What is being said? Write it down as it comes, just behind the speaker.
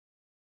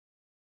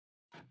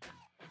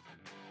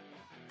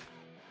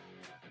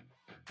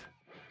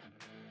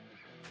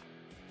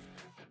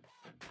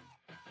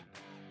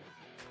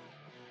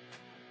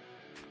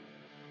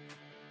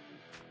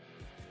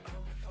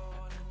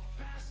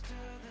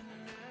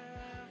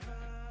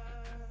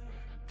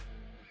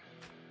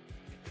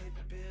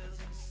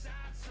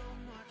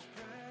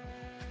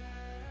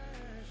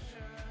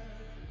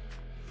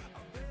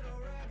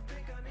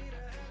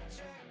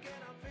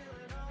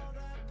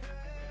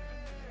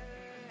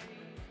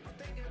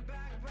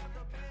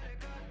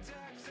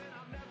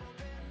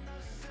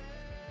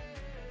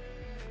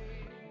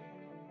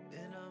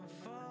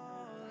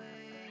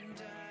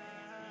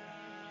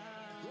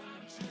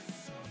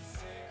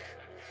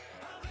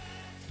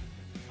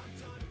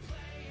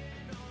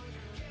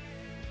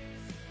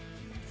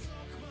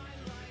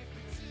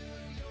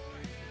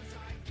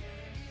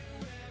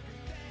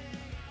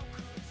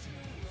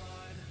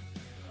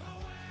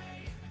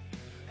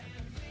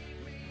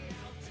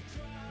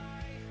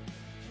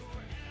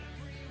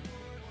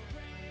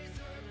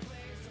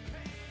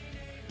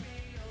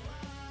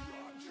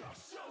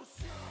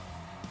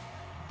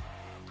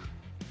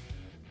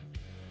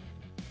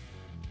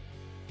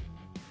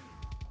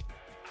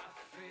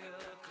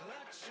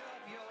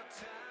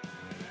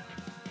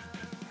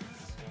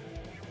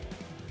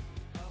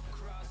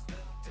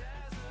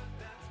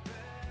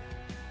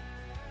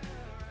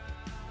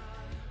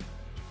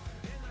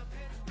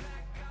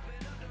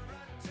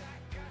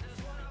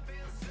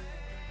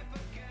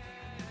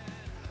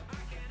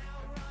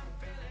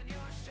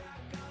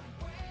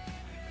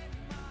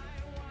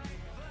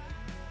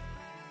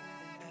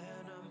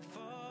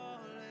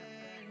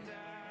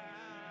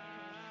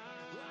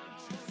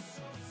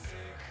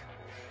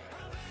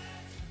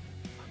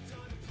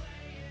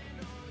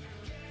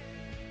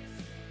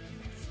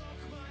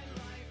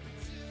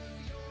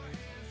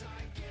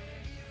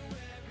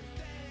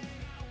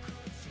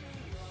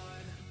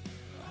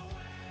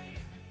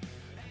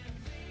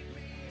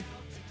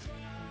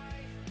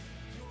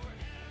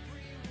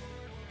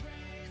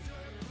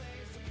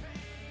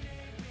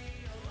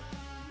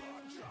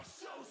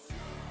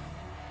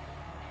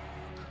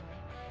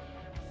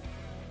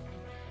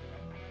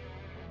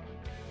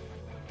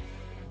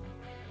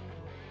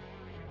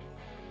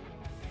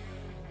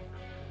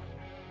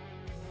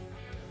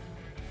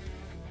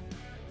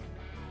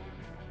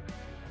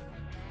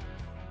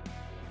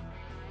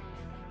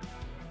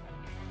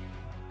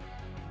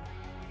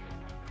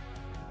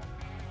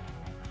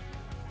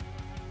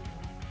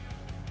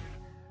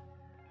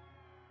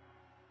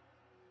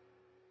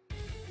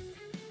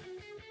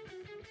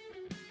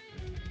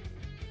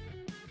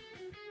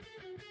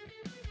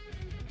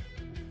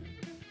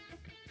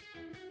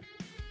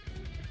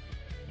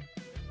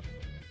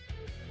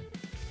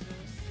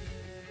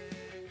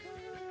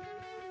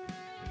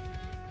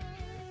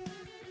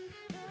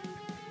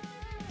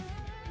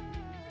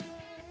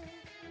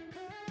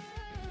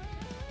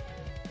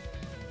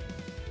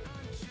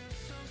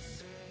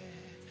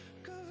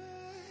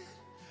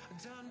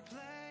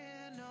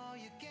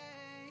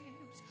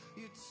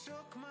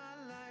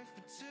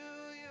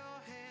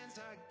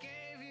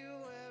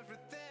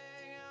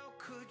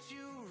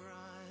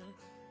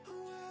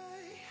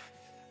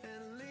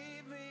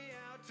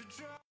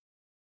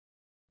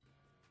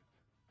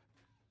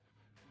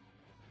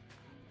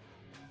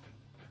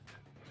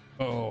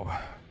Oh,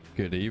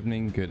 good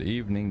evening, good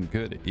evening,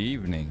 good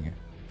evening,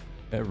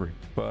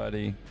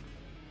 everybody.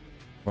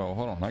 Well,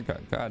 hold on, I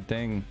got god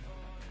dang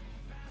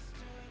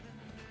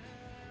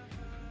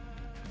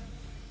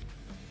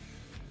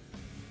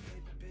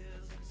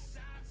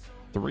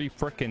three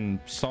freaking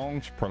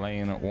songs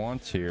playing at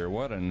once here.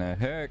 What in the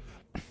heck?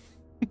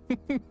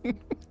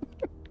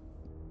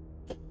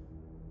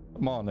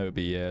 Come on,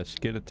 OBS,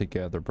 get it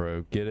together,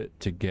 bro. Get it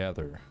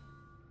together.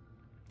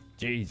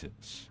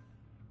 Jesus.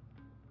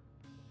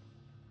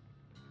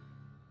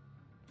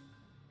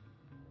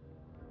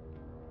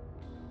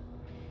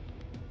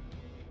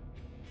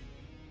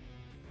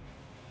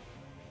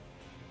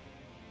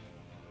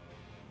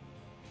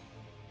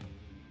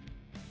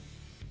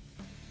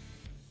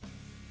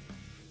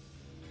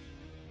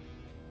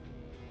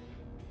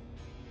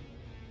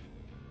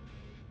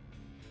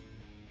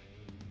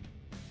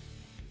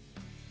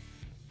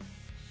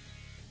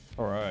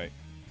 All right.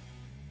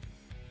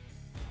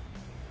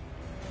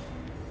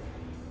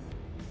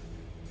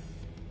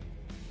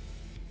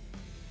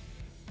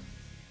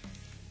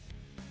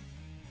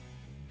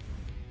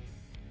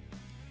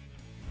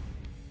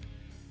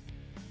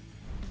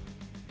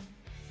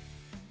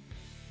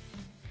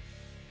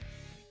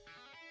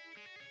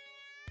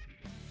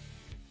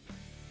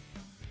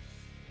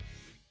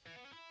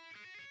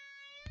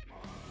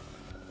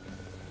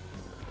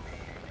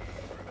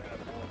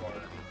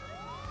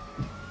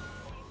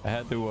 I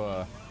had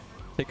to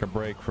take a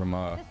break from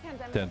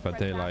Dead by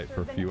Daylight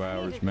for a few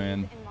hours,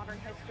 man.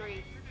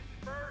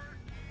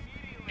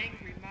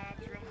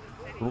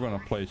 We're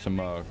gonna play some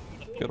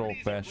good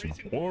old-fashioned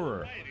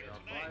horror.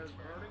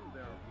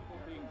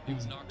 He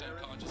was knocked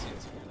unconscious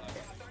yesterday.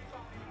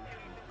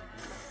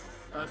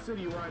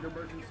 Citywide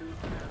emergency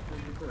has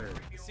been declared.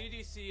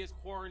 CDC has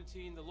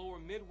quarantined the lower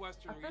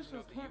Midwestern region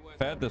of the U.S.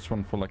 I've had this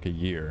one for like a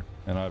year,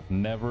 and I've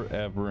never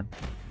ever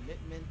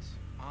Commitment,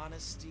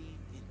 honesty,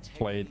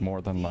 played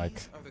more than like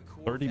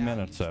 30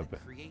 minutes of it.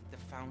 Create the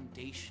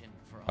foundation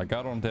for I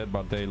got on Dead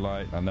by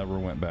Daylight, I never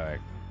went back.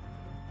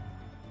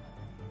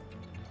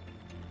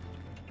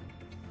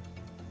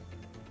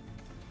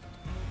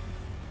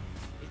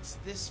 It's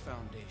this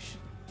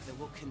foundation that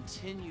will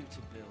continue to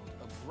build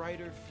a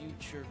brighter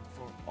future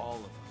for all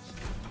of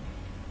us.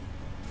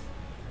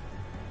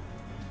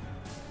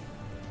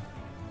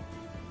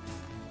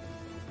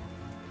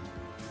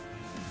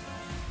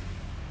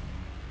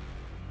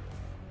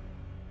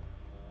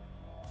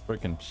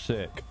 Freaking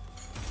sick.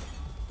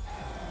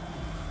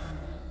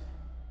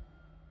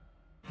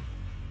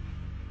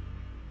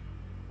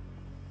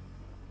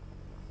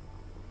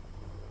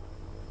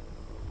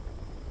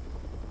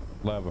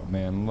 Love it,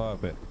 man,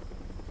 love it.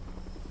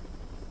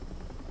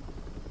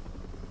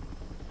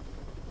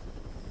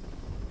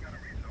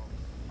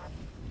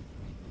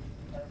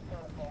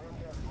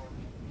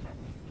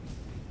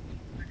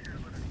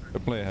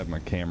 Hopefully I have my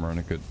camera in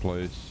a good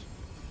place.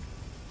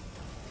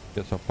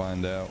 Guess I'll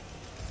find out.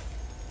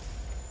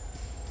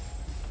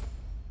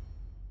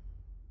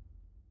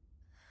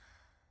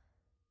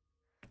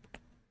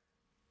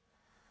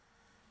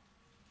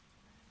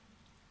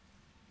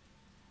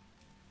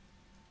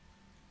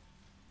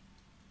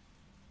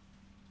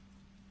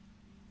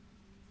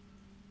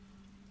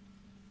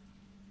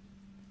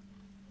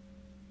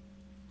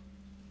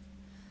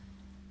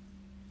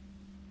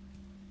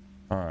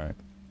 All right.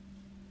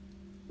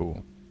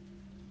 Cool.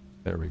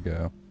 There we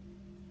go.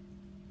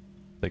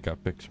 Think I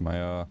fixed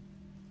my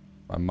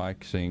my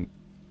mic sync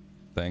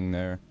thing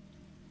there.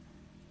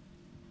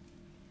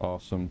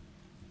 Awesome.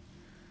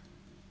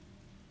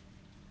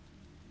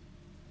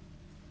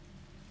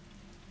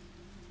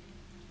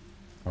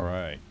 All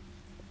right.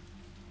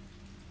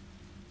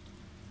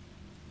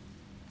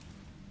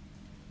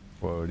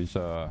 Whoa, these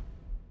I'm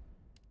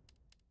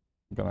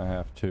gonna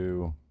have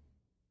to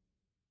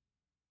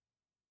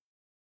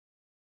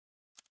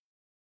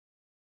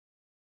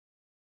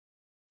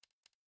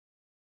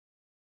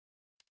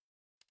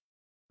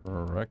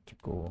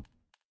rectical.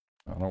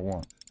 I don't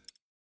want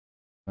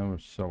no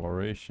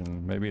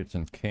acceleration. Maybe it's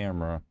in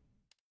camera.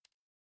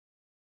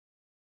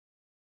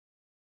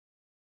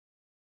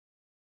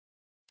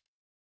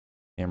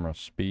 Camera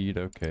speed.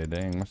 Okay,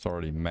 dang, that's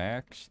already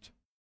maxed.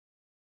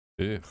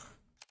 Ugh.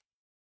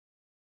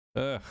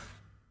 Ugh.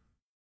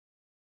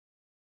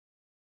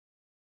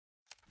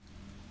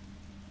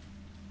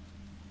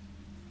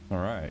 All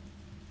right.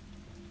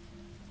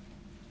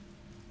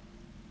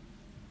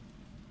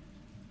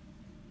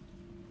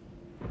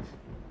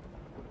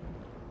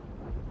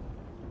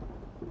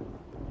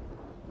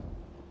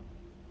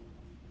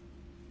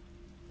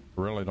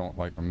 Really don't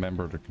like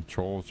remember the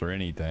controls or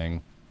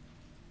anything.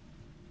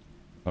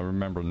 I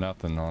remember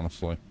nothing,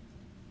 honestly.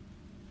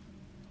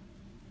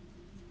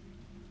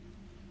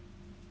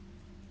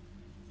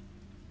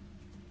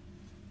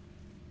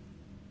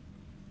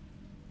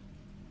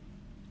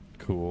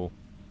 Cool.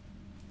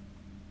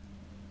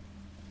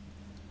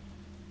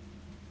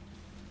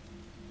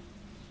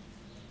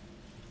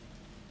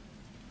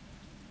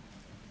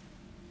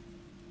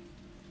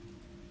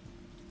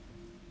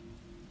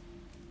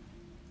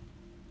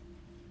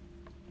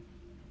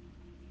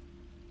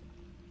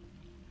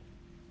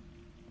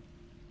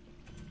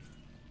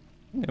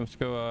 Yeah, let's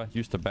go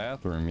use the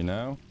bathroom, you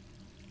know?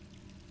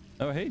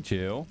 Oh, hey,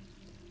 Jill.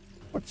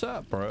 What's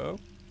up, bro?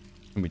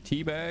 Can we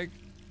teabag?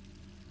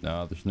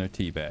 No, there's no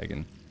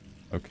teabagging.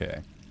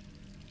 Okay.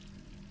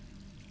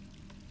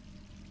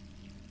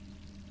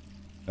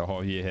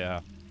 Oh, yeah.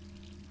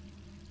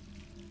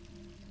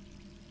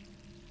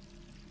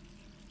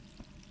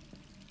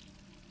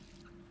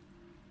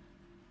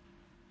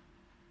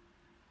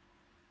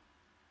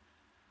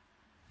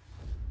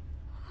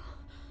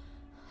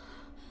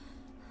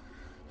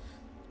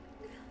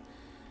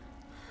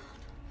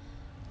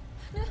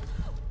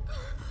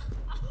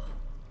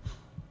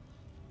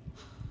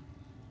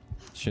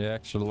 She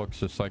actually looks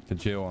just like the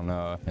Jill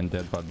in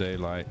Dead by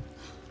Daylight.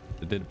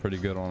 They did pretty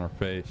good on her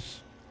face.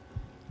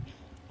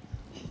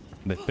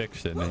 They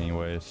fixed it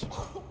anyways.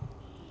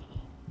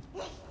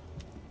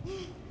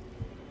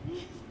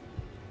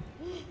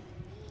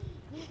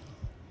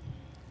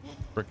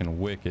 Freaking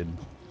wicked.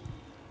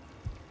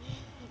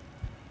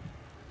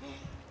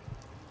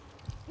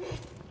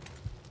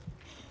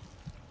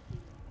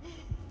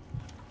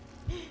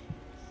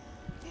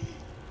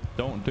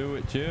 Don't do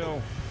it, Jill.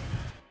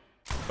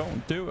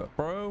 Don't do it,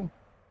 bro.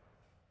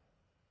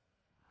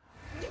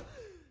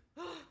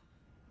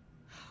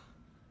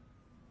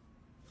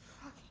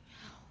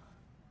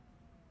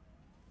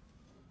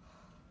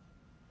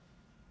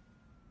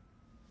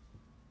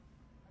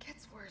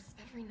 Gets worse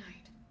every night.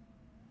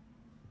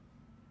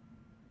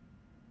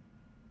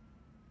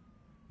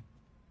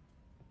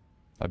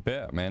 I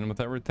bet, man, with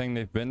everything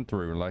they've been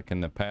through, like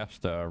in the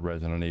past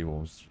Resident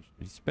Evils,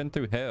 it's been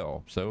through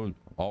hell. So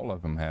all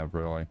of them have,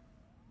 really.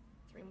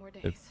 3 more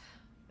days,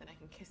 then I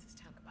can kiss this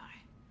town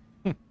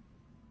goodbye.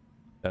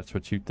 That's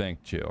what you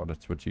think, Jill.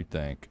 That's what you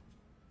think.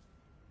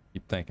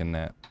 Keep thinking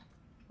that,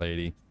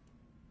 lady.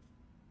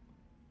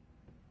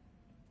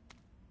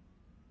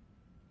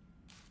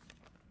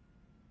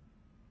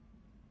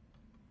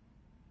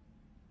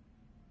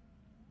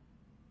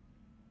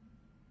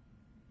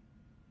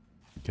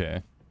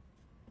 Okay.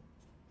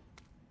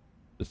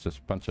 It's just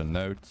a bunch of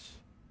notes.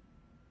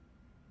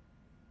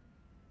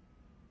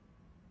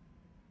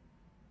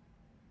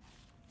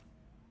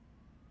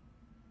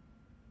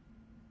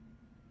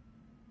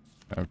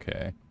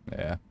 Okay,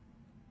 yeah.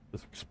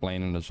 Just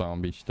explaining the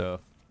zombie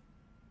stuff.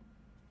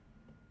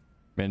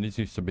 Man, these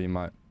used to be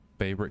my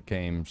favorite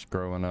games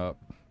growing up.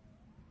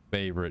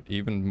 Favorite,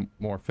 even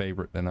more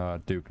favorite than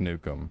Duke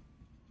Nukem.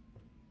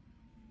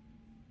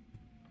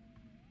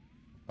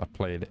 I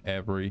played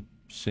every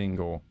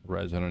single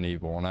Resident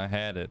Evil, and I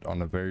had it on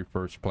the very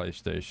first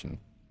PlayStation.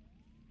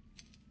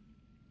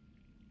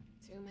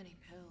 Too many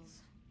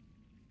pills.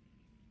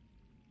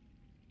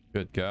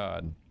 Good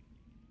God.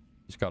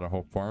 She's got a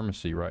whole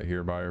pharmacy right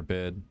here by her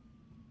bed.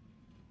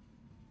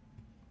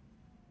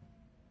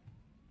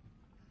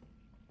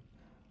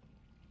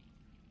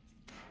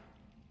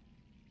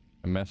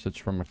 A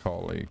message from a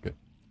colleague.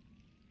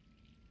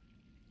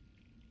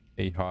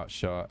 A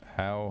hotshot.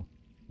 How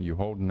you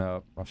holding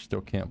up? I still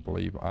can't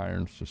believe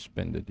Iron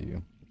suspended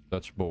you.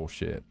 Such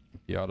bullshit.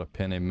 He ought to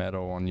pin a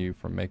medal on you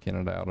for making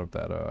it out of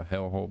that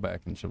hellhole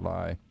back in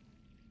July.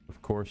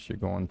 Of course you're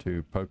going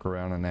to poke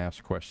around and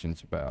ask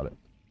questions about it.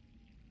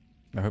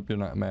 I hope you're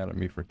not mad at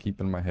me for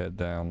keeping my head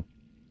down.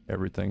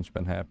 Everything's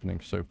been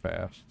happening so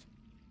fast.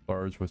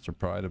 Lars was the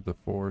pride of the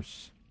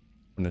force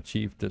when the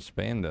chief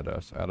disbanded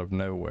us out of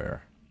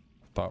nowhere.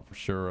 I thought for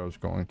sure I was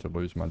going to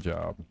lose my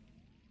job.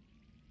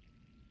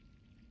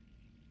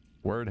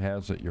 Word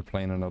has it you're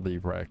planning to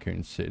leave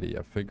Raccoon City.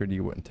 I figured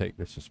you wouldn't take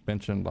the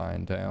suspension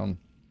lying down.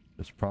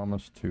 Just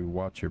promise to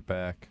watch your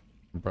back.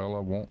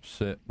 Umbrella won't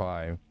sit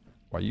by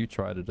while you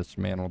try to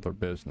dismantle their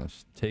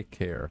business. Take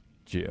care,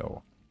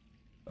 Jill.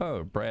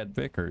 Oh, Brad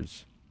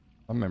Vickers.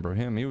 I remember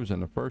him. He was in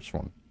the first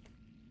one.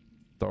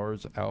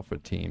 Stars Alpha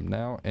Team,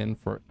 now and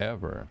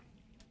forever.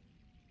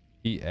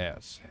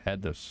 P.S.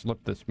 Had to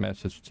slip this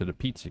message to the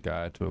pizza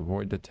guy to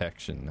avoid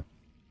detection.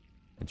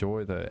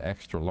 Enjoy the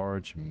extra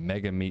large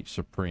Mega Meat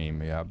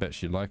Supreme. Yeah, I bet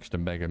she likes the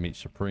Mega Meat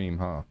Supreme,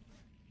 huh?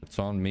 It's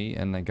on me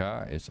and the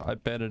guys. I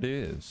bet it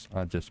is.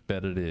 I just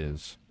bet it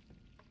is.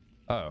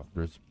 Oh,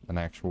 there's an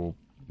actual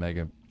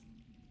Mega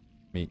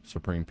Meat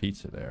Supreme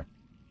pizza there.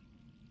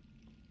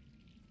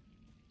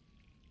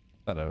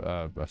 Is that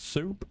a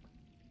soup?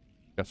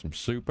 Got some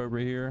soup over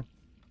here.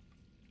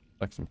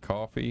 Like some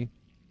coffee.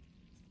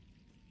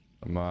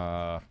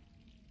 Some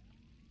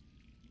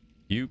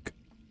uke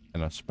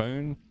and a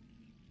spoon.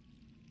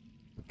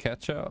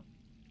 Ketchup.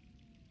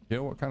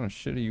 Yo, what kind of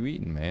shit are you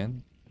eating,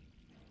 man?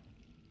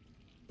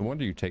 No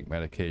wonder you take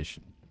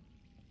medication.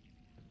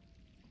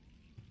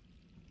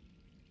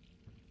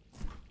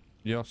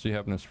 You also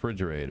have in this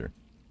refrigerator.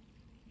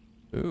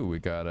 Ooh, we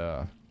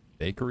got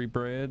bakery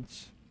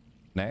breads,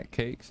 snack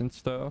cakes and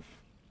stuff.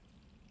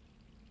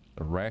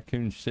 The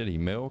Raccoon City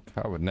milk.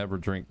 I would never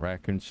drink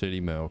Raccoon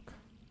City milk.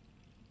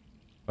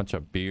 Bunch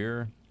of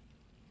beer.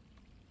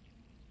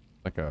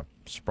 Like a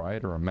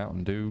Sprite or a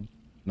Mountain Dew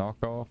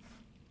knockoff.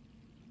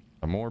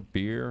 Some more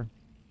beer.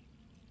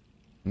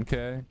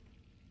 Okay.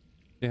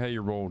 See how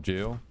you roll,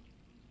 Jill.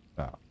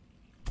 Ah.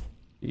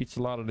 She eats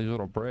a lot of these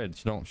little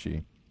breads, don't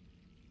she?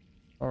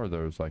 Or are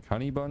those like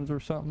honey buns or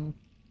something?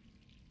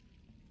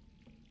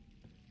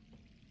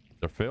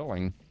 They're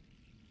filling.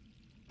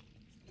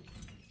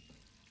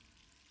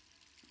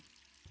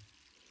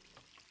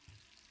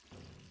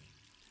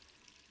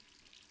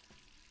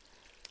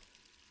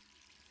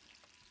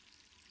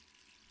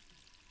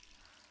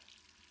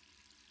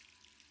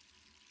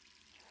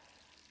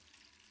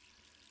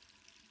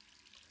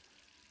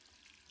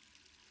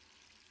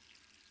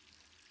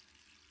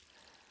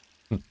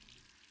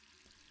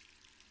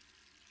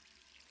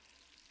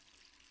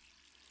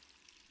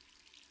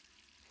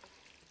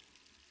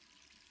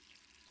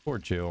 Poor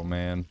Jill,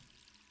 man.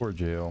 Poor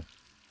Jill.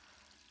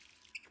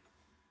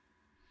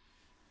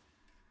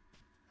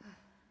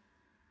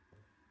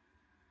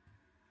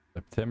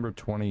 September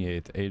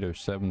 28th,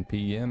 8:07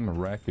 p.m.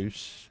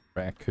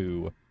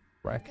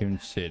 Raccoon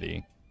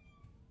City.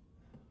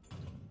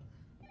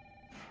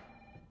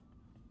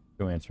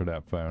 Go answer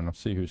that phone. I'll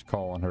see who's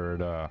calling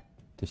her at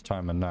this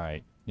time of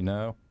night, you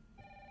know?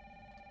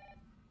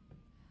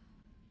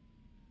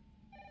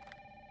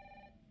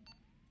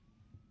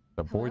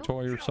 A boy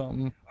toy or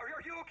something? Are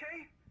you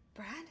okay?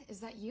 Brad,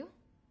 is that you?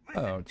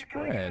 Listen, Oh, it's you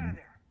gotta get out of Brad.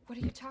 there. What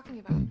are you talking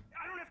about?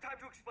 I don't have time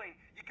to explain.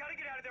 You gotta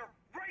get out of there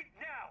right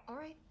now. All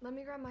right, let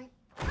me grab my...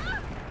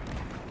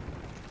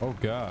 Oh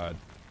god.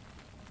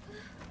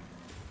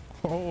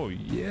 Oh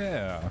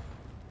yeah.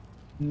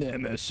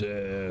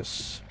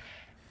 Nemesis.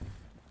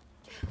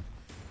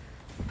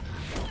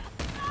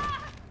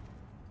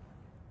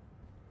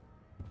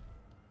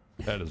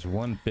 That is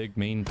one big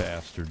mean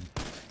bastard.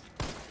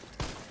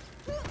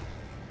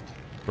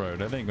 Bro,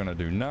 that ain't gonna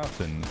do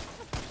nothing.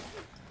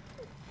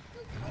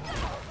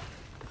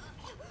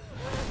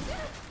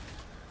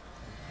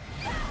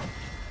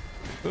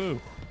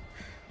 Ooh.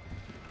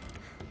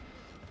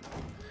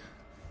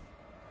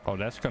 Oh,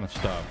 that's gonna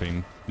stop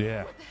him.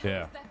 Yeah,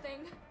 yeah. That thing?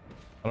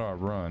 How do I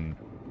run?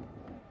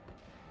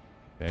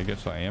 Okay, I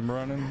guess I am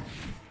running.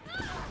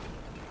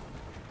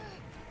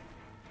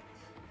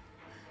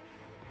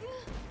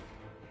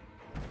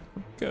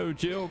 Go,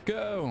 Jill,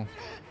 go!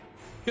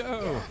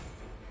 Go!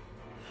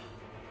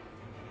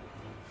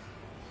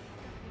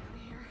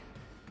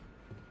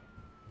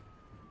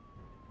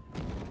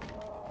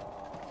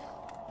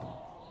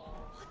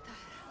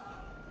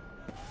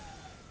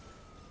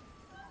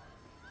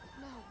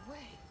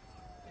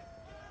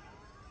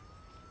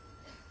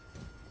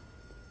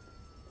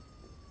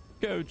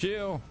 Go,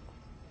 Jill.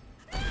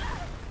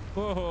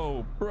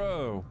 Whoa,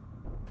 bro.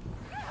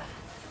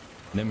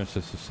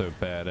 Nemesis is so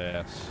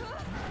badass.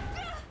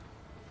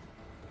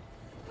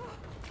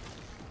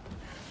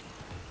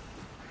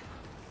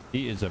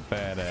 He is a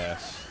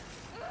badass.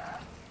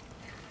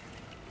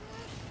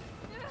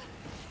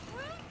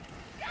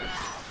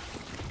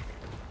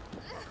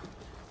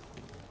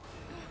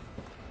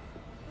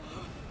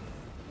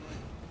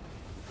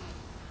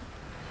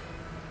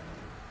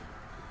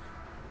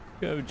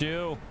 Go,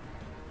 Jill.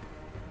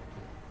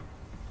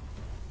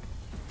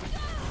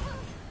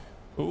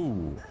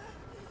 Ooh.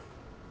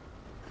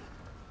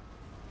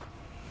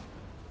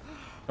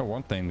 Oh,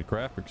 one thing, the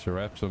graphics are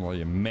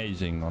absolutely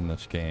amazing on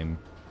this game.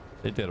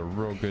 They did a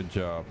real good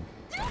job.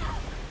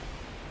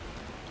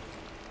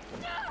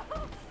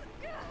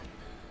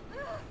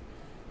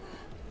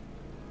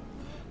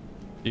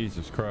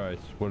 Jesus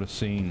Christ, what a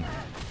scene.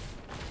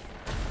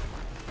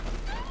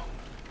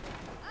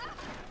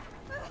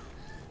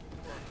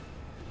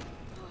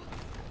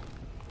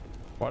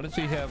 Why does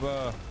he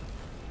have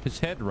his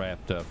head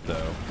wrapped up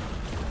though?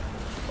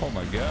 Oh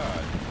my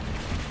god.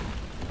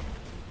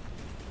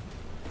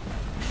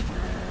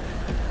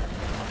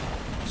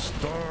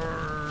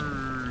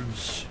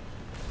 Stars.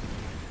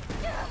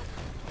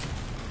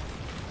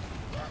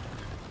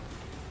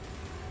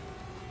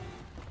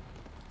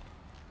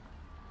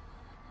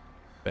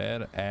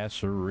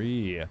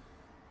 Badassery.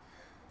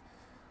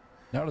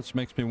 Now this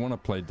makes me want to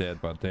play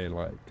Dead by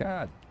Daylight.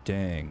 God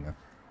dang.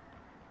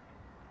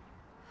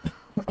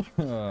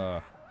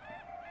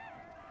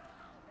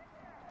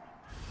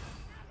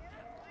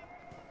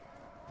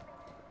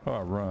 Oh,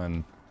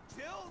 run.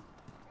 Jill?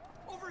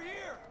 Over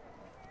here!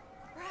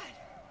 Brad!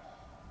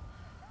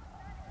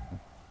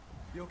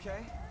 You okay?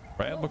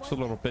 Brad looks a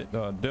little bit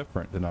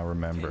different than I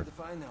remember. Can't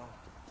define though.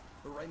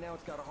 But right now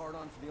it's got a hard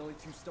on for the only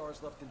two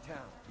stars left in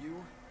town. You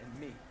and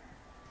me.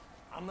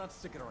 I'm not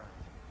sticking around.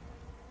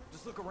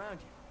 Just look around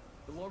you.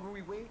 The longer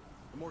we wait,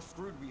 the more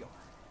screwed we are.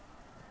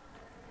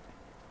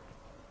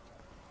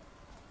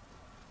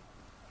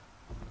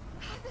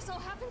 How did this all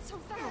happen so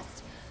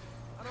fast?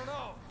 I don't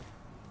know.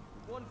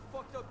 One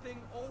fucked up thing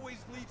always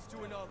leads to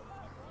another.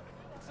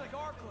 It's like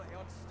Arclay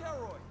on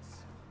steroids.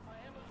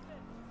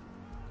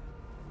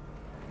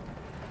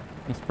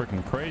 It's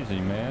freaking crazy,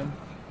 man.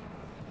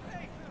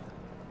 Hey!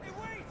 Hey,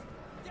 wait!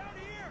 Down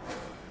here!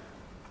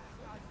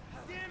 God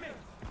damn it!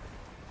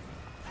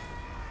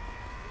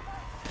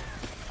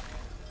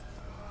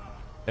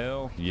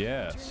 Hell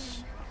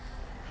yes.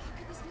 How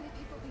could this many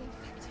people be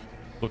infected?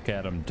 Look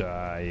at him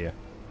die.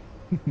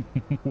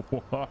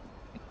 What?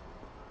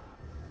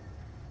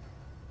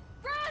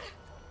 Brad!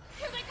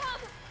 Here they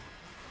come!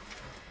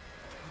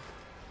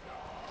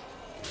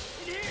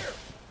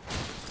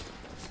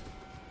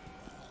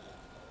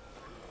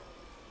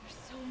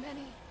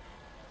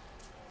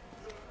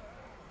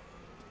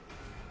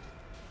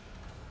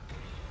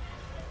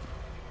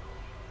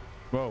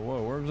 Whoa,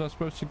 whoa, where was I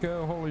supposed to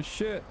go? Holy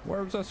shit,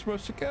 where was I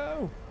supposed to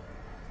go?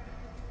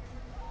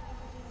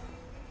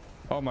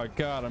 Oh my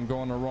god, I'm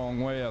going the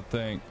wrong way, I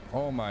think.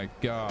 Oh my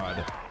god.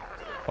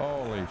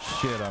 Holy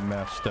shit, I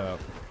messed up.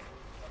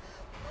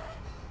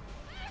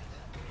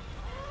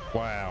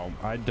 Wow,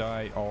 I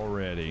die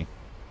already.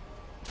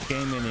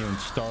 Game ain't even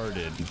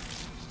started.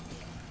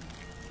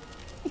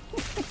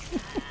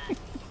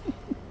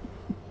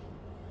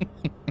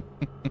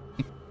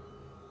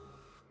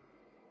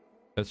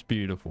 That's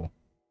beautiful.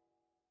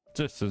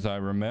 Just as I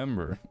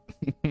remember.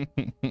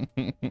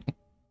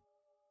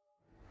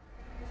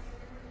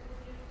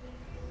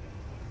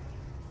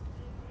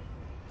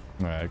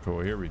 Alright,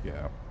 cool. Here we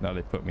go. Now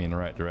they put me in the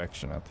right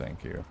direction, I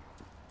think, here.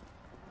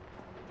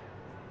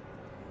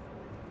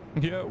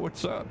 Yo,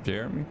 what's up,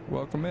 Jeremy?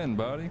 Welcome in,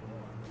 buddy.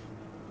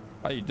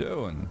 How you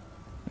doing?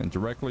 And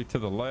directly to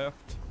the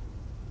left.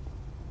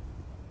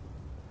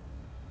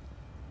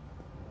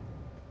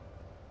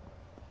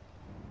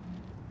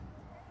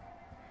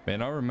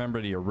 Man, I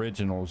remember the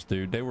originals,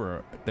 dude. They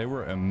were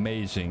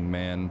amazing,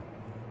 man.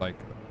 Like,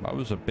 I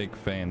was a big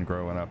fan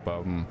growing up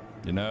of them,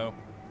 you know?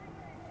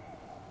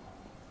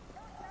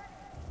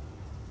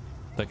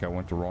 I think I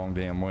went the wrong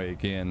damn way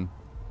again.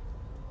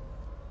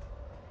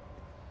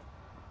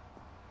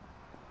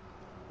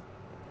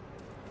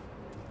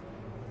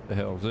 The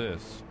hell's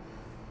this? This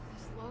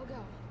logo.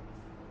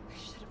 I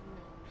should have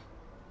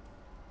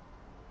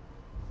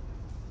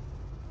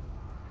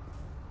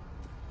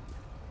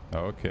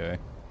known. Okay.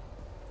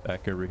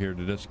 Back over here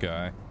to this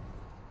guy.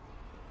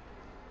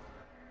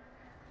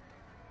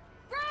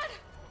 Brad!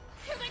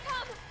 Here they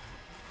come!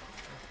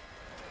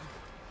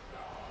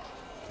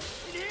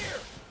 In here!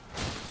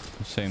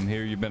 Same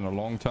here. You've been a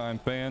long time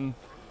fan.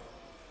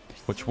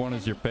 Which one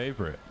is your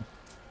favorite?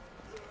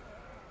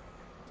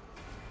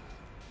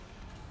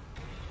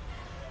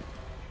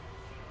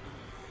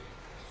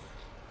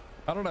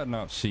 How did I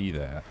not see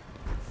that?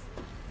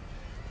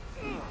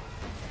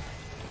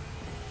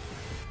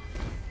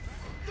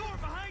 Door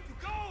behind you,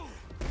 go!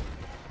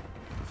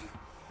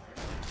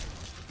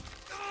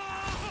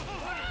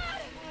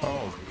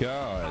 Oh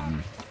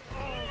God.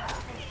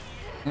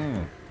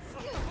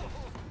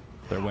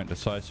 There went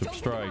decisive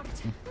strike.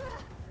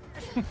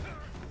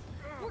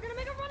 We're gonna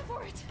make a run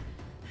for it!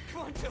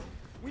 Come on, Jill.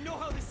 We know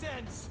how this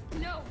ends.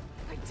 No,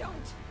 I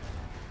don't.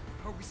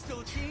 Are we still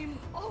a team?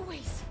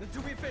 Always. Then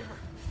do me a favor.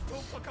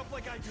 Don't fuck up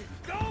like I did.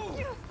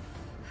 Go!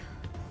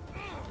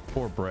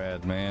 Poor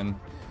Brad, man.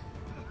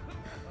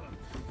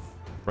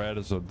 Brad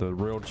is the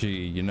real G,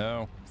 you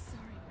know? I'm sorry,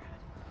 Brad.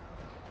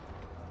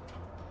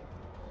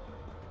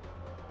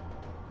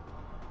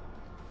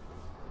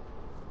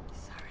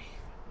 Sorry.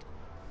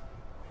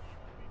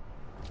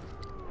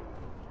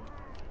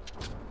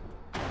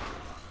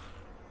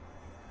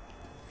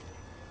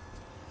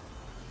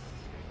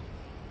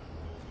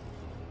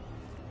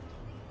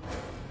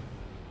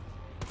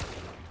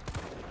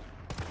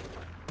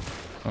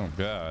 Oh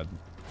God.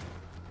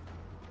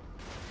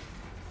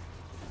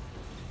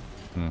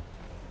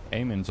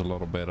 Aiming's a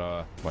little bit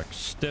like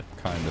stiff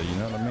kinda, you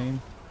know what I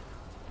mean?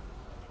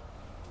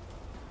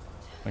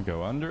 I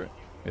go under it?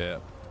 Yeah.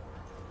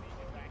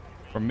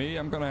 For me,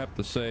 I'm gonna have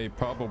to say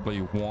probably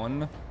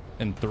 1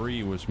 and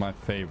 3 was my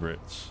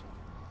favorites.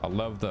 I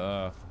love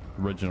the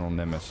original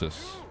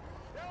Nemesis.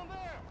 Down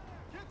there!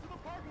 Get to the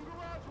parking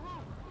garage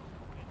roof!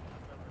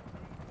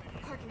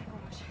 Parking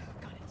garage.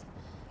 Got it.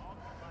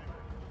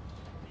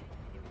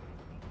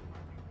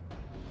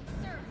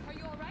 Sir, are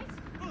you alright?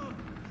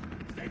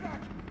 Stay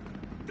back!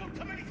 Don't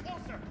come any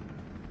closer!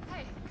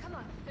 Hey, come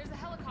on. There's a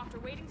helicopter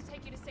waiting to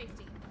take you to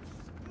safety.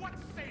 What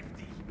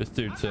safety? This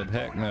dude said,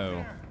 heck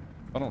no.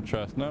 I don't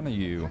trust none of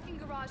you. Parking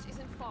garage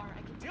isn't far.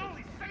 I can The take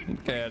only you. safety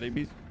Okay,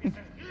 he's... is in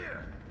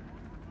here!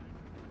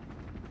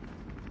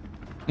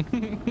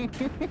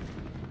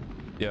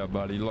 Yeah,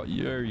 buddy,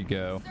 there you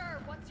go.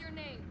 Sir, what's your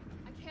name?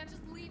 I can't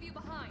just leave you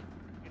behind.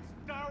 It's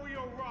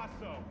Dario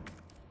Rosso.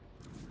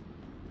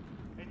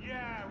 And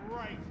yeah,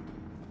 right.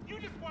 You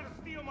just want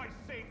to steal my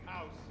safe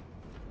house.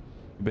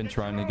 Been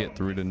trying to get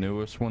through the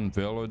newest one,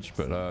 Village,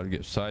 but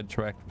get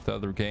sidetracked with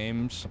other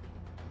games.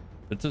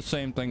 It's the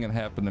same thing that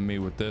happened to me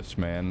with this,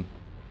 man.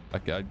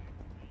 Like I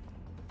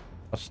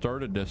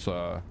started this,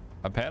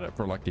 I've had it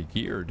for like a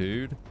year,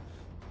 dude.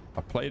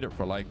 I played it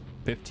for like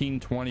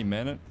 15-20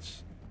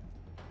 minutes,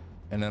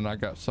 and then I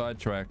got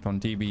sidetracked on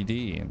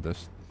DVD and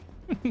just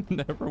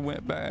never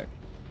went back.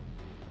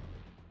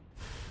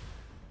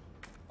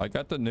 I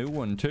got the new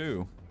one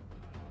too.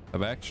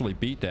 I've actually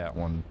beat that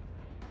one.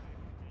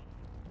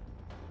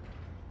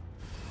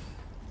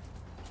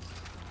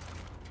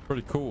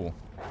 Pretty cool.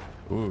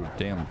 Ooh,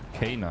 damn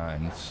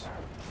canines.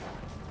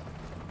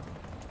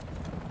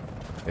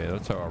 Okay,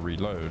 that's how I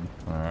reload.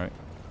 All right.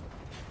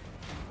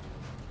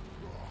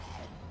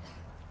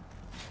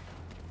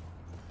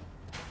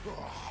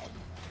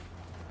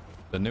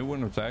 The new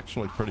one was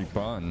actually pretty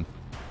fun.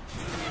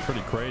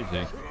 Pretty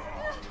crazy.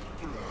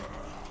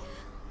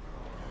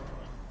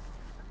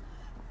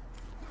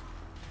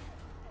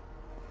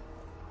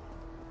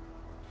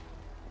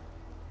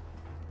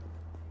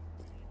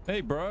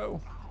 Hey,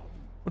 bro.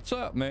 What's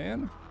up,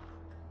 man?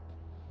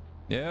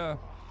 Yeah.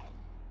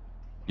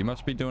 You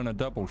must be doing a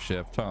double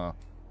shift, huh?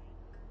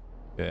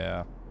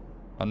 Yeah.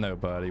 I know,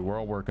 buddy. We're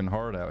all working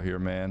hard out here,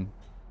 man.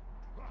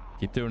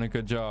 Keep doing a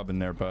good job in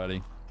there,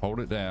 buddy. Hold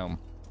it down.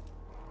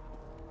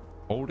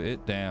 Hold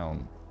it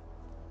down.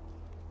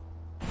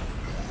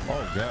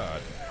 Oh,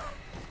 God.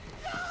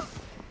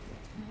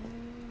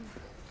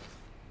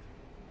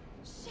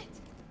 Shit.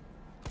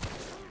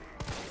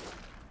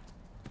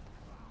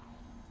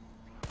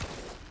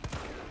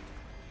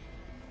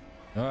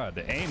 God,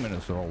 the aiming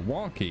is a little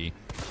wonky.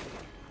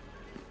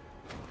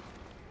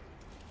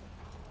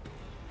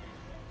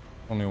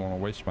 I don't even want to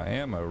waste my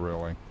ammo,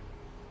 really.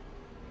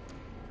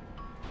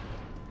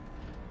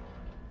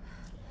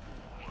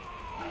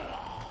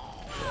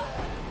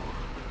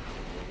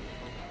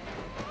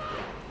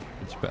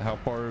 But how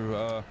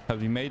far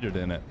have you made it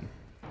in it?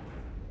 Come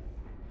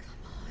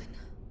on.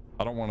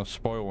 I don't want to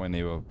spoil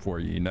any of it for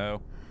you, you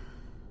know?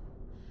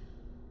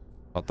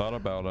 I thought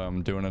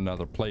about doing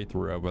another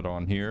playthrough of it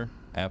on here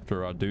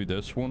after I do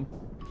this one.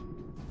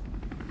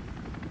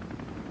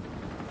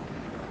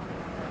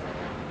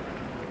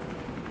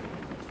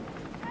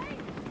 Hey,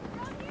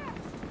 down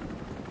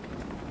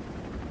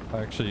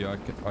here. Actually,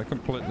 I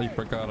completely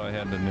forgot I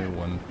had the new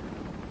one.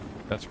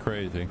 That's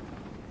crazy.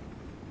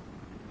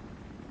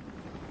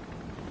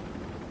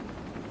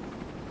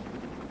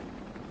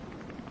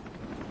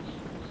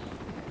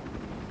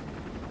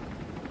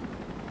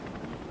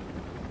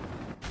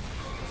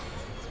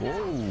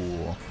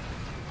 Whoa.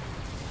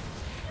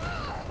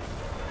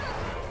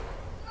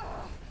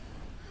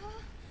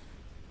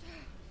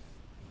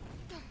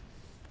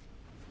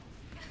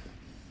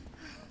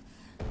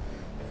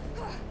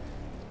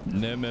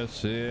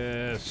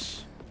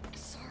 Nemesis.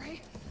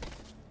 Sorry.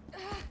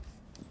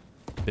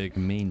 Big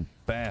mean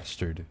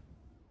bastard.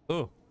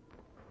 Oh.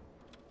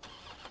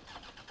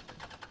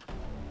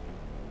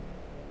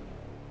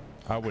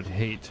 I would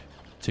hate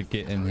to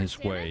get in his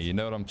way. You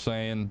know what I'm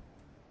saying?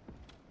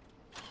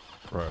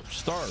 Bro,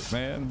 start,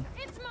 man.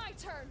 It's my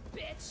turn,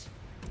 bitch.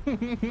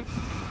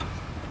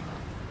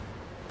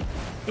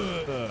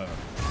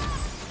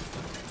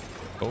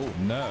 Oh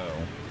no.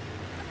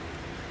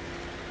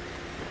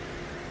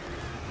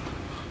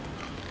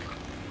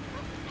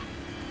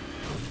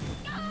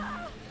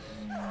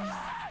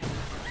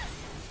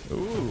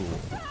 Ooh.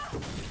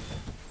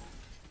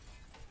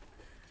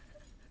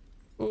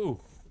 Ooh.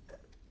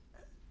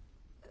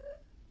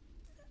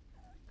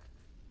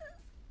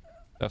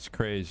 That's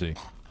crazy.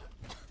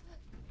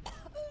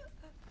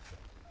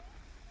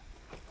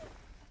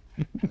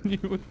 You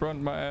would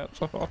run my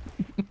ass off.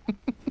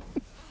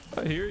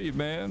 I hear you,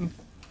 man.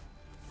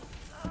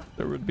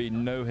 There would be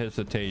no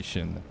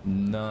hesitation.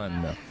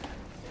 None.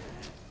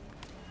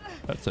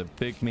 That's a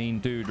big mean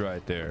dude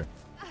right there.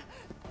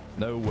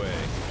 No way.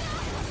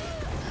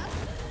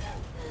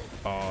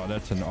 Oh,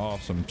 that's an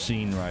awesome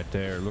scene right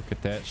there. Look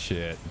at that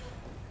shit.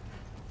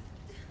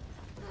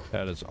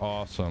 That is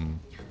awesome.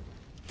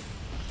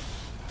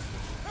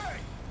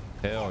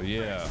 Hell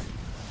yeah.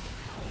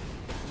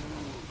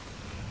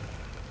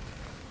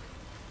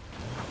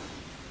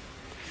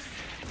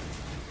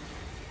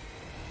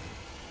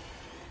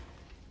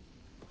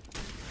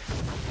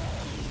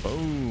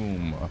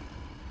 Boom.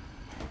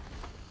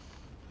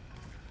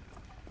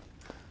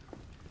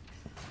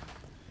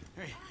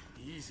 Hey,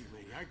 easy,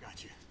 lady. I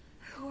got you.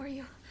 Who are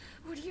you?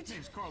 What are you doing?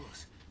 Name's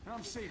Carlos, and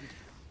I'm saving you.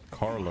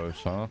 Carlos,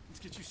 huh? Let's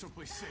get you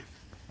someplace safe.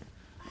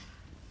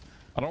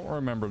 I don't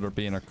remember there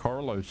being a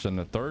Carlos in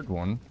the third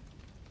one.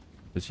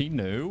 Is he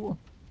new?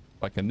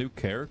 Like a new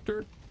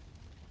character?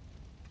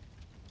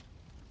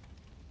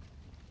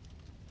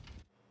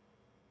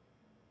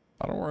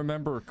 I don't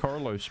remember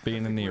Carlos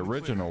being in the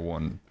original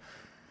one.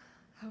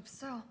 Hope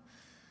so.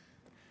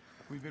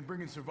 We've been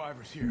bringing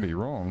survivors here. Could be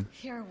wrong.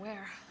 Here,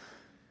 where?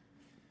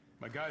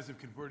 My guys have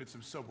converted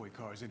some subway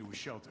cars into a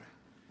shelter.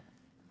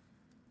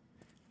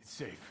 It's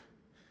safe.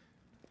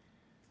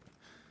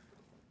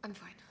 I'm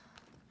fine.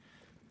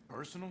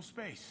 Personal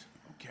space,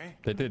 okay?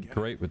 They did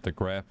great with the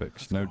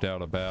graphics, no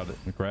doubt about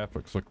it. The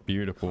graphics look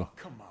beautiful. Oh,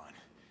 come on.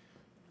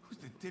 Who's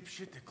the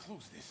dipshit that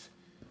closed this?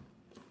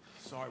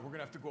 Sorry, we're gonna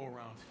have to go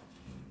around.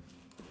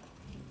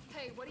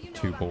 Hey, what do you know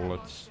 2 about that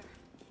bullets. monster?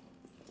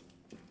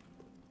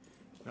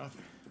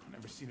 Nothing. I've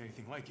never seen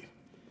anything like it.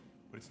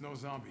 But it's no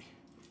zombie.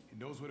 It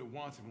knows what it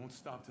wants and won't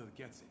stop till it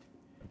gets it.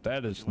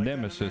 That is You like that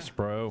in Nemesis, there?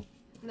 bro.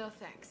 No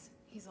thanks.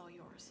 He's all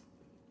yours.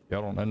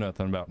 Y'all don't know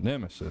nothing about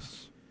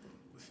Nemesis.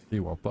 Listen, He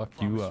will fuck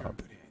promise you you're in up.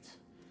 good hands.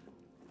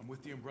 I'm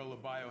with the Umbrella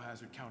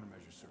Biohazard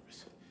Countermeasure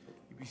Service.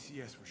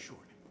 UBCS for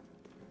short.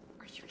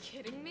 Are you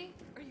kidding me?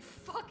 Are you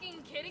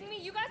fucking kidding me?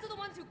 You guys are the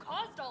ones who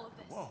caused all of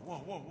this. Whoa, whoa,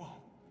 whoa,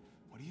 whoa.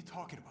 What are you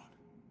talking about?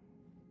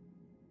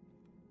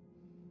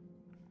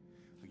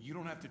 Look, you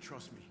don't have to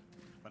trust me,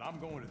 but I'm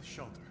going to the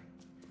shelter.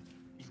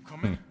 You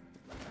coming?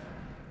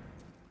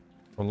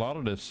 A lot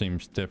of this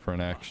seems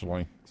different,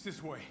 actually. It's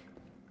this way.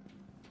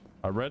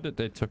 I read that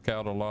they took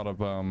out a lot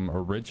of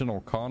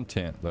original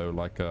content, though,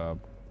 like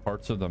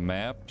parts of the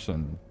maps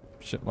and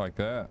shit like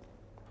that.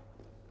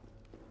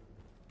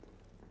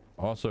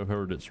 Also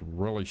heard it's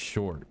really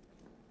short.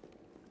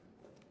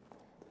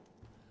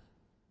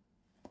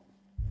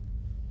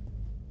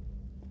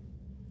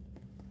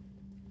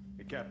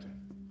 Hey, Captain.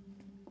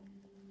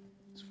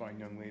 This fine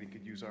young lady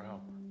could use our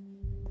help.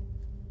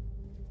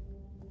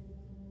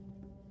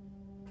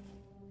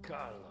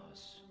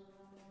 Carlos,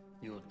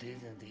 you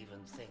didn't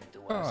even think to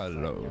ask that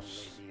young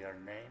Carlos. lady her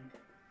name?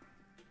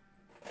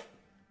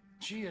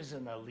 She is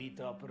an elite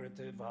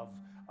operative of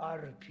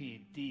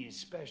RPD,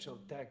 Special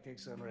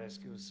Tactics and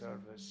Rescue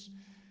Service.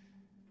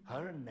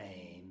 Her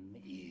name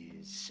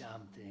is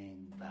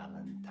something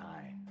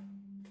Valentine.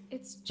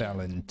 It's Jill.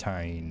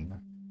 Valentine.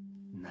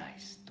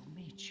 Nice to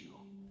meet you,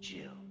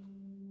 Jill.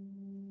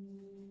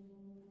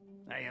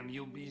 I am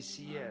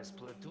UBCS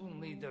Platoon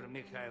Leader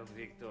Mikhail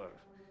Victor.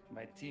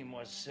 My team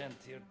was sent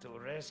here to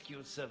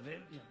rescue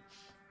civilians.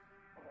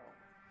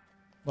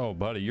 Oh,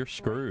 buddy, you're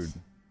screwed.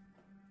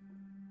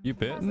 You How's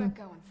bitten? that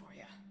going for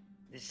you?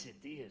 The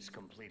city is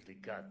completely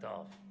cut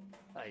off,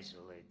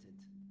 isolated.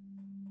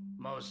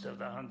 Most of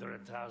the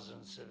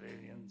 100,000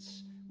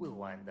 civilians will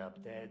wind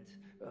up dead.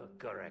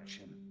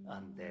 Correction,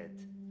 undead.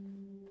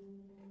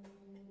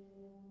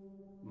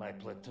 My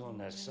platoon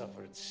has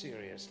suffered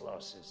serious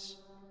losses.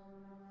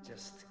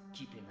 Just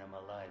keeping them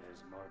alive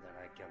is more than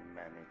I can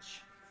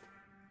manage.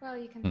 Well,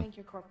 you can thank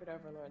your corporate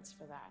overlords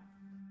for that.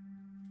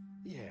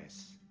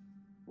 Yes.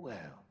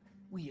 Well,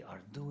 we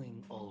are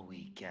doing all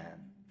we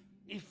can.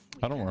 If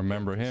we I don't can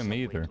remember get the him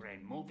subway either.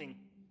 train moving,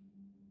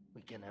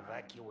 we can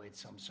evacuate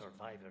some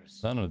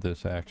survivors. None of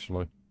this,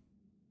 actually.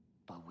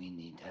 But we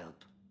need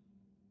help.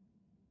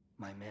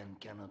 My men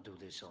cannot do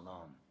this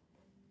alone.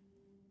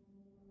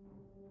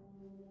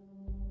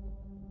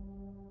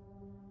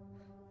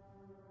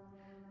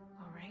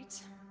 All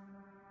right.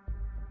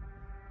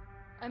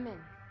 I'm in,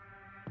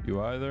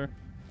 You either?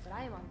 but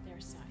I am on their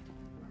side,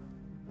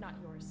 not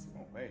yours.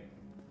 Oh, hey.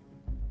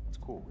 It's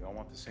cool. We all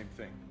want the same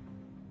thing.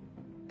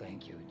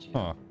 Thank you, Jim.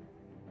 Huh.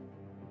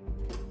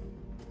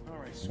 All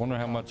right, I wonder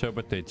how much of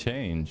it they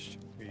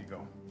changed. Here you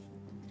go.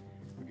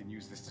 We can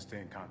use this to stay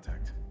in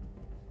contact.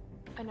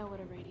 I know what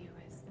a radio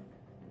is.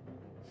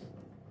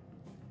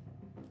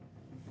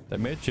 They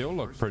made Jill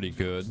look pretty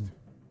good.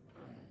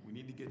 We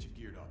need to get you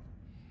geared up.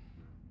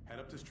 Head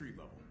up to street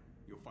level.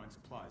 You'll find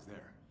supplies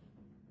there.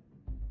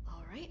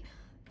 All right.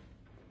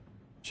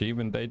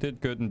 They did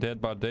good in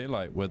Dead by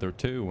Daylight with her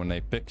too when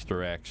they fixed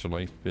her.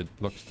 Actually, it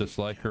looks just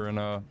like her in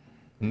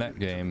that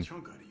game.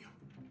 Chunk out of you.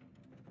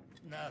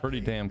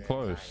 Pretty damn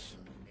close.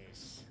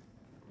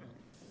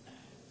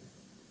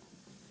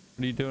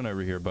 What are you doing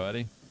over here,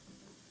 buddy?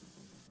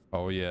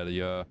 Oh yeah,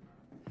 the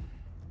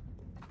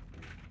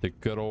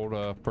good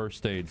old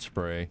first aid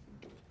spray.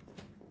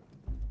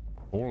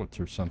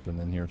 Bullets or something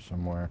in here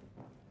somewhere.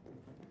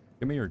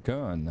 Give me your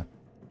gun. I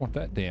want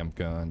that damn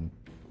gun.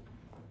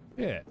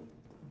 Yeah.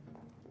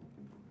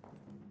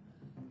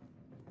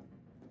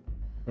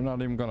 They're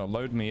not even gonna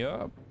load me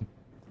up.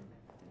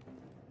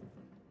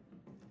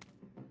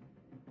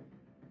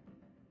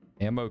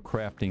 Ammo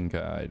crafting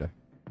guide.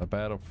 A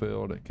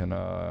battlefield, it can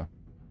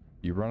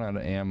you run out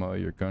of ammo,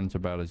 your gun's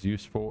about as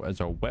useful as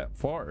a wet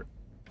fart.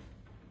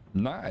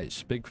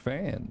 Nice, big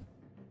fan.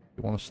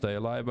 You want to stay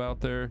alive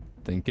out there?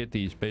 Then get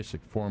these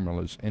basic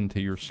formulas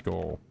into your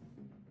skull.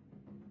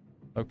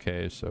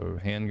 Okay, so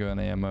handgun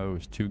ammo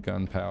is 2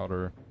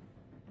 gunpowder.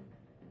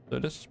 So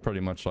this is pretty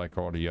much like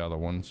all the other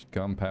ones.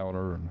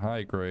 Gunpowder and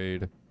high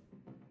grade.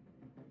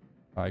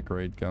 High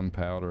grade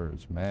gunpowder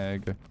is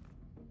mag.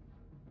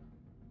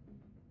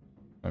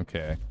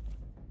 Okay.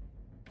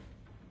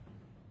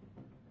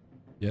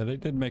 Yeah, they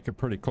did make it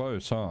pretty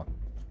close, huh?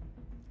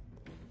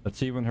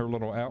 That's even her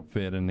little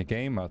outfit in the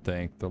game, I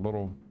think. The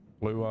little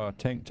blue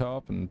tank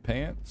top and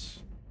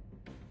pants.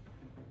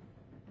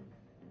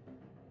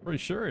 Pretty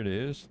sure it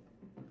is.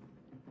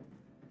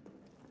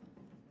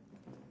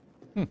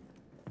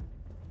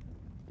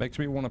 Makes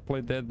me want to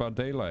play Dead by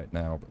Daylight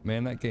now, but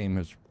man, that game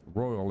has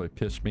royally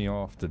pissed me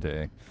off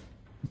today.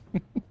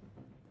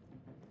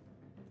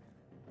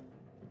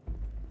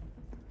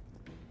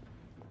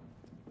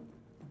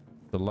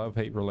 The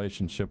love-hate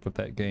relationship with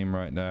that game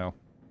right now.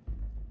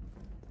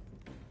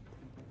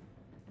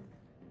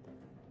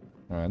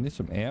 Alright, I need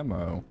some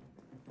ammo.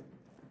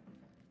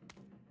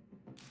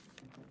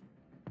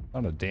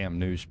 Not a damn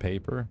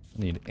newspaper. I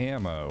need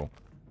ammo.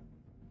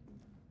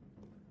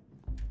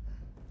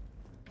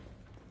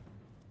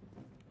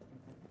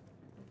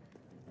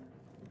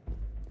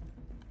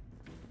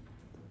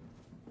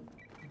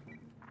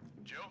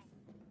 Jill?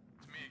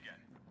 It's me again.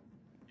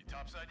 You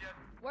topside yet?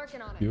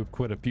 Working on it. You've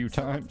quit a few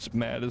times,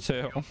 mad as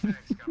hell.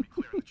 Thanks, got me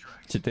clear the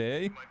tracks.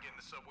 Today? Mind getting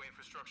the subway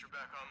infrastructure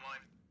back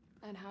online?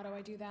 And how do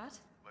I do that?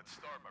 Let's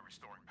start by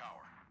restoring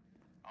power.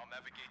 I'll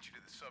navigate you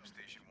to the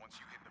substation once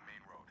you hit the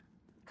main road.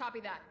 Copy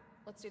that.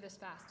 Let's do this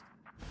fast.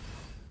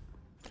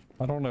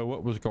 I don't know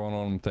what was going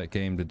on with that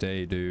game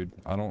today, dude.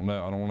 I don't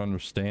know. I don't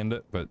understand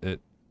it, but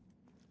it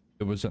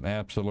was an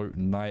absolute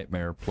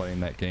nightmare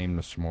playing that game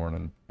this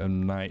morning. A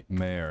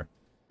nightmare.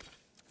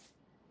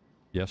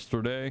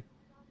 Yesterday?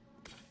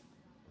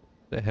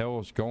 The hell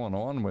is going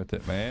on with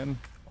it, man?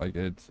 Like,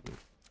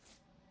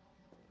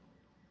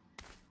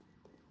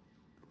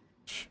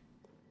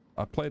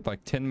 I played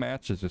like 10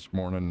 matches this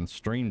morning and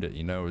streamed it,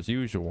 you know, as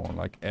usual. And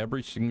like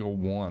every single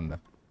one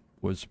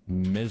was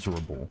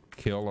miserable.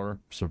 Killer,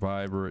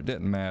 survivor, it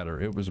didn't matter.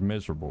 It was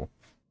miserable.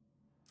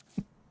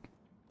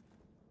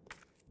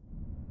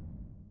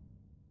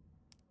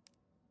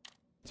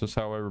 This is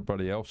how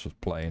everybody else was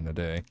playing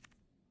today.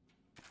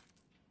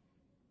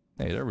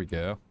 Hey, there we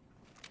go.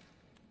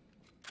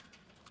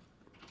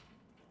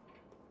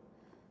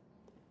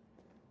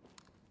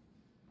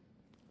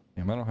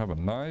 Damn, I don't have a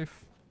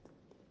knife.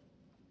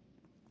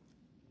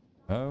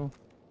 Oh.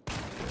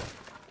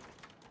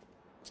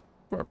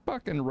 For a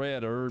fucking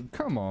red herb,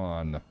 come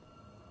on.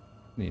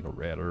 Need a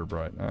red herb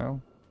right now.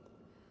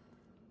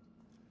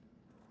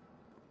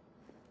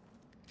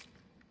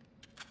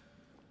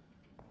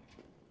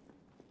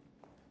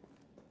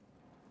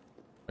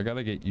 I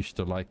gotta get used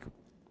to like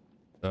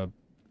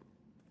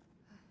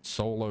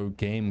solo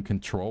game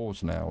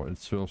controls now. It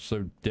feels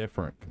so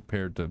different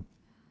compared to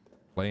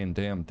playing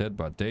damn Dead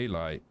by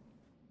Daylight.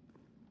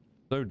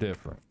 So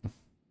different.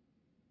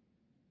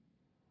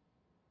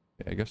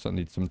 Yeah, I guess I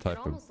need some type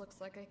It of almost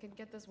looks like I could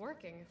get this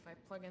working if I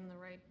plug in the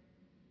right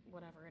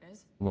whatever it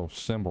is. little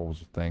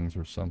symbols things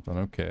or something.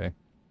 Okay.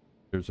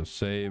 Here's a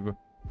save.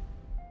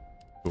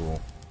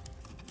 Cool.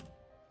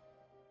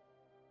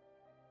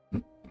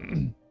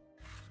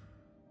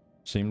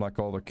 Seemed like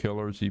all the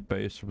killers he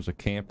faced was a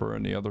camper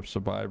and the other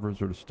survivors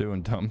are just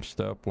doing dumb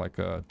stuff like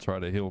try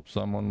to heal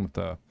someone with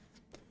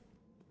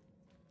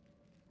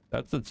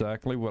That's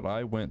exactly what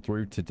I went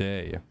through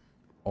today.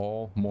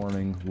 All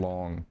morning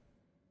long.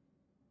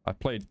 I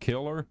played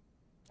killer.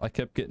 I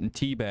kept getting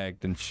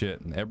teabagged and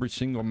shit in every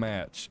single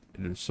match.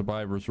 The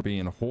survivors were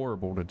being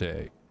horrible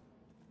today.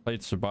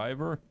 Played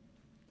survivor.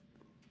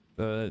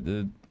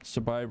 The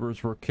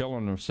survivors were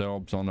killing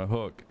themselves on a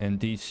hook and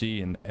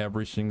DC in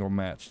every single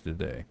match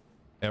today.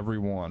 Every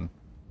one.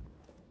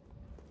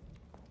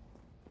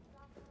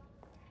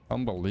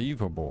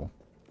 Unbelievable.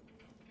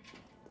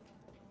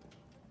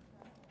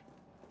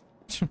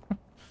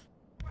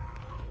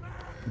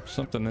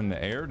 Something in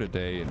the air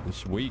today,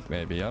 this week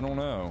maybe, I don't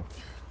know.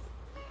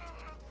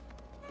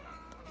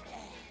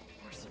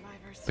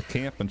 The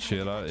camp and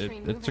shit,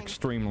 it's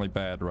extremely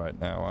bad right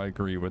now. I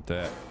agree with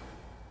that.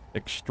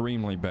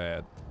 Extremely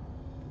bad.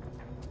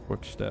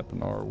 Quick step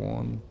in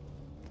R1.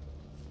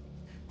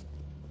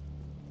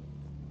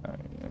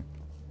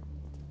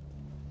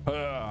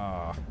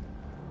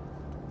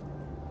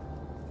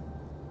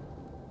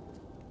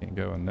 Can't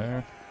go in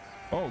there.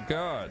 Oh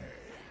god.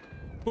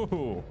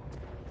 Ooh.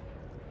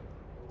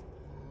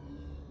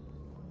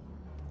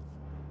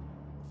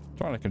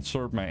 Trying to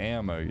conserve my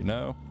ammo, you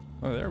know?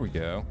 Oh, there we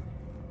go.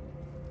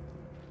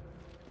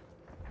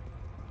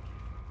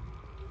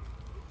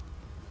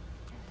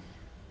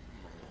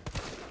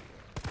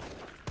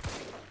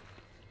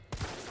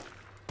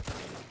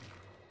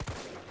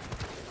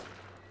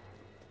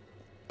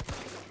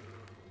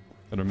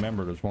 But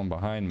remember, there's one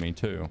behind me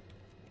too.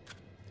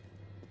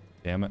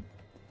 Damn it.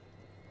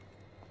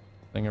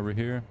 Thing over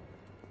here.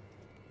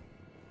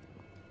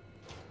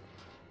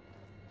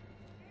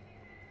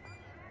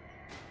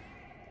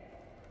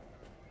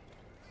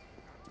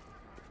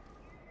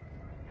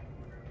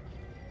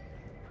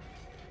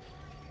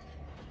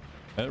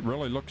 It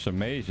really looks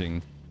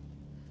amazing.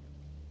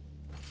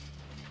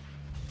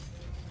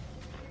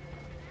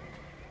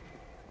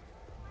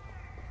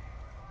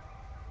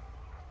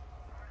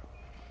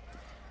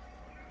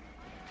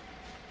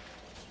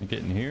 You get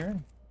in here?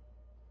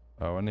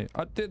 Oh,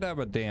 I did have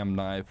a damn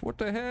knife. What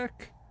the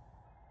heck?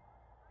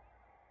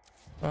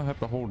 I have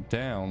to hold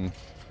down.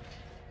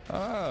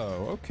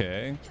 Oh,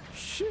 okay.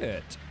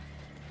 Shit.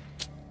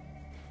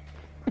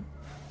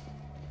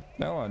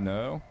 Now I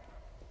know.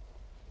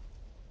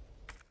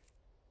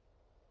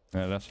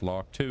 Yeah, that's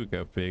locked too,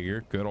 go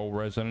figure. Good old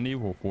Resident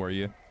Evil for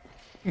you.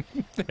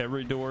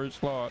 Every door is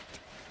locked.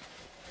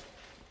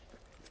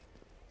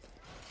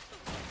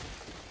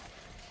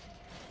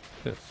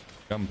 This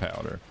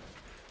gunpowder.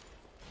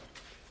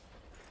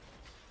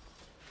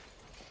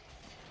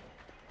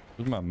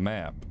 Where's my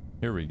map?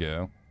 Here we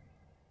go.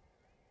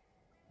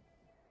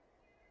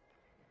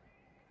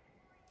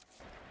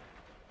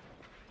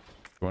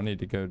 Do I need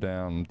to go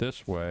down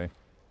this way?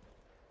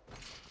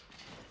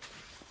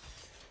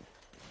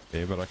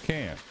 Okay, but I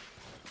can't.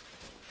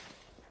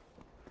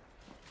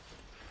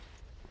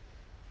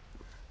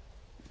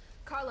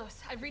 Carlos,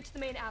 I've reached the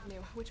main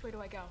avenue. Which way do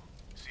I go?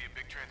 See a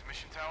big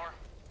transmission tower?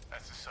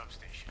 That's the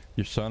substation.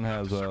 Your son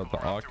has the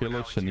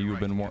Oculus and you've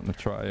been wanting to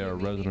try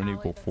Resident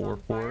Evil 4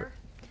 for it?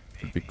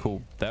 It'd be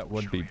cool. That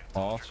would be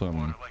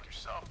awesome.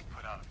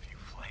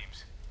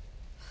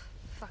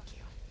 Fuck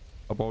you.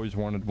 I've always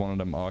wanted one of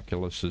them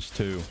Oculuses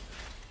too.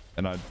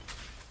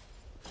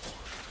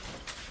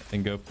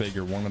 And go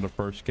figure, one of the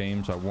first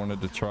games I wanted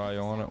to try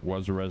on it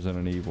was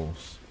Resident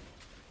Evil's.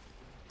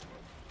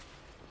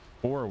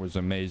 4 was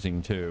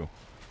amazing too.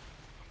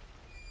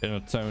 In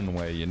its own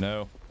way, you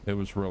know? It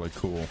was really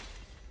cool.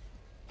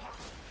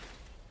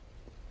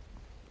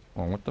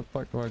 Oh, what the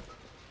fuck do I...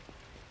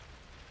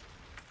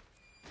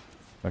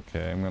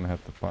 Okay, I'm gonna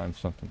have to find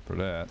something for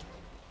that.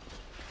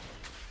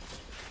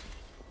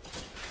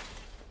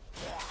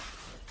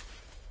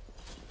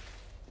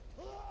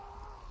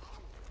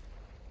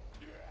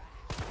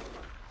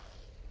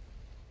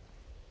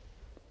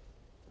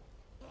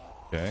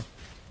 Okay.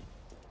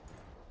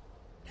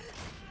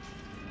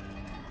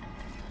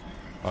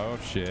 Oh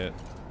shit.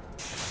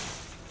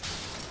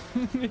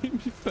 He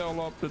fell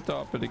off the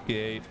top of the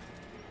gate.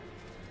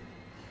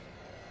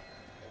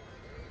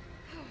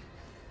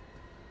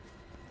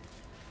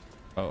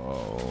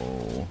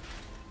 Uh-oh.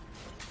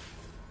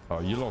 Oh,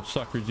 you little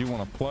suckers, you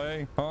want to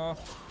play, huh?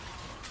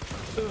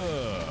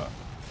 Ugh.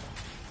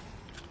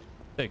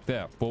 Take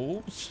that,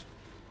 fools.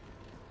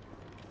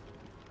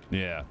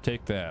 Yeah,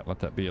 take that. Let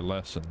that be a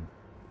lesson.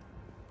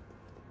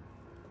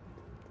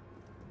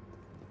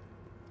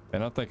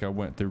 And I think I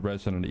went through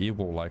Resident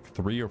Evil like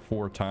 3 or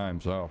 4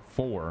 times. Oh,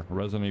 4.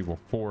 Resident Evil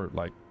 4,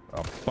 like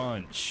a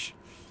bunch.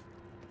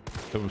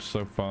 It was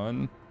so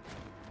fun.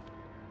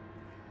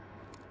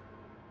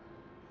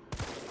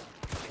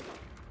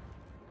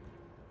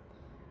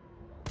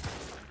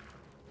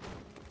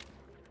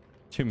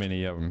 Too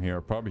many of them here.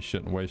 I probably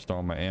shouldn't waste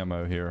all my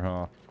ammo here,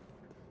 huh?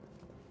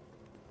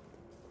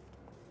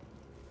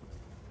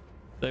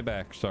 Stay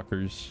back,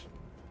 suckers.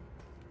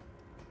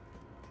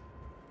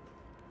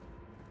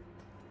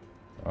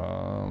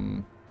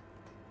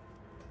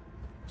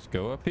 Let's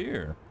go up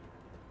here.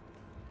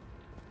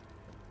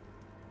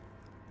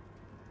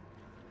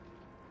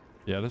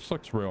 Yeah, this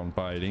looks real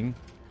inviting.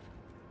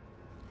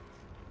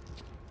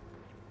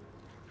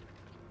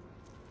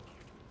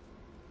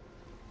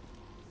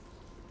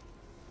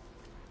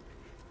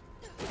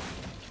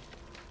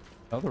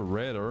 Another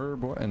red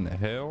herb? What in the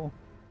hell?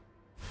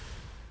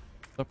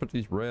 What's up with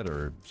these red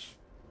herbs?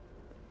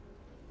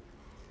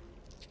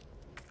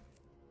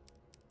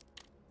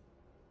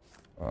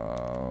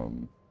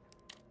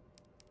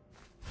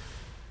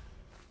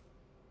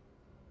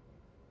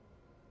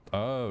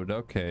 Oh,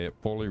 okay. It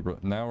fully.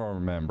 Now I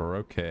remember.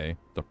 Okay.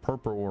 The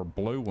purple or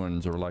blue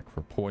ones are like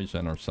for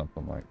poison or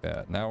something like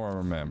that. Now I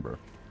remember.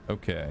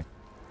 Okay.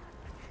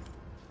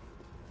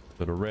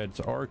 So the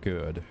reds are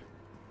good,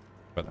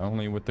 but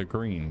only with the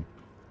green.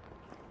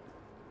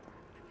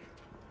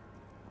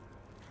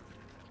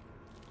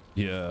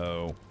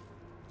 Yo.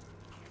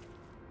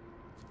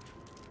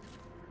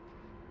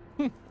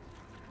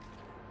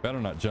 Better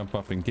not jump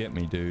up and get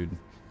me, dude.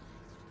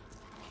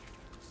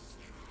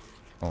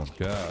 Oh,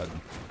 God.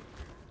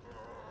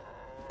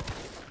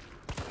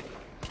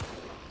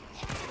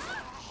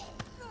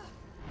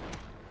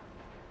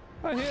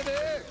 I hit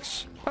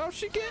X. How'd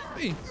she get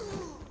me?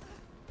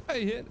 I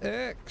hit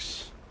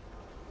X.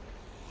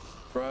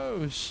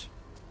 Bros.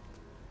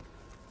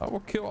 I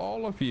will kill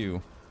all of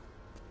you.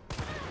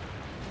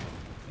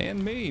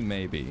 And me,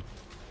 maybe.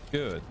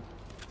 Good.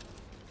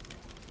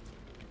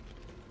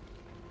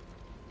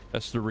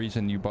 That's the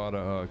reason you bought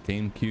a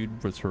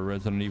GameCube, was for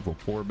Resident Evil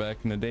 4 back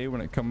in the day when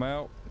it come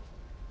out?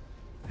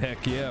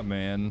 Heck yeah,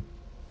 man.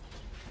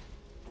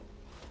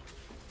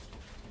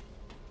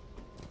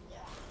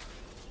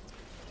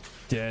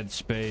 Dead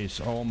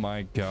Space, oh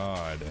my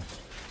god.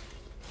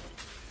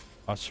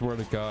 I swear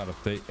to God,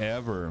 if they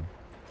ever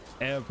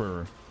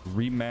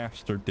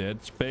remaster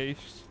Dead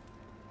Space,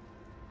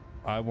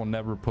 I will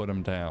never put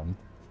them down.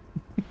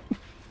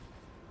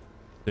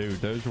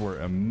 Dude, those were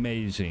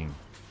amazing.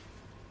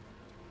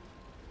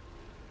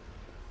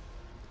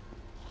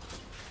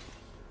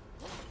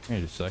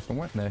 Wait a second,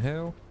 what in the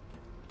hell?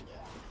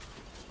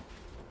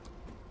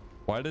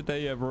 Why did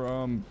they ever,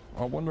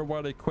 I wonder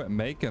why they quit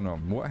making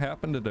them. What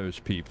happened to those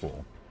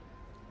people?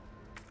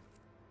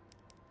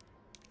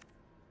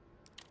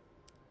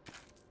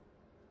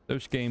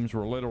 Those games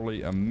were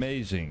literally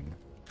amazing.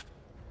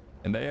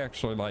 And they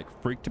actually, like,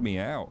 freaked me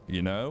out,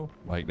 you know?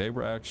 Like, they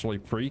were actually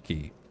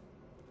freaky.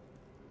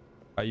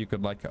 How you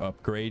could, like,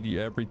 upgrade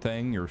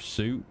everything, your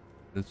suit.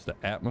 It's the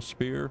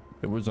atmosphere.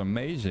 It was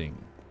amazing.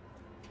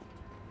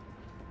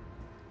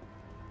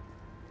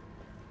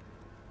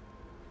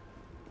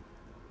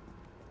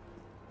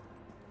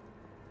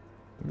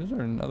 Is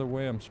there another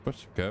way I'm supposed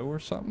to go or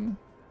something?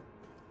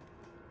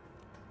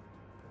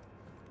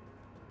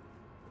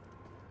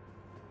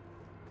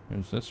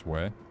 Here's this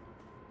way.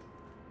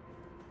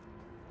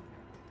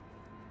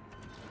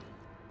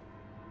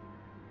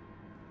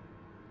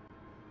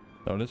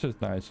 Oh, this is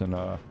nice and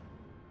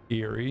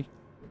eerie.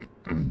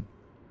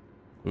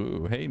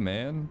 Ooh, hey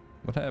man,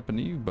 what happened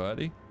to you,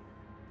 buddy?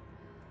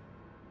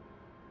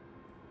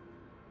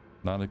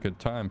 Not a good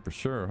time for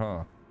sure,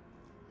 huh?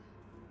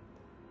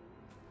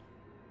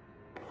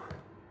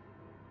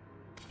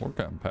 More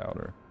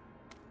gunpowder.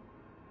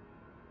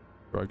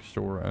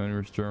 Drugstore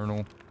owner's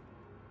journal.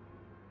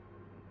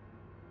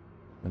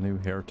 The new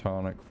hair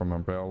tonic from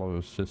Umbrella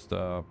is just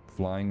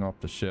flying off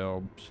the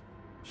shelves.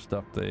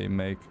 Stuff they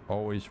make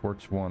always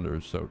works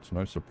wonders, so it's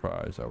no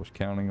surprise. I was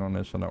counting on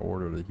this and I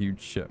ordered a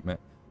huge shipment.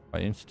 My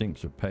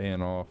instincts are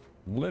paying off,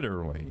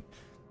 literally.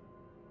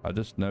 I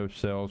just know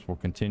sales will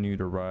continue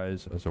to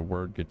rise as the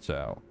word gets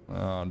out.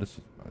 This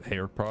is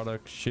hair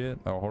product shit.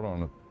 Oh, hold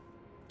on.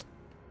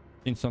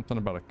 Seen something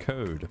about a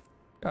code.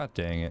 God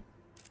dang it.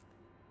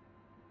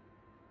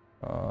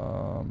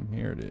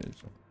 Here it is.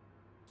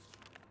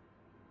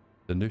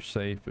 The new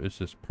safe is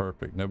just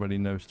perfect. Nobody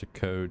knows the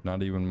code,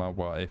 not even my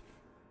wife.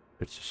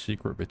 It's a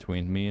secret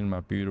between me and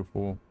my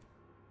beautiful.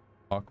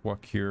 Aqua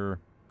Cure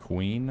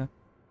Queen.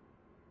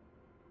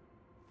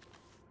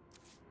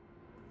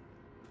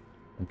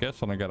 I'm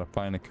guessing I gotta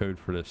find a code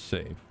for this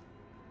safe.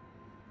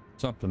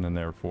 Something in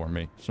there for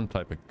me. Some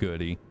type of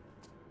goodie.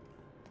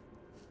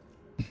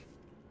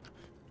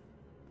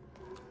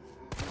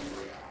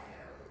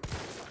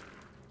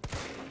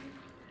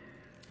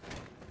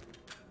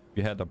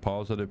 You had to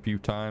pause it a few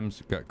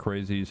times. It got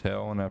crazy as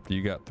hell, and after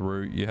you got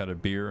through, you had a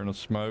beer and a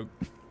smoke.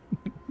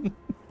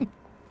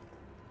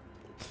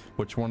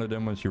 Which one of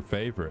them was your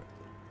favorite?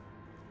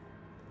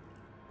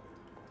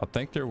 I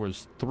think there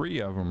was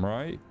 3 of them,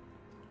 right?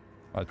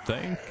 I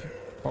think.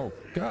 Oh,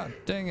 god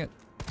dang it.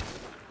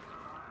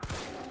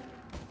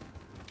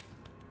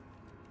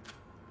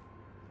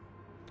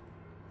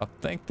 I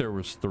think there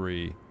was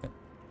 3.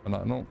 And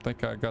I don't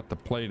think I got to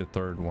play the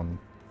 3rd one.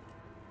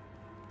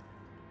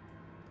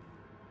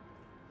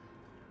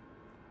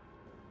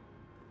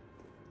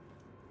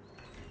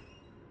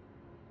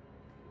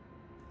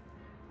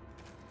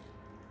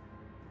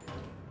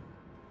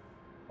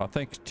 I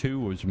think 2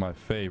 was my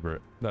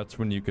favorite. That's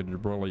when you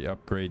could really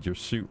upgrade your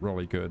suit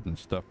really good and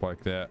stuff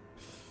like that.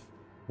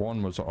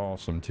 1 was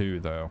awesome too,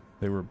 though.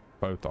 They were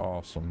both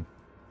awesome.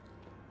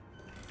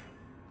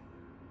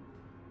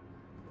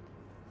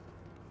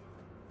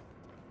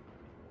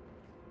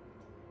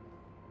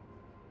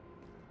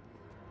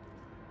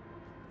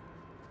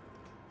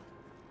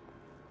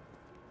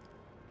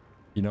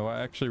 You know,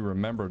 I actually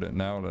remembered it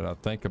now that I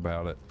think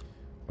about it.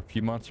 A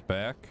few months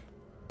back,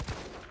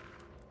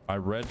 I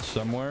read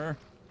somewhere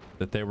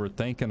that they were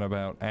thinking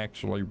about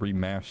actually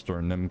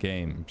remastering them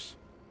games.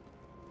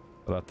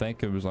 But I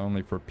think it was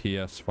only for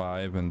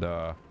PS5 and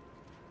the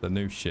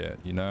new shit,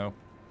 you know?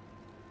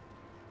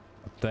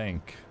 I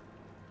think.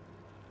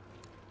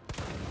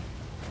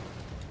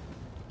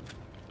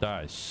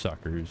 Die,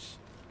 suckers.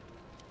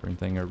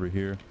 Anything over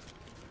here?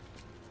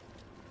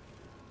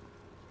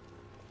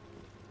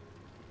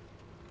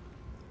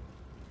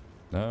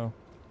 No.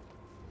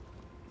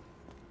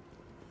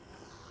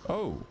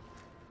 Oh.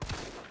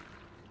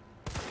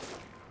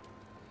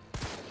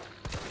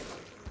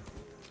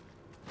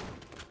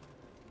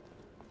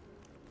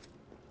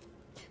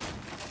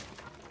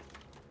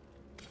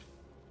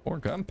 More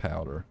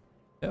gunpowder.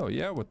 Hell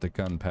yeah, with the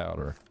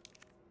gunpowder.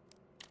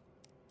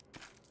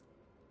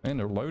 Man,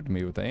 they're loading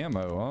me with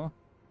ammo, huh?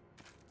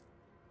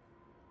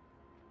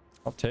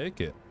 I'll take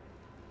it.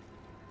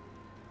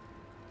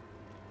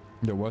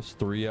 There was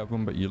 3 of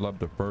them, but you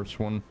loved the first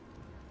one.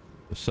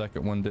 The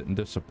second one didn't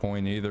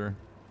disappoint either.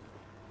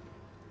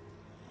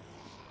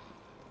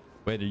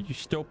 Wait, are you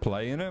still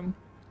playing him?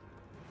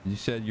 You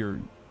said you're...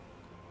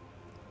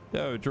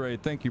 Yo, Dre,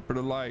 thank you for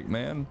the like,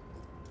 man.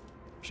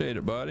 Appreciate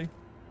it, buddy.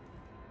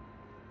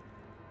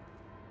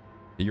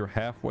 You're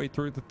halfway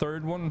through the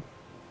 3rd one?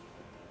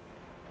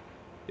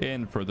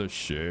 In for the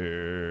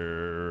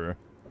share.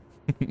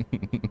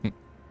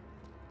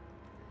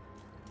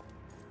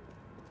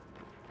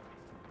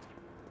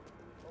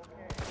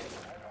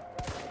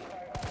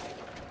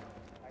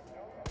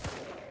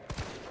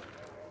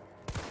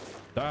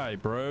 Die,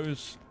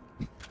 bros.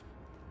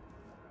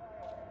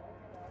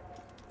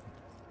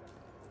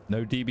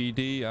 No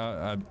DBD.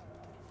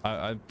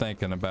 I'm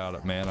thinking about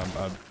it, man.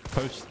 I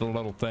posted a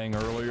little thing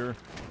earlier.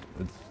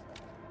 It's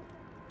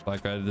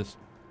like I just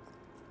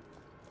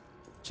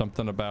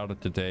something about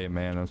it today,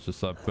 man. It's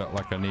just I felt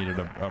like I needed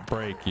a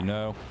break, you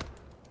know.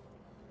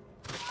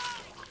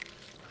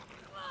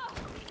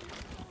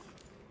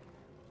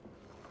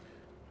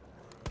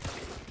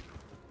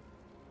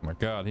 Oh my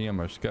God, he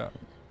almost got.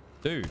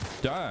 Dude,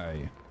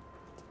 die.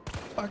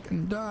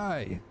 Fucking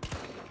die.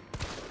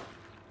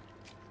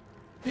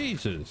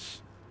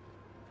 Jesus.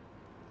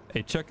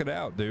 Hey, check it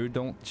out, dude.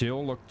 Don't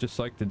Jill look just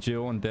like the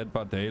Jill in Dead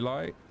by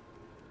Daylight?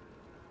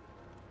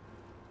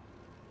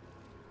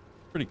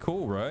 Pretty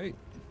cool, right?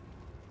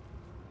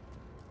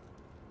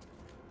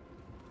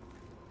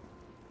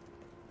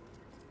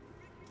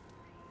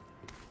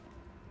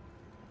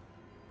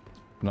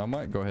 And I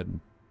might go ahead and...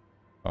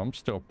 I'm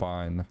still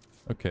fine.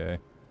 Okay.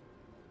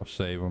 I'll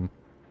save him.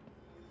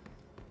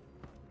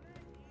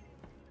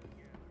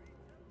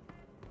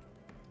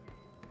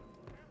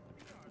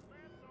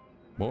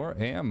 More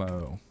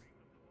ammo.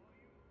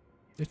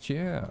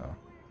 Yeah.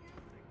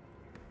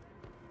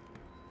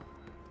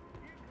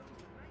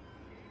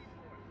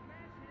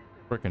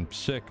 Freaking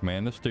sick,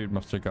 man. This dude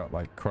must have got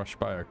like crushed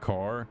by a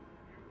car.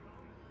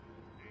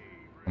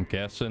 I'm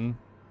guessing.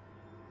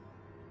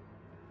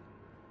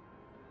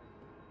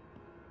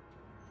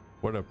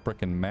 What a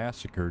freaking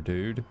massacre,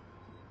 dude.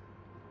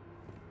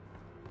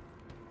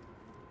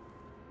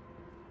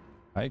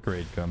 High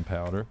grade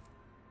gunpowder.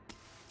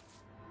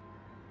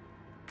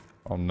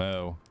 Oh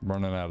no, I'm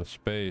running out of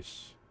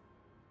space.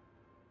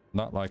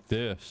 Not like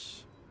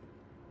this.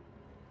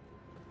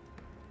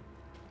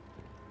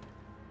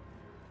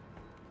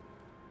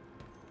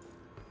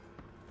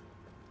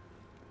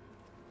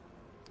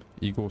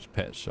 Eagle's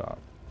Pet Shop.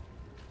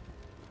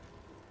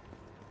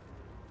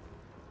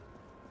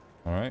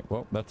 Alright,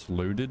 well, that's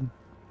looted.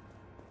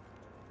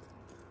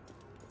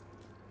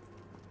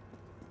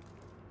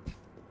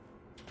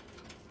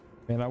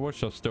 Man, I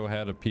wish I still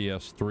had a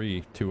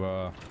PS3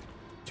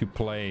 to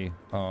play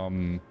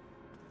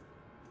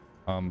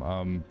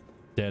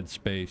Dead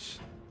Space.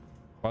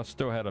 If I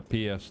still had a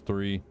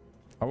PS3,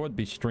 I would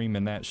be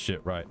streaming that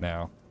shit right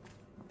now.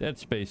 Dead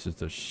Space is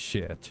the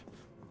shit.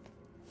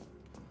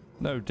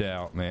 No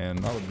doubt,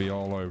 man. I would be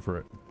all over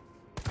it.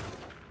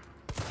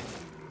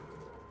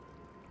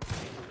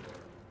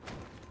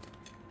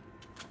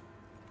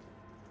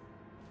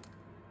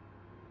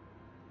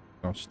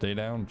 Oh, stay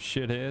down,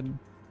 shithead.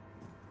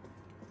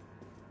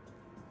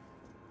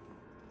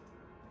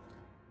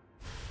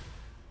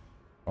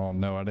 Oh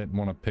no, I didn't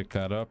want to pick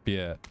that up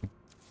yet.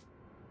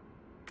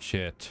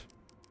 Shit.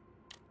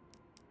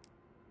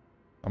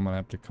 I'm gonna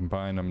have to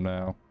combine them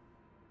now.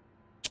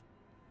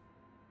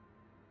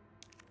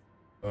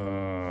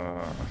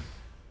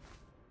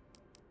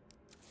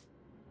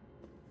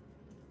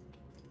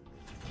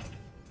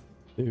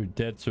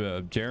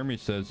 Dude, Jeremy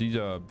says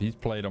he's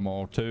played them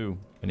all too,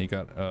 and he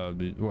got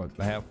what,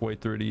 halfway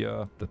through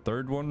the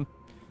third one.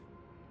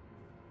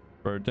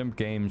 Bro, them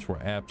games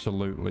were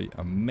absolutely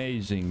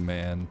amazing,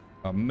 man.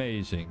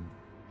 Amazing.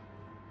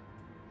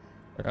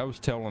 Like I was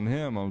telling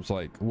him, I was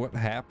like, what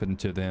happened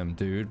to them,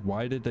 dude?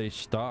 Why did they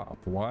stop?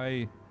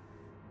 Why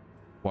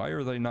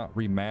are they not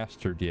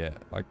remastered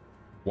yet? Like,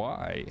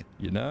 why?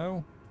 You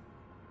know?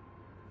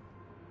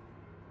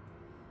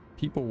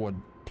 People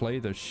would play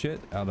the shit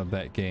out of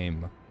that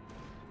game.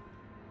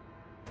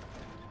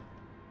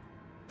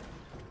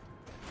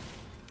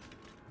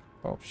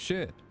 Oh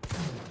shit.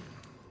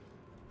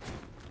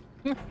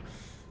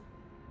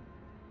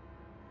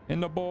 In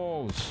the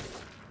balls.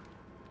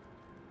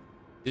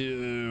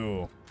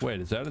 Ew. Wait,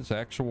 is that his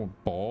actual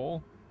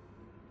ball?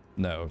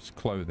 No, it's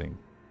clothing.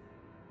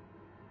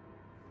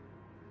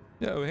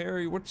 Yo,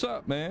 Harry, what's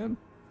up, man?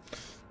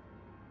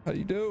 How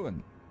you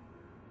doing?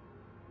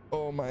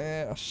 Oh, my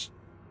ass.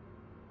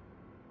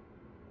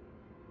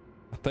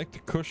 I think the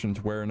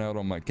cushion's wearing out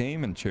on my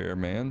gaming chair,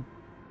 man.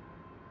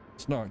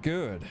 It's not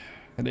good.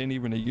 It ain't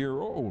even a year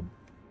old.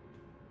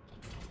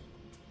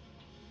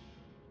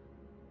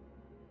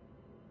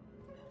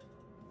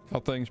 How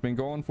things been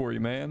going for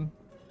you, man?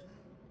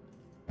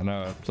 I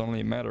know it's only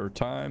a matter of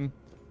time.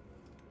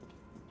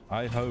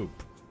 I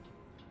hope.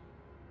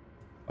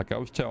 Like I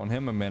was telling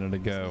him a minute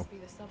ago.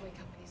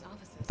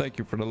 Thank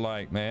you for the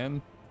like,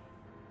 man.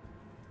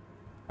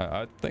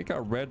 I think I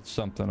read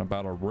something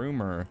about a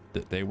rumor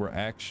that they were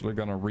actually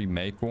going to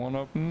remake one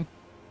of them.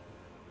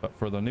 But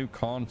for the new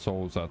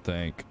consoles, I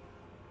think.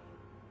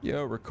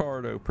 Yo,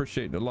 Ricardo,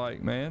 appreciate the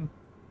like, man.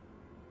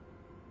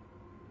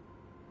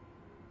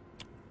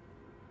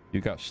 You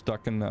got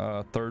stuck in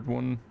the third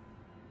one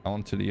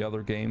onto the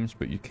other games,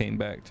 but you came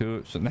back to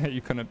it, so now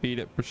you're gonna beat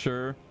it for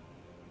sure.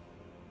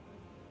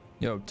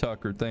 Yo,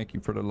 Tucker, thank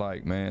you for the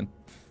like, man.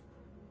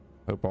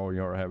 Hope all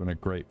y'all are having a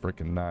great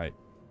freaking night.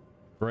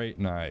 Great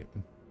night.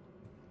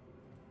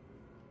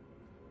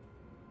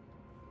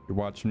 You're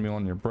watching me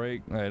on your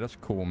break? Hey, that's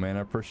cool, man. I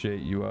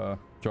appreciate you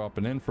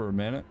dropping in for a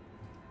minute.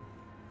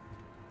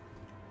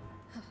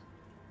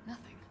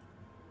 Nothing.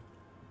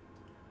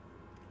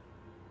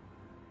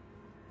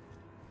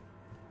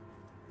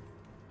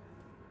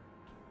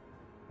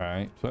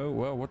 Alright, so,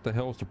 well, what the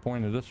hell's the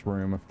point of this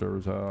room if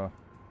there's, I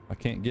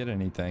can't get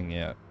anything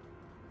yet?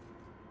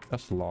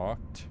 That's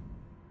locked.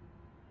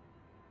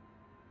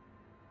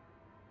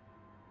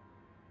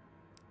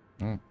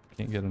 Oh,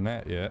 can't get in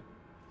that yet.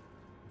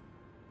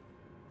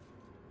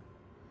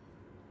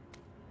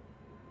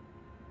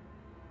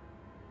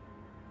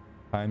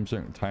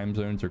 Time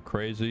zones are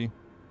crazy.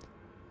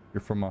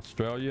 You're from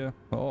Australia?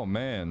 Oh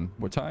man,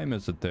 what time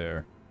is it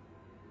there?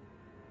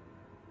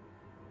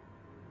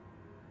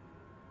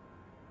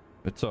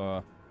 It's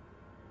I'm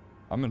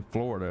in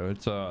Florida.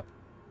 It's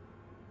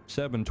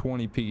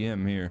 7:20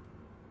 p.m. here.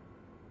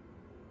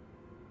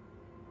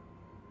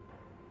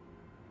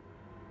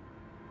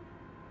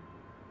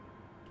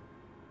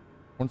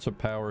 Once the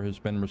power has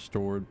been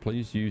restored,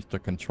 please use the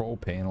control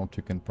panel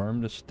to confirm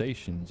the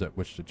stations at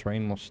which the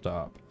train will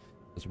stop,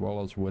 as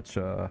well as which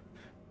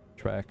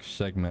track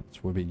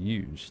segments will be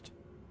used.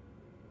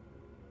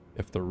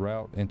 If the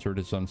route entered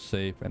is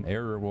unsafe, an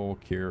error will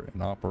occur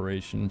and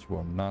operations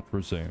will not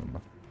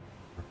resume.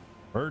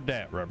 Heard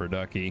that, Rubber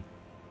Ducky.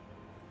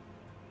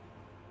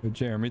 Good,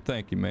 Jeremy,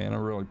 thank you, man. I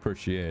really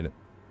appreciate it.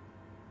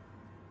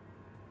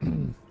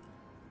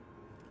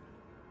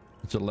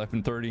 It's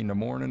 11:30 in the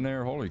morning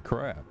there. Holy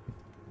crap.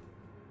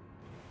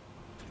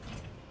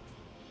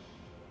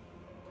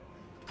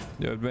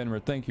 Yo, Venner,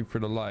 thank you for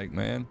the like,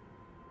 man.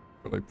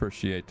 Really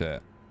appreciate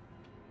that.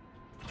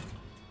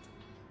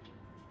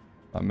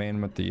 My man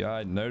with the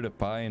eye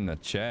notify in the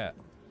chat.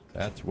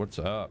 That's what's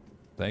up.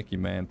 Thank you,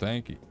 man.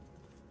 Thank you.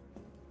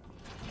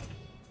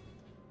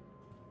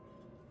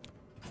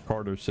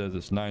 Carter says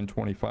it's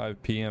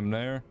 9:25 p.m.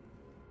 there.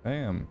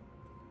 Damn.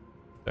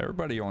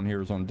 Everybody on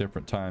here is on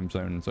different time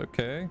zones.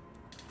 Okay.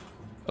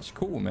 That's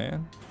cool,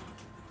 man.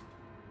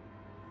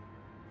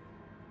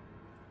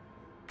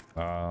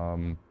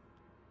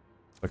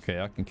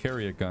 Okay, I can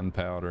carry a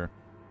gunpowder.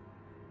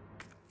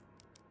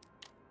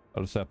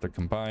 I'll just have to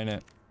combine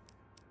it.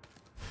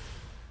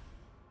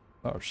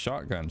 Oh,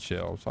 shotgun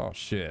shells. Oh,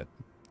 shit.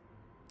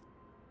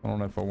 I don't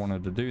know if I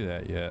wanted to do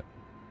that yet.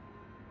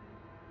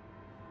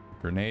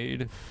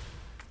 Grenade.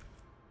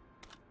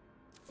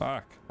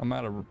 Fuck. I'm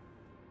out of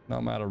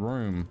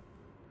room.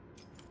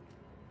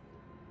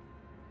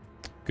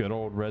 Good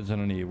old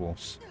Resident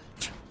Evils.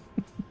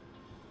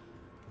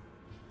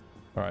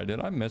 Alright,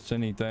 did I miss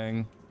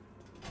anything?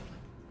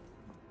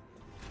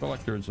 I feel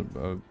like there's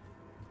a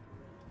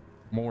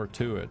more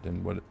to it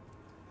than what it...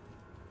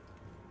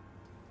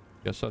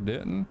 Guess I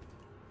didn't.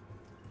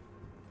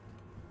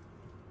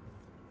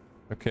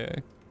 Okay,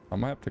 I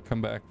might have to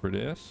come back for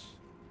this.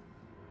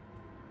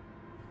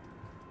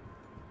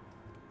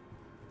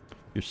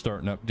 You're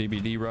starting up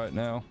DBD right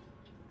now?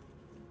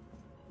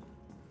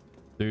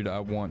 Dude, I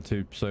want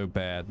to so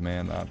bad,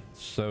 man.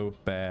 So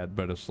bad,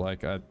 but it's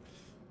like I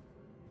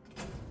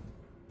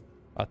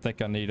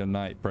think I need a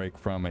night break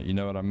from it. You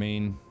know what I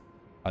mean?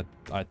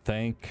 I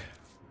think.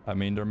 I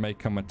mean, there may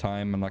come a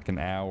time in like an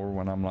hour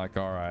when I'm like,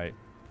 all right,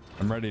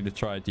 I'm ready to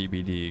try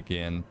DBD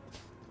again.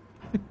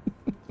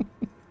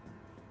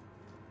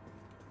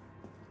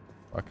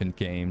 Fucking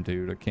game,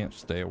 dude. I can't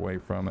stay away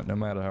from it no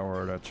matter how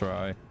hard I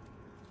try.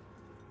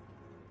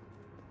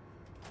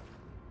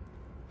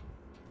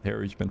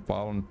 Harry's been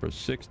following for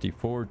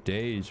 64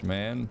 days,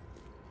 man.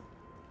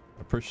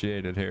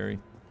 Appreciate it, Harry.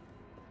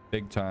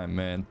 Big time,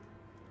 man.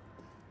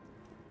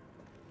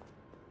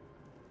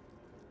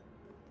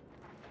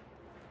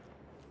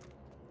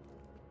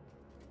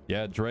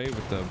 Yeah, Dre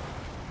with the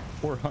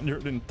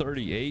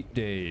 438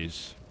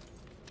 days.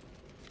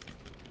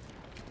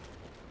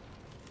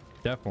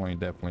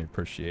 Definitely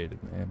appreciate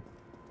it, man.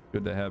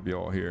 Good to have you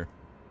all here.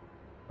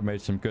 I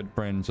made some good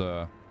friends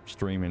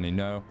streaming, you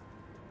know.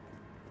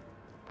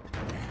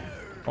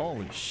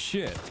 Holy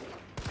shit.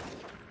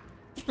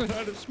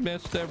 I just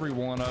missed every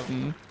one of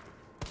them.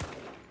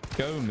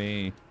 Go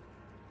me.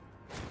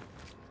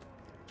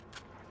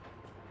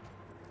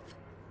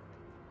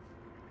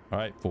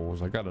 Alright,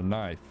 fools. I got a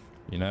knife,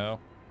 you know?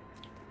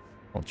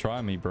 Well,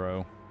 try me,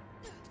 bro.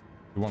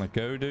 You want to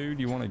go, dude?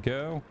 You want to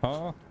go?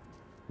 Huh?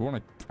 You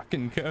want to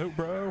fucking go,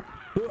 bro?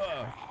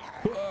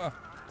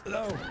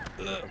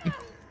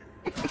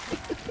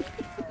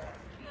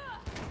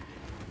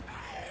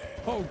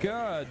 Oh,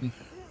 God.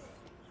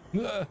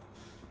 Give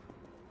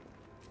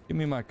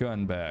me my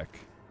gun back.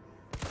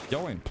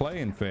 Y'all ain't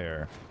playing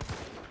fair.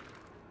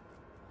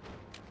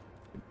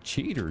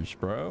 Cheaters,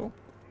 bro.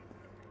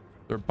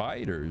 They're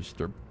biters.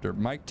 They're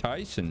Mike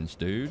Tysons,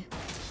 dude.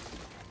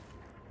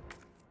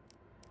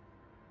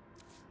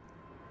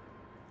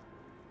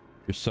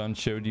 Your son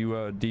showed you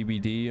a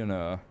DVD and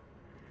a...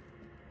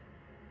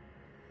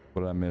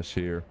 What did I miss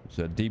here?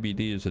 So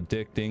DVD is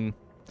addicting.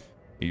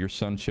 Your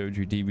son showed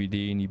you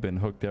DVD and you've been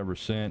hooked ever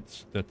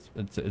since.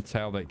 It's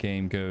how that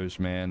game goes,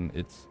 man.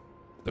 It's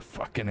the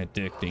fucking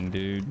addicting,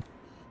 dude.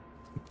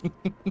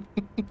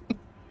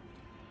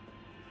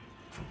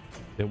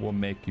 It will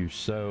make you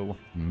so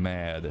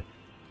mad.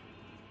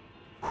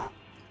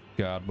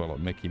 God, will it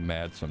make you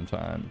mad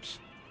sometimes.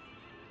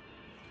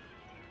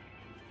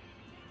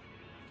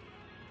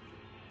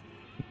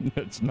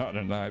 It's not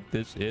a knife.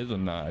 This is a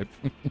knife.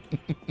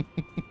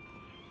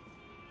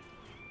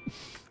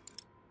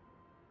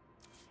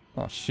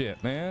 Oh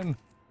shit, man.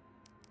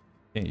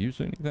 Can't use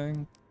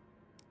anything.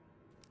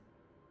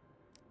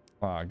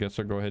 Ah, I guess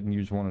I'll go ahead and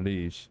use one of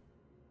these.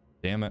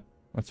 Damn it.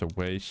 That's a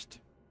waste.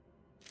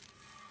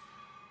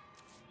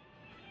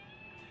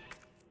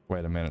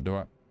 Wait a minute.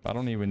 I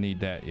don't even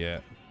need that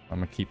yet. I'm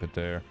gonna keep it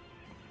there.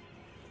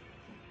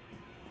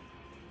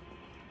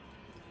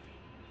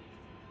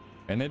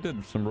 And they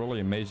did some really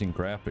amazing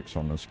graphics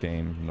on this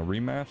game. In the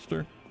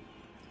remaster,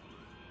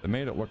 they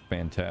made it look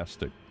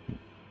fantastic.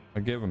 I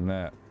give them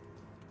that.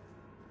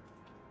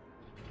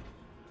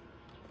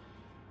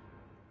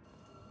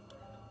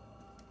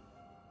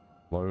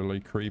 Slowly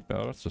creep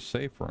out. That's a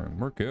safe room.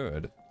 We're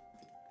good.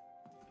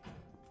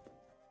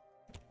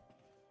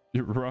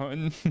 You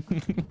run.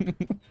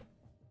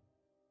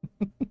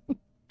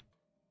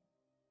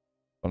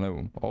 I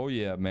know. Oh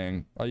yeah,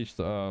 man. I used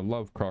to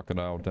love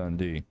Crocodile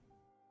Dundee.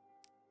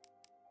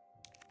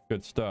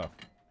 Good stuff.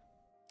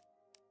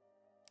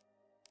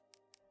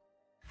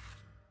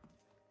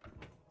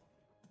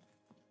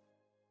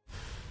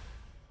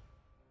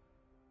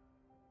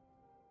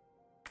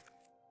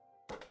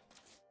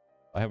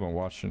 I haven't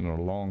watched it in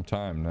a long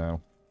time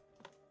now.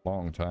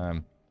 Long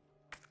time.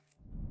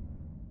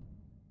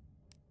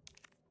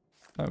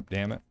 Oh,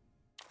 damn it.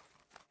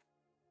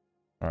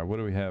 Alright, what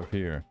do we have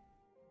here?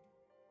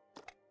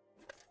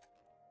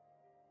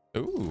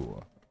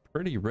 Ooh,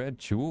 pretty red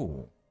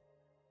jewel.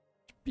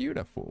 It's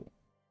beautiful.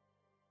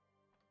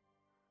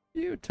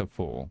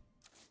 Beautiful.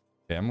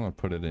 Okay, I'm gonna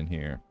put it in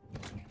here.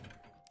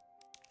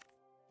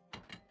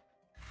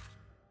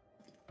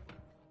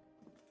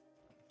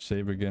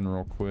 Save again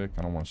real quick.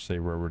 I don't want to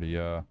save over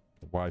the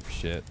wife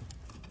shit.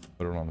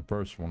 Put it on the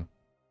first one.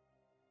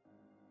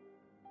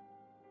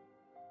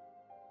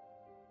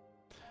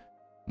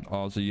 An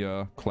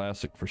Aussie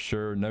classic for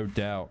sure. No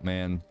doubt,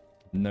 man.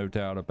 No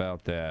doubt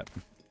about that.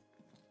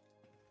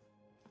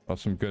 Oh,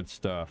 some good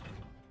stuff.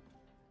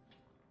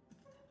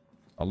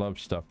 I love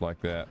stuff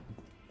like that.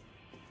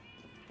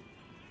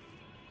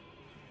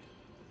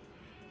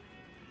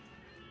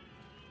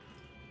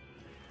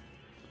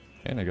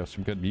 And I got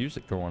some good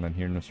music going in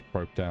here in this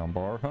broke down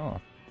bar, huh?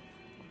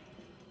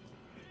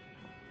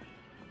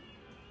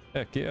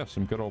 Heck yeah,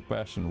 some good old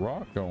fashioned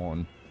rock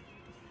going.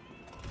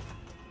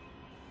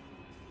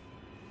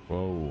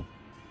 Whoa.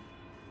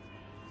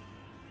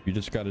 You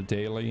just got a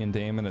daily and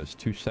damn it, it's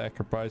 2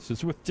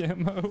 sacrifices with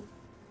demo.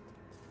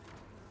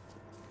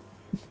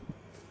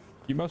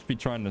 You must be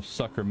trying to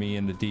sucker me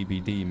into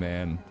DVD,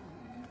 man.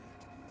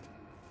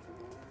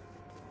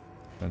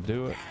 I'll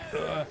do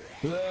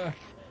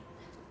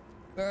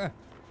it.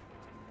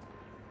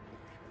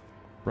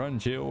 Run,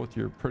 Jill, with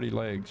your pretty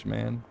legs,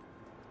 man.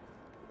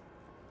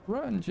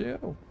 Run,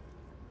 Jill.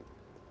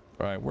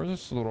 Alright, where's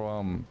this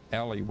little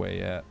alleyway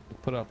at?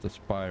 Put out this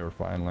fire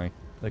finally.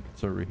 I think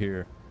it's over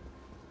here.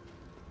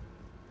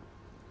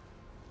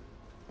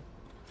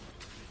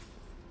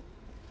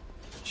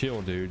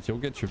 Chill, dudes. You'll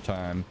get your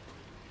time.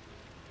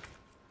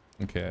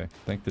 Okay, I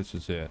think this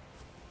is it.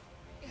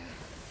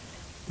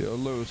 Yo,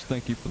 Lewis,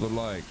 thank you for the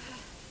like.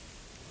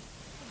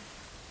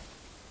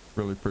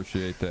 Really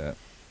appreciate that.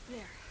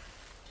 There.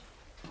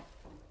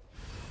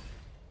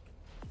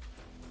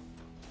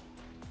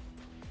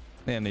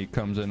 And he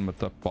comes in with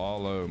the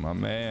follow, my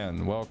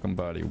man. Welcome,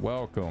 buddy.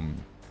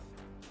 Welcome.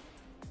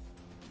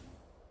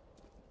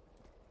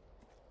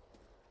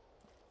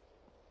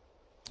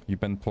 You've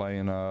been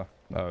playing, oh,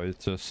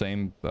 it's the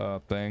same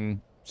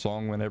thing,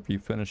 song whenever you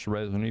finish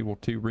Resident Evil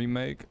 2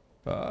 Remake?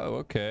 Oh,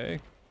 okay.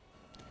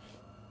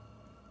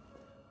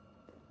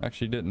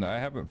 Actually didn't. I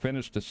haven't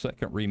finished the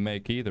second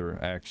remake either,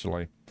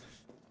 actually.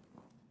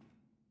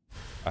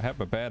 I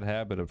have a bad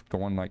habit of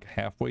going like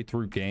halfway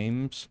through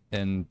games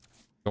and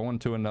going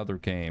to another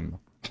game.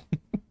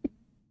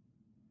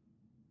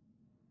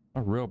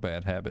 A real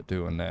bad habit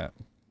doing that.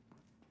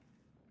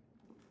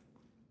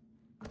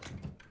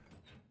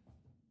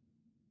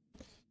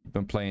 You've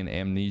been playing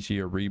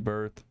Amnesia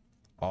Rebirth?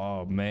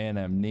 Oh man,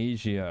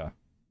 Amnesia.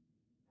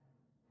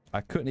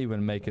 I couldn't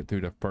even make it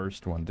through the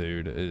first one,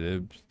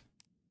 dude.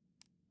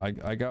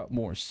 I got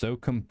so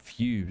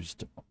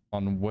confused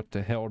on what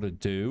the hell to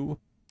do.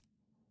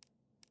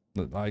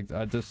 I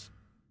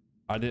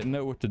didn't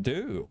know what to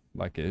do.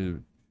 Like,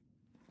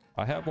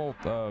 I have all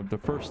the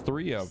first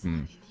 3 of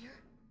them.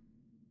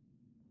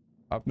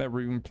 I've never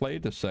even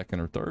played the second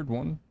or third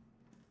one.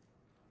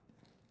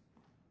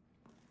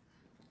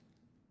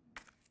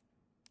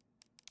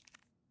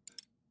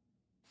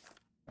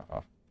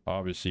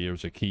 Obviously,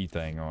 there's a key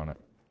thing on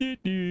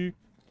it.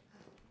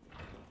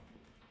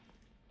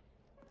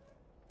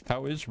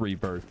 How is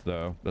Rebirth,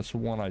 though? That's the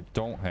one I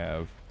don't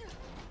have.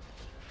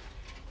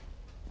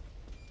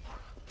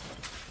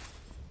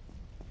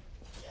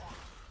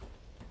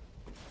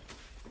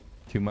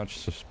 Too much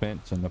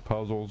suspense and the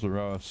puzzles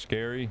are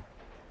scary.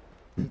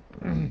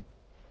 The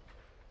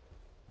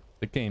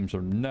games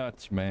are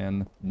nuts,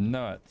 man.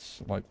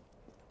 Nuts. Like,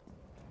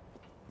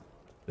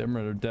 there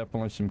are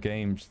definitely some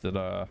games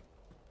that,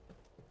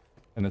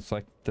 and it's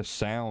like the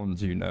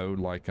sounds, you know,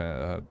 like,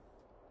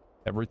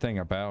 everything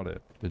about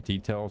it. The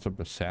details of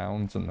the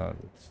sounds and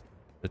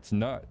it's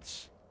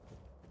nuts.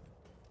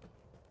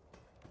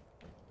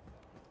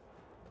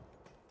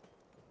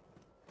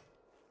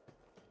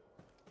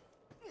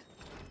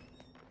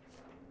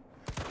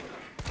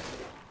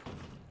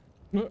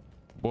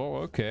 Well,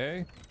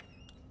 okay.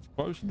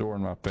 Close the door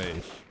in my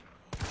face.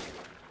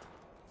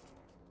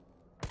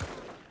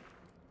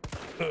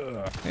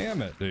 Ugh,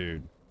 damn it,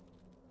 dude.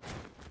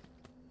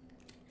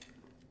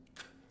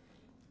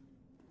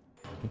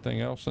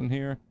 Anything else in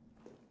here?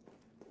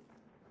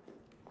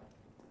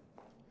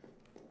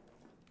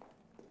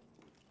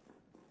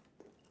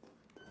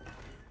 I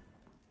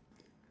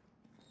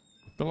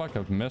feel like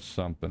I've missed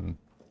something.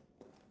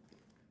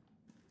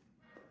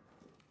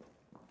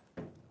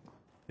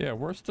 Yeah,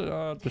 where's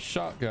the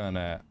shotgun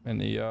at? In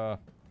the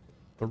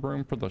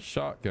room for the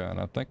shotgun.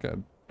 I think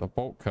the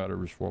bolt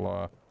cutters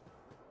will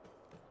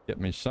get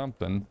me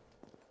something.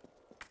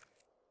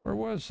 Where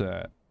was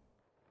that?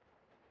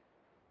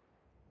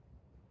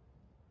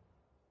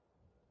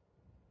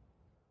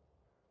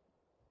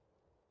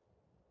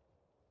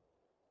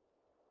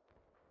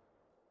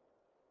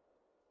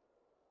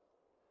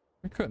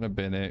 It couldn't have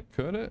been it,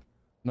 could it?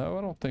 No,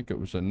 I don't think it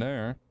was in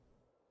there.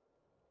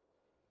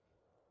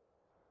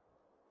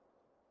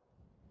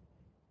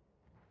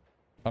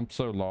 I'm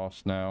so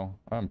lost now.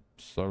 I'm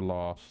so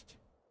lost.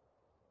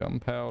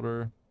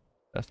 Gunpowder.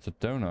 That's the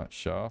donut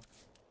shop.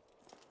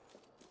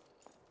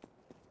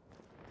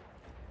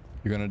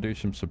 You're gonna do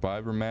some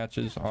survivor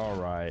matches?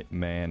 Alright,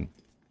 man.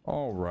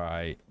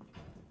 Alright.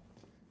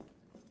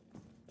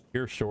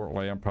 Here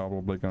shortly, I'm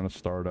probably gonna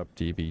start up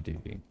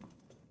DVD.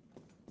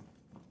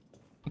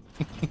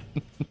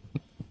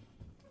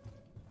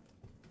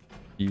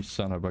 You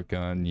son of a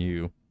gun,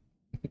 you.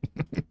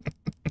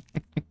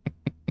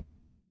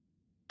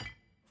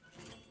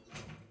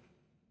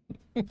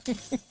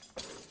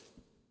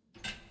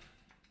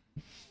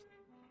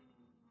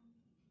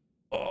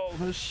 Oh,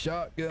 the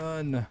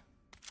shotgun.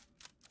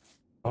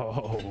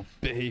 Oh,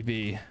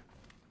 baby.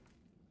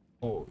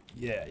 Oh,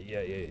 yeah,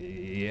 yeah, yeah,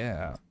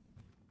 yeah.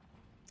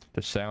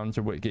 The sounds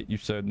are what get you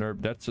so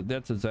nervous.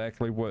 That's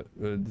exactly what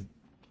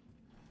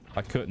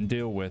I couldn't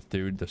deal with,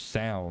 dude. The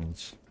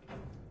sounds.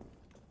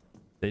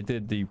 They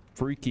did the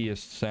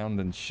freakiest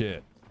sounding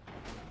shit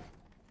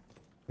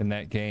in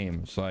that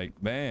game. It's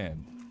like,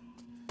 man.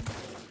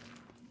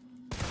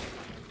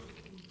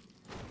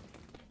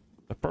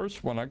 The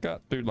first one, I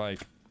got through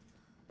like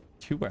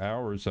 2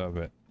 hours of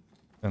it.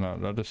 And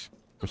I just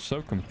was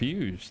so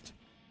confused.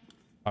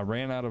 I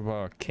ran out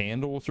of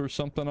candles or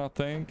something, I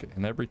think.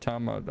 And every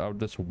time I would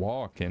just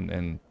walk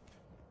and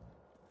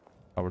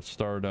I would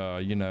start,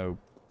 you know,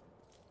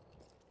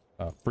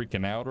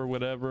 freaking out or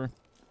whatever.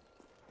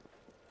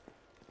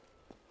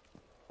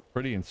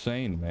 Pretty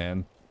insane,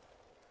 man.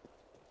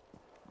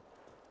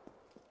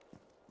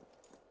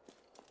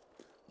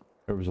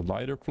 There was a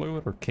lighter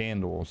fluid or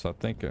candles, I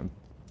think.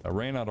 I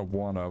ran out of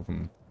one of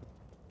them.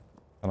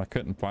 And I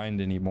couldn't find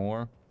any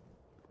more.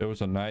 It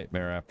was a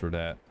nightmare after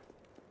that.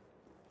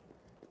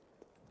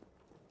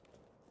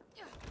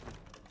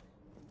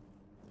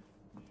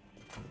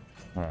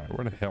 Alright,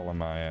 where the hell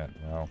am I at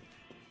now?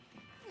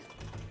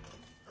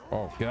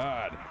 Oh,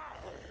 God.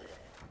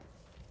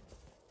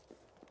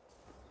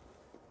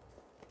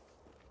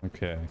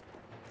 Okay.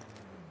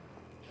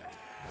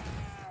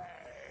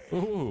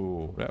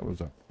 Ooh, that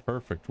was a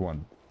perfect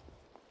one.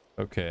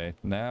 Okay,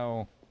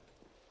 now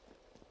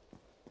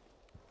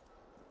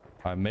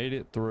I made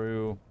it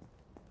through.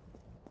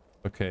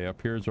 Okay,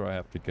 up here's where I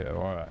have to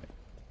go. All right.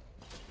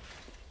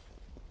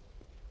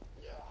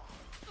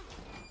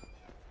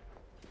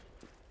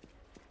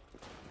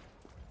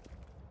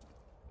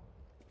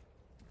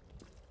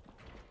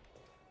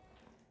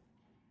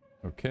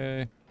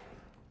 Okay.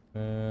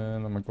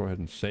 And I'm gonna go ahead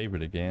and save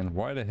it again.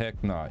 Why the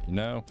heck not, you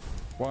know?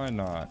 Why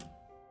not?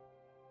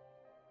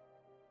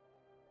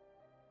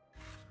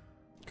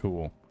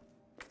 Cool.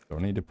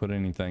 Don't need to put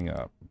anything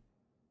up.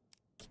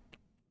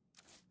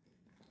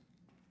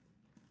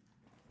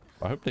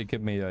 I hope they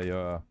give me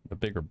a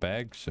bigger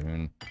bag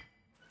soon.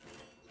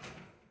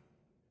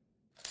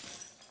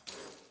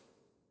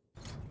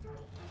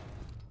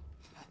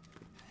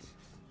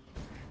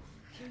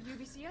 Can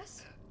you see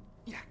us?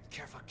 Yeah,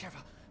 careful,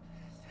 careful.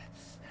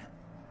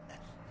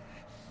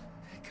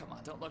 Come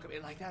on, don't look at me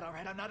like that, all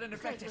right? I'm not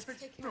infected.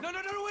 No,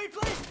 wait,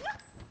 please!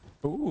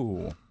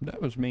 Ooh,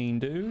 that was mean,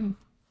 dude.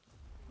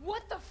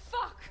 What the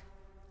fuck?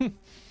 He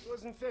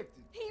was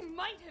infected. He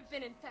might have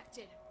been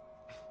infected.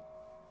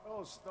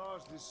 Oh,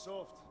 stars, this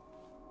soft.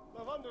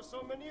 No wonder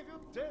so many of you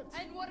dead.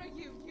 And what are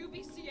you,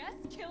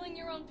 UBCS? Killing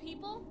your own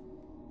people?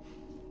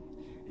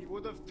 He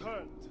would have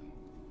turned.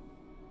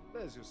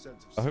 There's your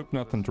sense of I hope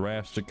nothing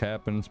drastic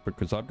happens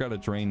because I've got to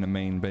drain the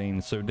main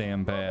vein so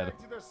damn bad.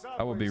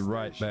 I will be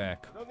right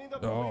back. Don't need a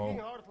bleeding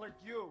heart like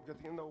you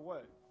getting in the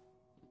way.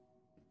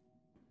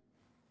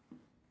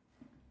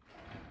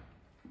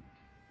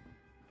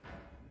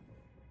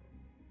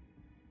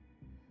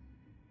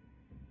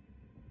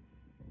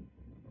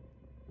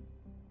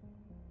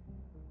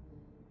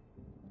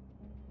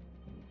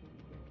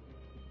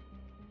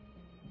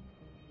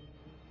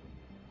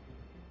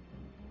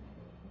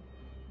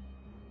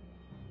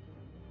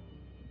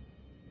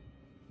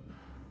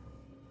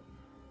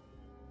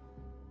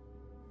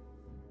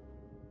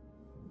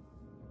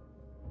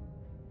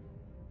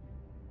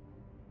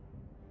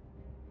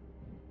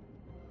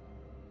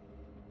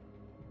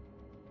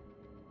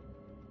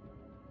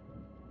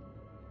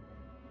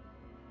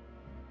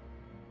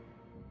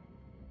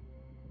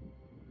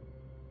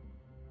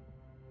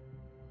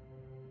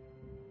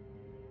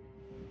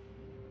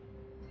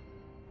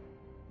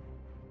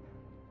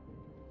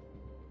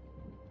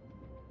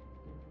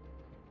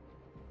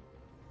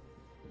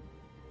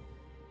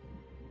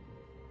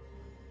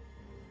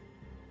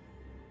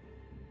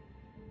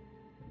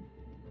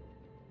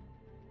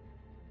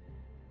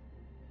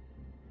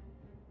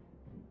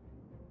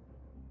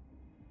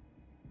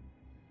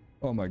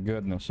 Oh my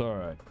goodness,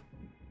 alright.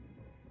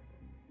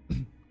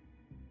 I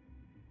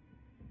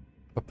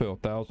feel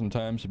 1,000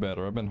 times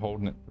better. I've been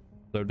holding it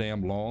so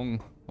damn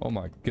long. Oh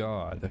my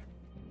god.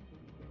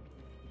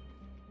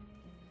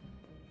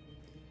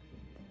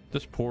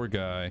 This poor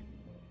guy.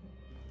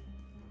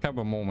 Have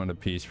a moment of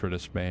peace for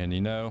this man,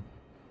 you know?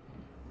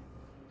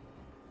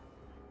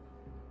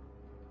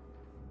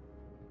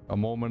 A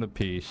moment of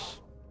peace.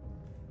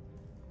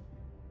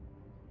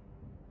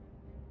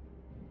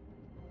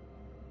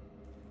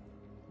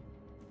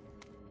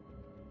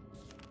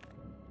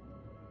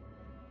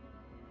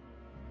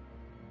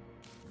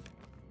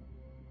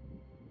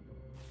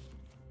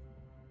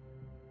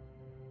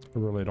 I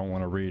really don't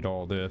want to read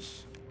all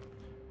this.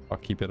 I'll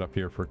keep it up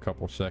here for a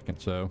couple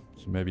seconds though.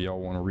 So maybe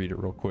y'all want to read it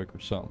real quick or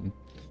something.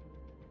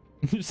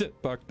 You said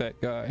fuck that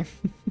guy.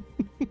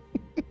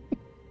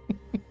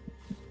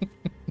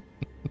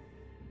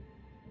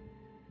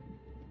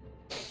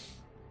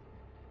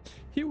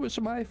 He was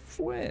my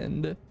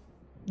friend.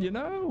 You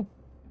know?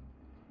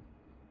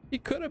 He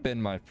could have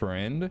been my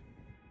friend.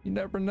 You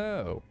never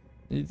know.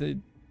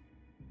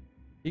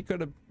 He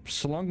could have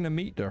slung the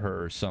meat to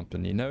her or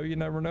something, you know? You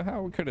never know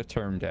how it could have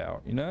turned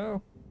out, you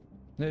know?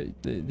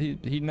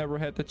 He never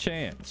had the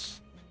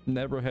chance.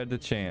 Never had the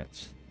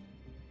chance.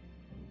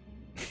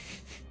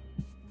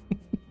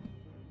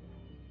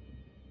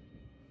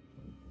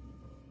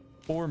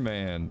 Poor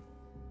man.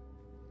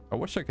 I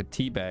wish I could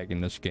teabag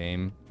in this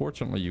game.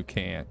 Fortunately, you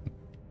can't.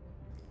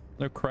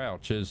 No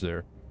crouch, is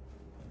there?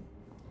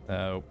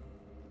 Oh.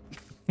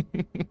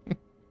 Oh,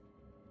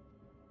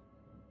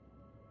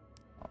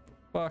 for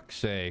fuck's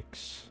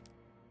sakes.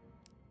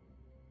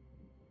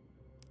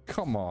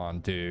 Come on,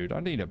 dude. I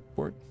need a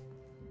board.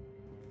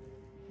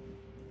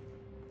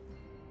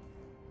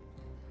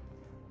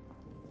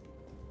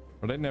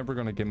 Are they never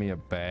gonna give me a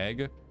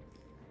bag?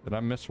 Did I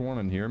miss one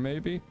in here,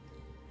 maybe?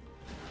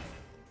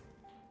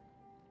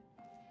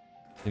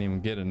 Can't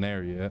even get in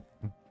there yet.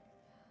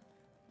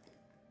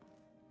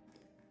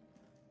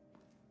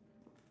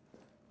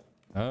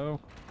 Oh.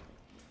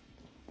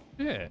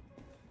 Shit.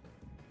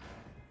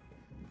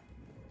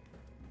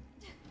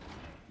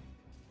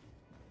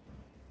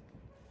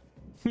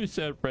 You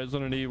said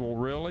Resident Evil,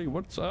 really?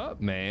 What's up,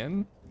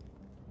 man?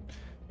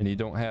 And you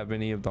don't have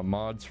any of the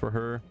mods for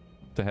her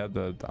to have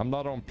the... I'm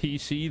not on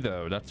PC,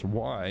 though. That's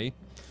why.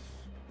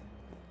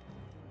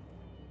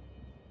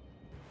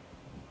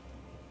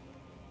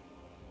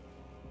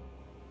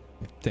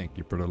 Thank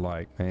you for the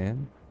like,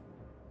 man.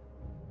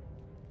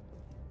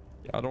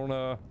 Yeah, I don't,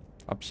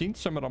 I've seen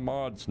some of the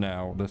mods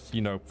now that's,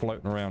 you know,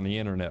 floating around the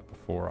internet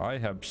before. I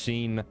have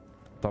seen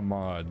the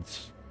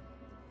mods.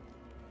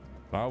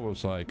 I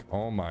was like,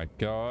 oh my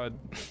god.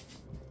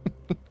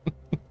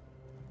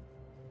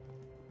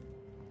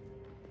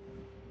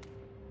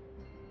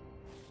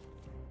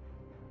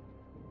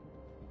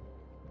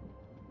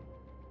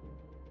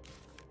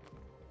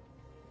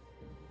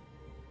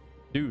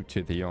 Due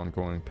to the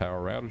ongoing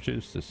power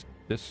outages,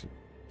 this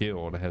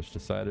guild has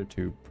decided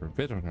to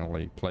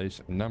provisionally place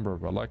a number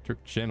of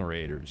electric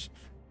generators.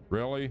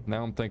 Really?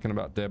 Now I'm thinking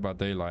about Dead by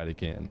Daylight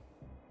again.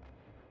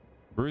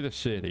 Through the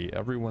city,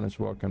 everyone is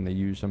welcome to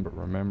use them, but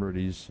remember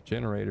these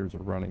generators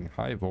are running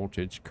high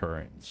voltage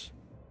currents.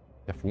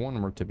 If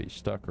one were to be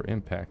stuck or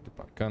impacted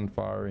by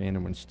gunfire,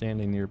 anyone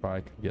standing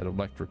nearby could get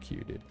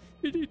electrocuted.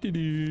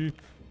 You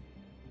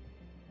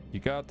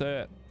got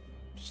that,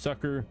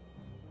 sucker?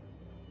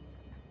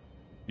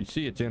 You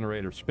see a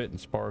generator spitting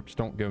sparks,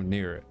 don't go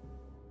near it.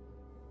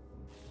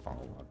 Oh,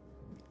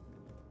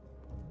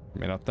 I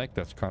mean, I think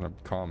that's kind of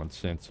common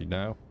sense, you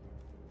know?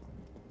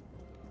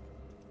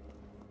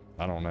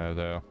 I don't know,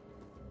 though.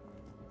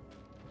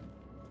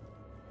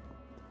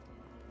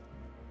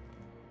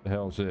 The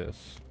hell's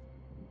this?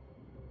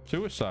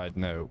 Suicide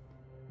note.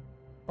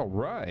 All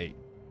right.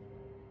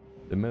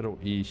 The Middle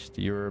East,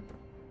 Europe,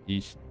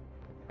 East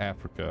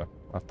Africa.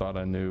 I thought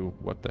I knew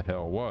what the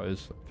hell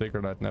was. I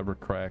figured I'd never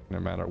crack no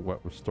matter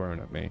what was thrown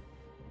at me.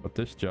 But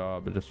this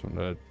job, this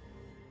one,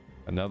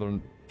 another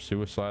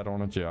suicide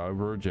on a job,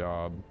 over a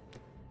job.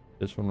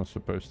 This one was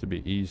supposed to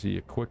be easy,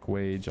 a quick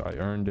wage. I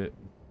earned it.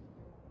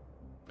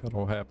 It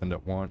all happened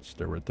at once.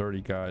 There were 30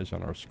 guys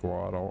on our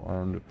squad, all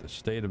armed with the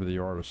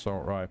state-of-the-art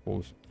assault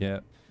rifles.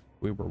 Yet,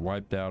 we were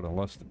wiped out in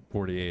less than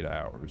 48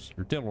 hours.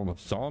 You're dealing with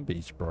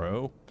zombies,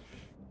 bro.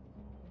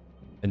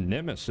 And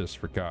Nemesis,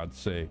 for God's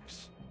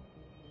sakes.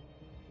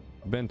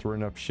 I've been through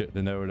enough shit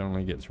to know it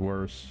only gets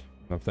worse.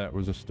 And if that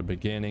was just the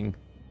beginning,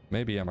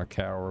 maybe I'm a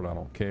coward, I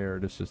don't care.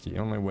 This is the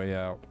only way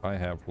out I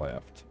have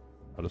left.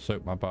 I just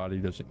hope my body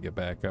doesn't get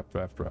back up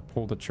after I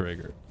pull the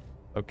trigger.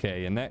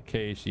 Okay, in that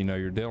case, you know,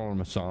 you're dealing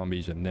with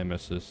zombies and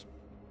Nemesis.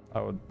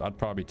 I'd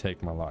probably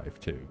take my life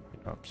too. You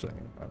know what I'm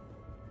saying?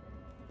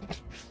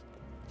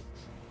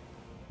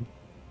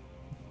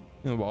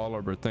 You know,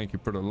 Oliver, thank you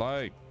for the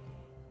like.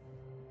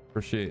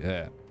 Appreciate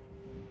that.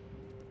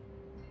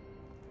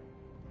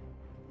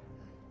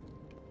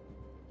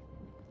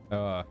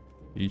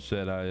 You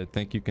said I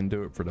think you can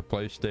do it for the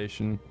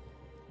PlayStation.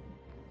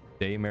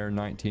 Daymare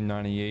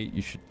 1998.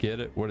 You should get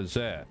it. What is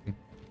that?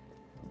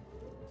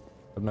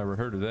 I've never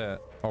heard of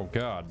that. Oh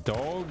god,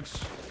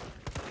 dogs?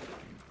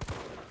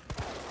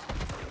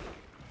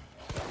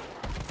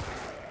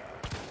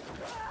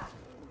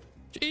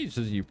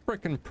 Jesus, you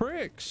frickin'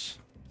 pricks.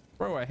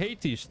 Bro, I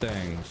hate these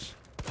things.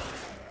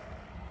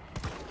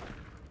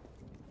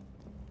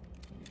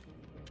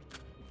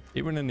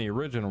 Even in the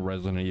original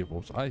Resident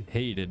Evils, I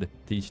hated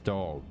these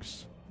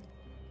dogs.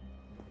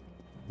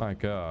 My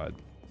god.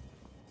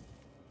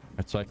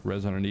 It's like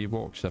Resident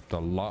Evil, except a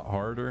lot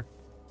harder.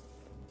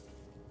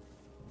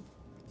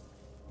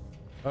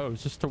 Oh,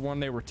 is this the one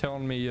they were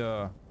telling me,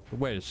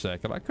 wait a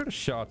second. I could have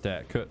shot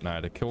that, couldn't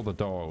I, to kill the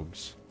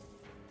dogs?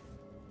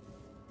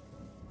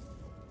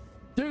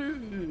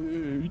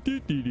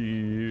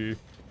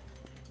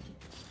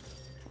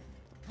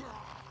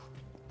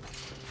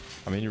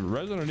 I mean,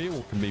 Resident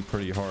Evil can be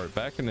pretty hard.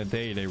 Back in the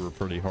day, they were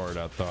pretty hard,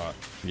 I thought.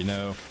 You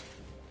know?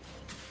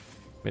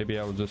 Maybe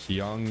I was just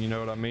young, you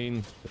know what I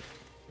mean?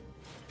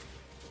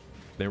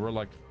 They were,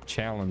 like,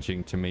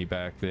 challenging to me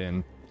back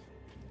then.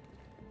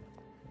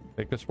 I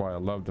think that's why I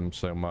loved them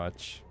so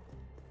much.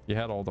 You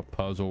had all the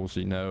puzzles,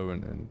 you know,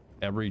 and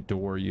every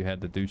door you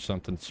had to do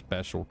something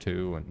special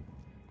to, and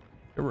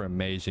they were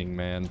amazing,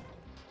 man.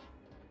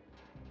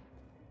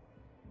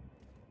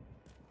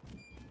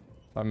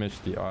 I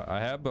missed the I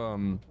have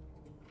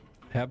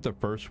the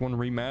first one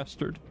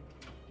remastered,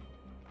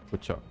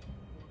 which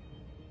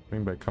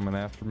anybody coming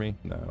after me?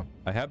 No.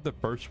 I have the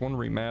first one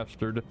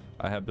remastered,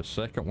 I have the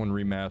second one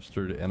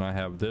remastered, and I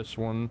have this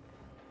one.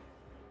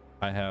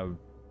 I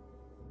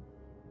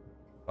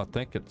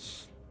think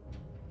it's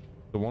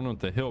the one with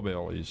the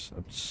hillbillies.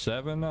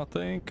 7, I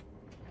think.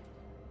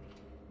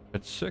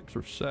 It's 6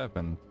 or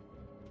 7.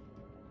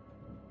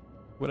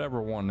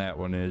 Whatever one that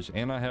one is.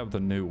 And I have the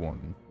new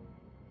one.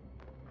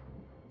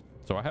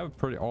 So I have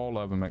pretty all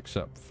of them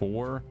except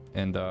 4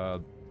 and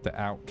the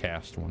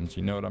Outcast ones.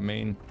 You know what I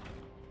mean?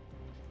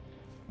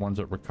 Ones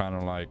that were kind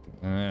of like,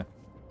 eh.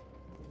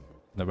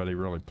 Nobody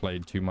really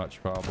played too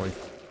much, probably.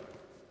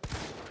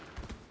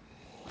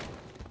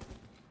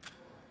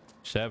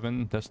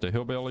 7, that's the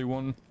hillbilly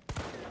one.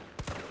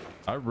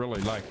 I really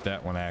liked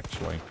that one,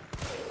 actually.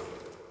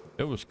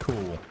 It was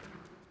cool.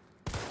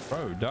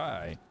 Bro,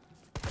 die.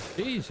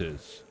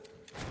 Jesus.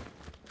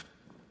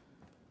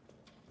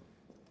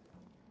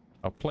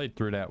 I've played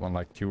through that one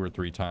like 2 or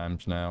 3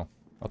 times now.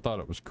 I thought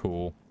it was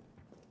cool.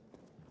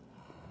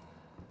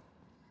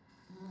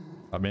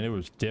 I mean, it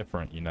was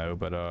different, you know,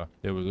 but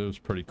it was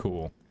pretty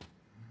cool.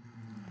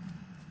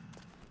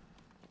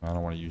 I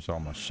don't want to use all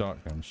my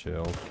shotgun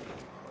shells.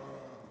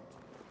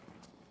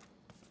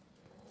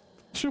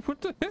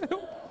 What the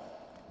hell?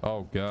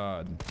 Oh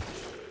god.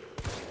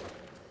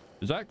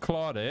 Is that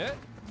Claudette?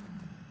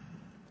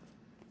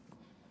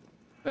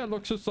 That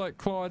looks just like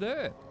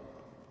Claudette.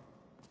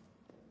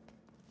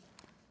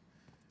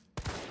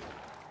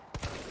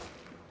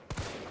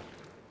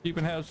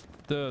 Even has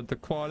the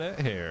Claudette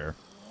hair.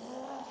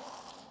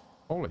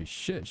 Holy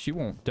shit, she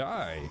won't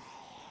die.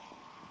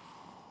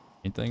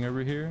 Anything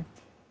over here?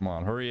 Come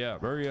on, hurry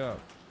up, hurry up.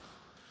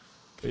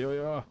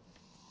 Yeah.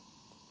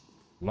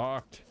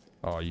 Locked.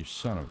 Oh, you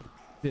son of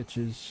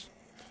bitches.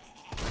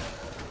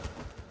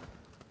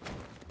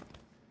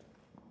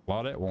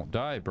 Claudette won't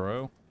die,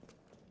 bro.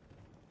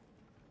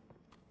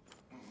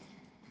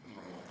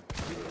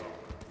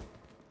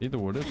 Either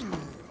would it.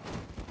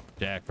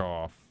 Jack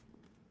off.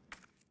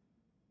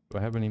 Do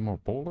I have any more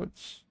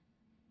bullets?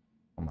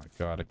 Oh my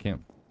god, I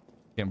can't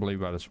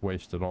believe I just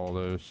wasted all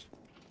those.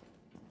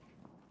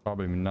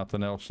 Probably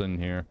nothing else in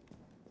here.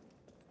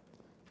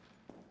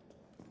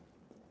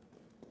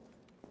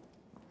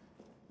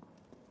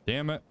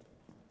 Damn it.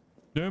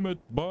 Damn it,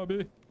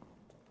 Bobby.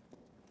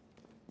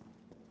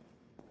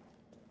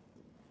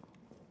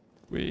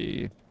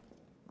 You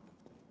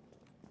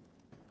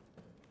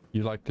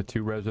like the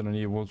 2 Resident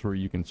Evils where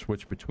you can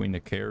switch between the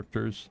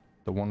characters?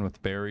 The one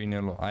with Barry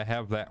and I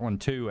have that one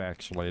too,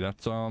 actually.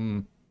 That's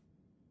oh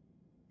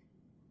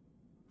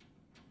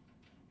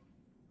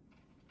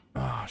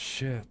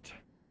shit.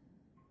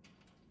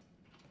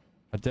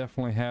 I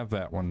definitely have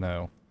that one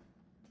though.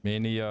 Me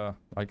and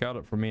I got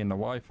it for me and the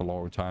wife a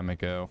long time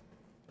ago.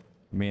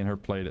 Me and her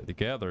played it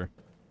together.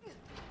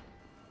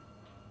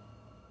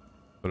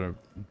 But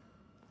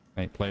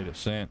I ain't played it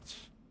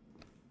since.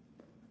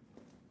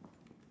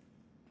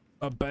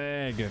 A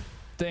bag.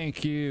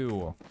 Thank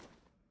you.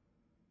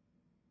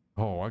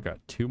 Oh, I got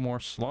 2 more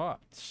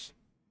slots.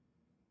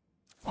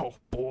 Oh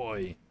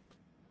boy.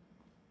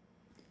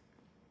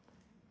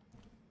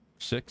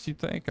 6, you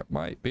think? It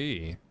might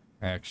be.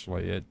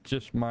 Actually, it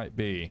just might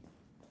be.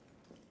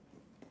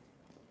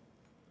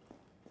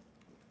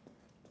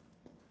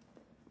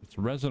 It's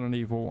Resident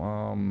Evil,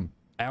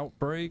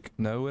 Outbreak?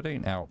 No, it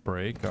ain't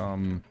Outbreak.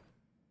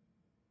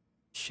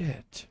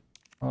 Shit.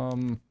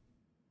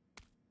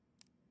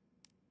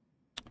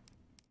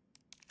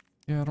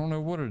 Yeah, I don't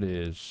know what it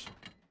is.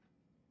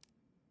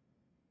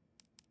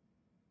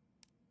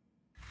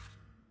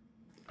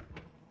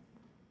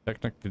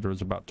 Technically,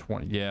 there's about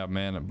 20. Yeah,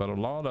 man, but a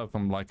lot of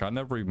them, like, I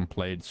never even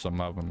played some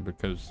of them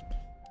because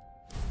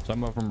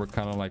some of them were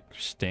kind of like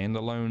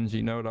standalones,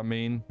 you know what I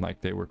mean?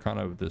 Like, they were kind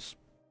of this,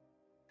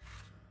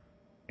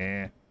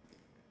 you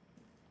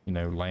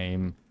know,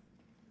 lame.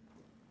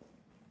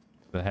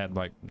 That had,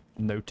 like,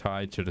 no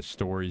tie to the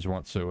stories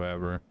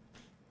whatsoever.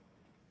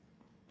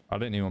 I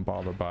didn't even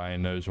bother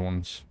buying those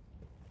ones.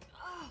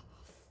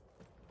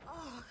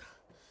 Oh,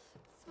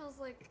 it smells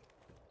like...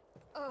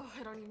 Oh,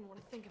 I don't even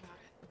want to think about it.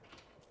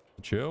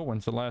 Jill,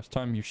 when's the last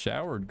time you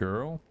showered,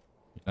 girl?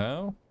 You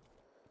know?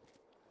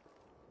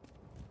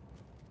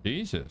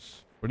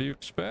 Jesus, what do you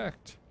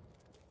expect?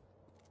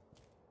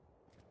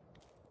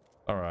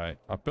 Alright,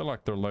 I feel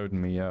like they're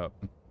loading me up.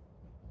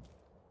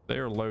 They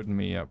are loading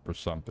me up for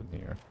something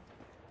here.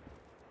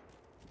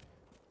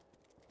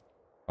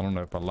 I don't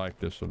know if I like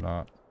this or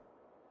not.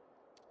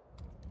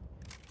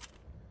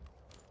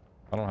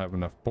 I don't have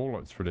enough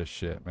bullets for this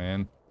shit,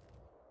 man.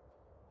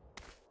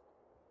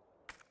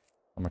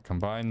 I'm gonna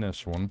combine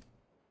this one.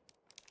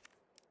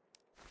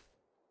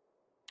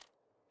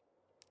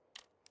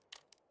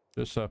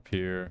 Just up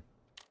here.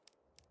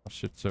 Oh,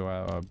 shit's so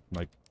out,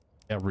 like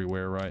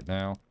everywhere right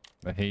now.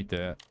 I hate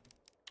that.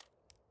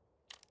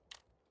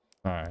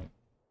 Alright.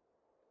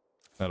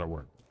 That'll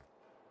work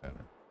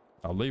better.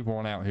 I'll leave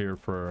one out here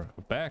for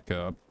a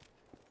backup.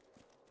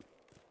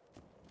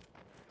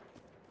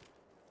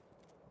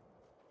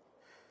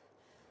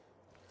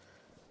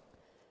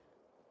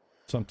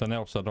 Something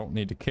else I don't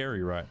need to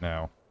carry right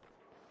now.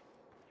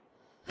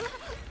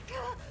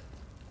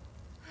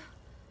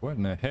 What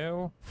in the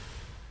hell?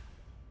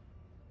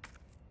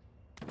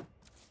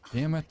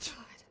 Damn it.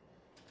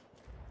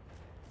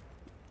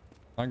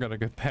 I gotta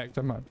get back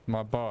to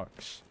my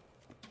box.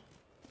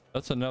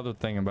 That's another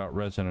thing about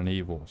Resident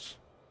Evils.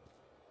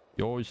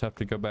 You always have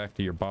to go back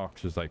to your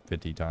boxes like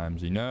 50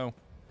 times, you know?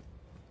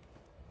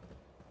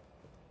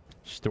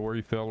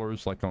 Story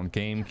fillers like on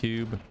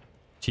GameCube.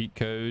 Cheat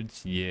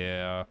codes,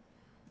 yeah.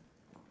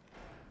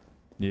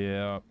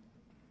 Yeah.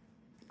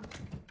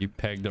 You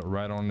pegged it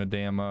right on the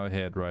damn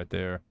head right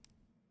there.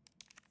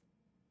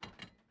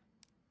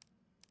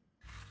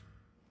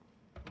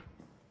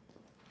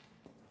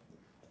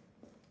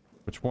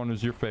 Which one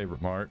is your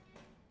favorite, Mark?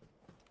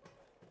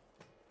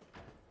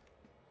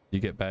 You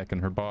get back in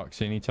her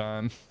box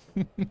anytime.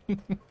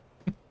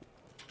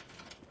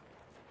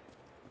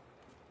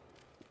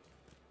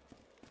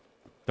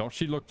 Don't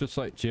she look just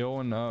like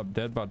Jill in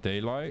Dead by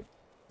Daylight?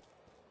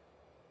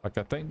 Like,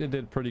 I think they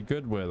did pretty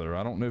good with her.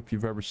 I don't know if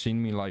you've ever seen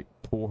me, like,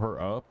 pull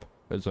her up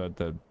as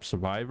the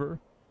survivor.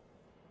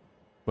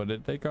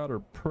 But they got her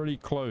pretty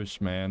close,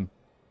 man.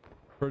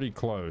 Pretty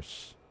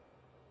close.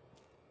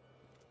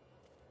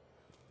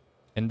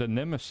 And the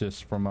nemesis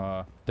from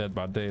Dead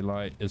by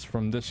Daylight is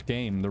from this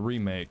game, the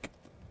remake.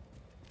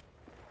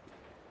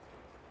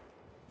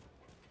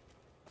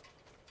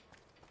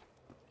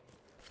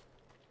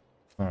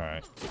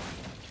 Alright.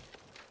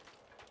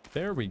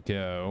 There we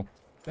go.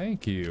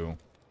 Thank you.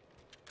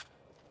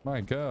 My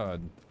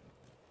God.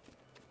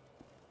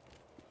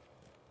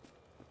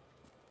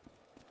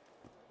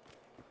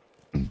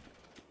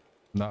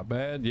 Not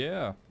bad,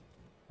 yeah.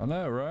 I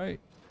know, right?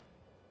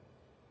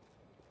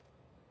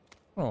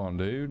 Come on,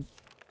 dude.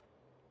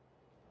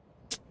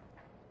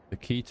 The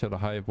key to the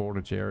high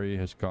voltage area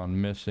has gone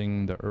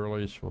missing. The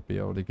earliest we'll be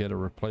able to get a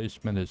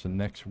replacement is the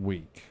next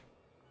week.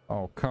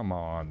 Oh, come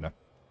on.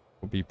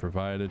 Will be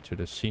provided to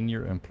the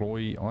senior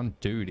employee on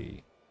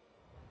duty.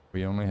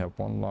 We only have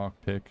one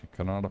lockpick and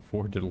cannot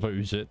afford to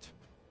lose it.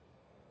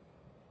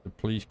 So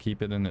please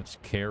keep it in its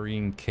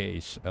carrying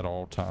case at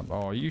all times.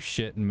 Oh, are you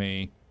shitting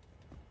me?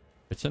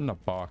 It's in the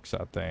box,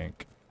 I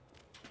think.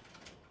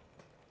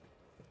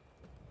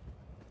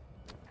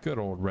 Good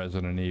old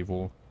Resident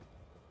Evil.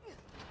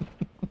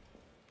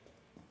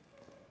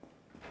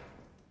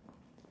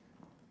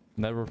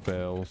 Never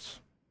fails.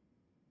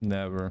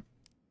 Never.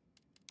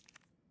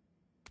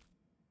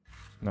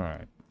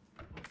 Alright.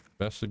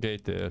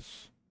 Investigate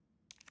this.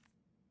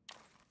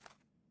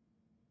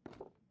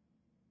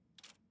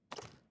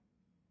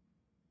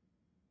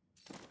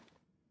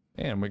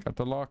 And we got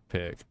the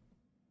lockpick.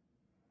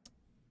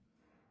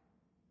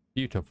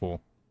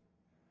 Beautiful.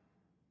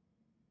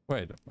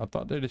 Wait, I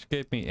thought they just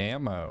gave me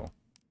ammo.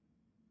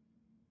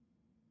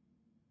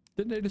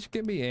 Didn't they just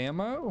give me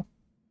ammo?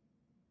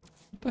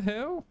 What the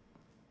hell?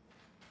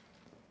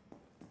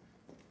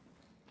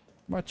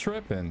 Am I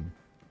tripping?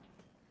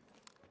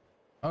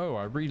 Oh,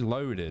 I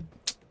reloaded.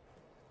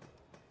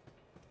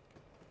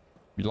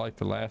 You like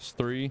the last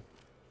three?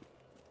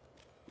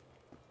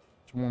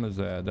 Which one is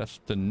that? That's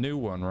the new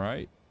one,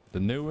 right? The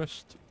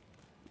newest?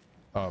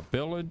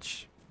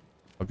 Village?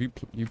 Have you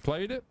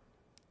played it?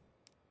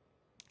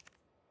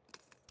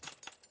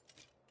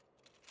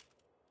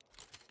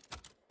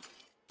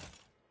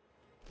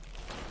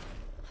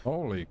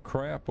 Holy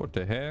crap, what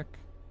the heck?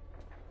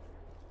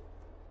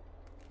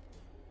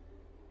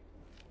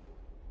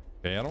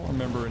 Okay, I don't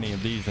remember any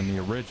of these in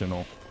the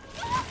original.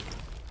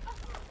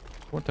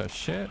 What the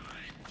shit?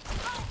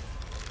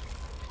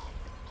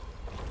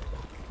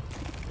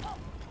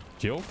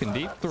 Jill can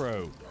deep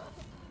throat.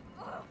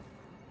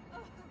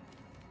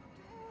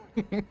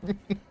 Get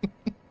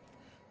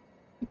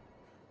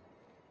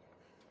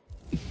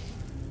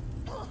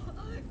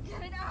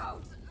it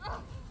out!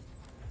 What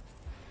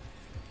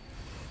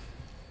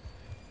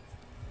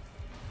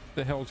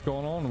the hell's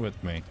going on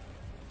with me?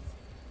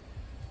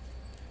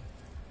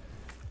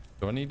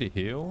 Do I need to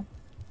heal?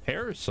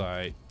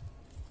 Parasite?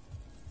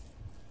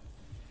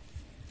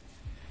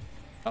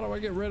 How do I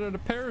get rid of the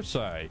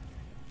parasite?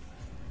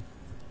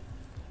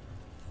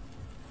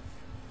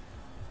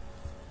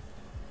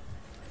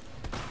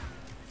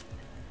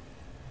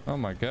 Oh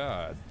my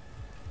God.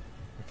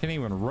 I can't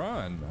even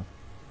run.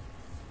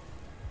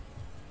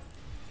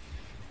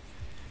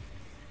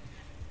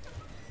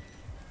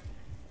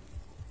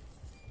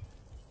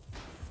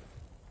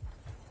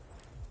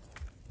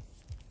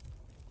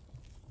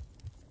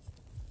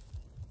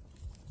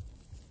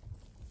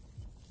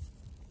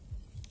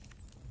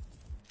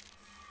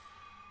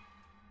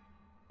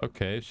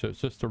 Okay, so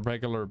it's just a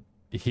regular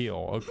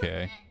heal.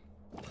 Okay.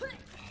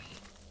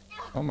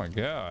 Oh my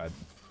God.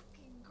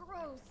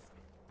 Gross.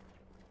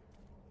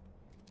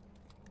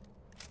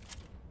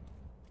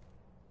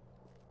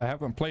 I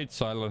haven't played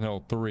Silent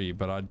Hill 3,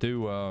 but I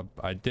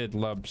did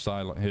love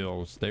Silent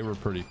Hills. They were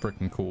pretty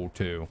freaking cool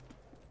too.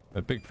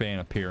 A big fan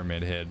of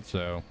Pyramid Head,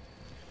 so.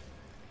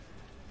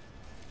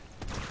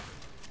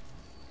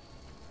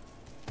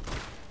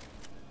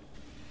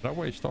 Did I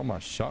waste all my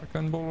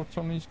shotgun bullets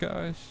on these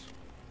guys?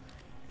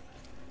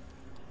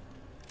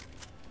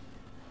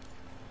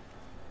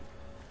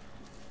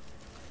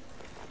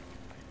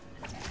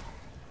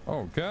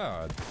 Oh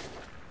God.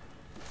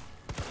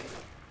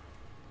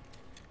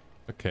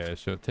 Okay,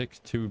 so it takes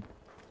 2.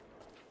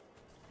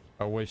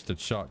 I wasted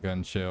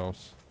shotgun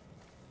shells.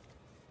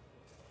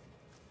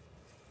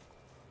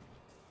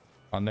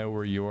 I know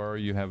where you are.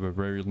 You have a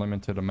very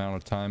limited amount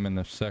of time in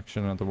this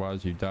section,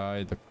 otherwise you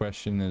die. The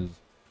question is,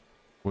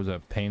 was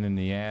a pain in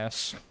the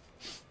ass?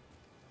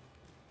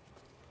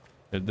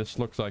 This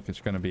looks like it's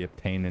going to be a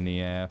pain in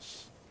the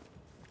ass.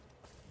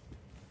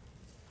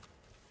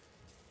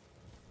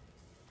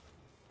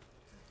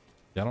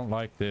 I don't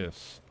like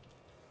this.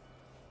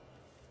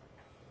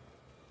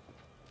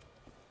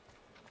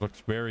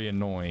 Looks very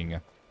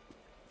annoying.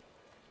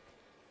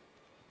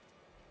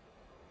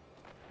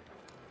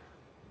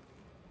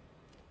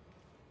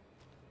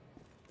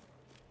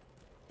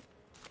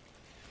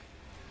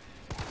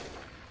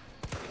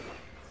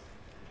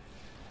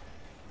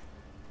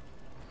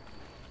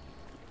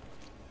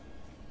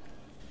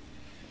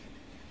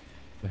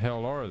 The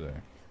hell are they?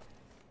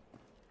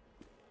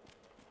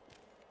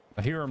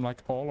 I hear them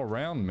like all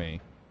around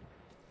me.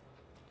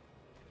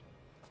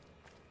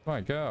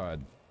 My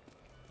God.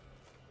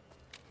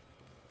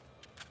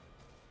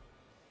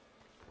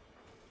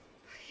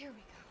 Here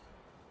we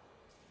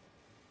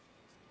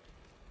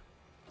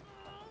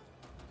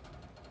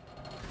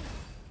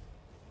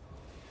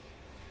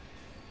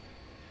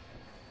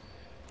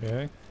go.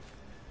 Okay.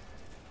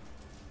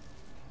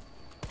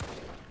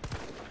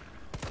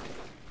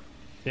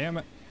 Damn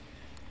it.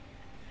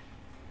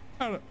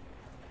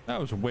 That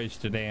was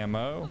wasted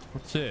ammo.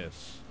 What's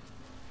this?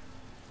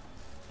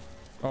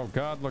 Oh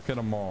God, look at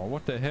them all.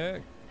 What the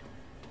heck?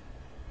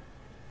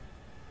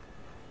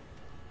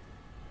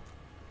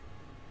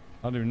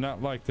 I do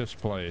not like this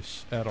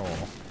place at all.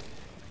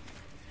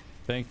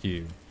 Thank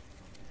you.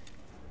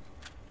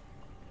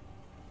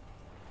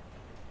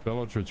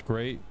 Village was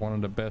great. One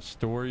of the best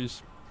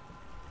stories.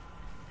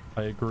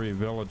 I agree.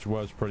 Village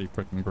was pretty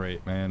freaking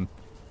great, man.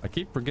 I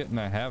keep forgetting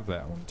I have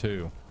that one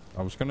too.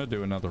 I was gonna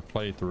do another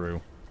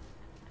playthrough.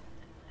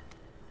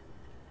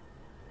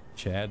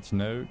 Chad's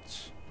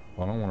notes.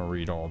 Well, I don't want to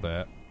read all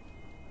that.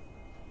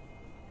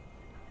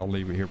 I'll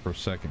leave it here for a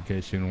second in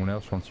case anyone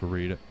else wants to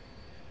read it.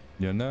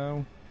 You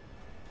know?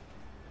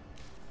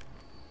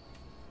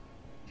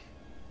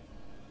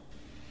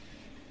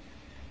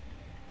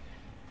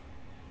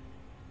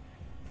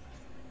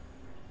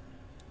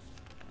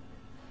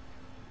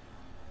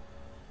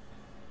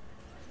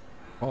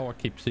 All I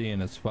keep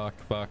seeing is fuck,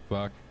 fuck,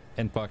 fuck,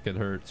 and fuck it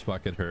hurts,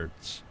 fuck it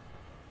hurts.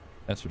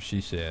 That's what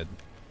she said.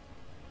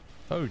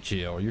 Oh,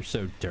 Jill, you're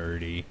so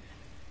dirty.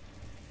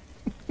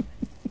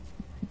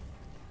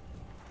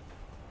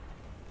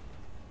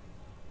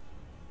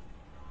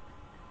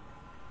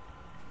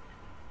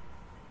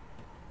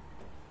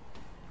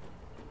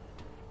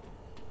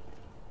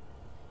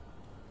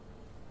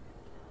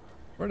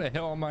 Where the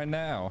hell am I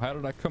now? How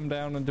did I come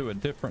down and do a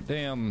different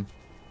damn...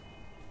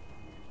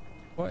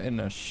 What in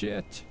the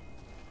shit?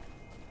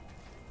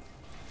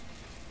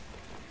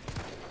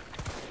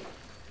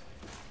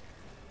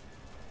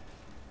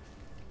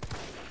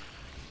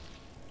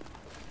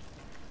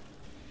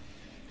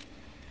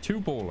 Two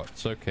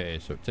bullets. Okay,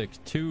 so it takes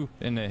 2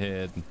 in the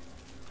head.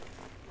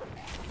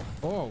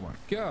 Oh my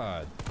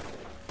God.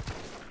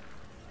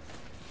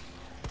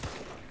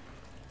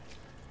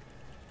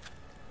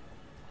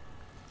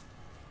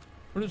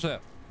 What is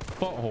that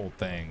butthole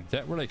thing? Is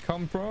that where they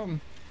come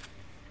from?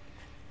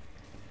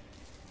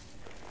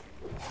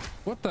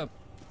 What the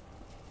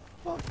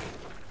fuck?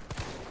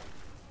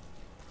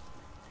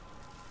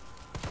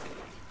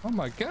 Oh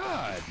my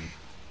God.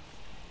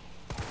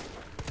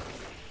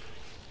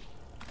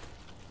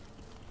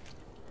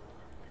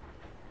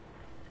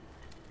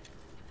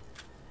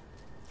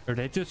 Are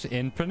they just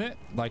infinite?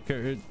 Like,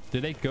 did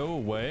they go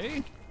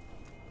away?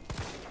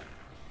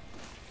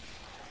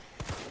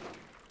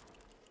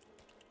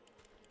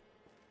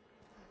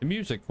 The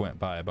music went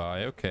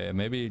bye-bye. Okay,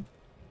 maybe...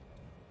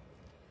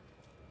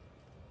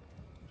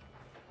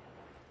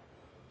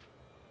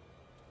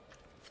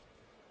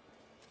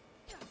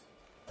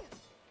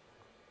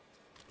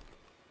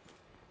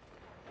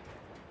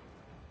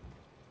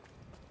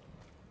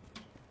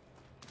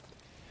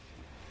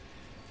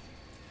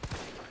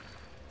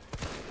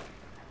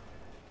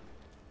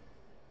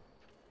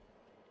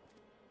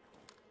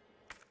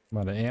 I'm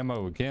out of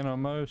ammo again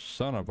almost.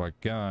 Son of a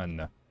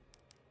gun.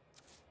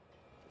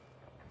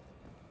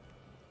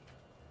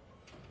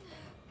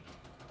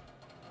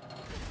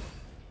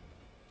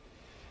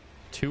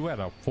 Two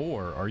out of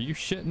 4. Are you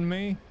shitting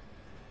me?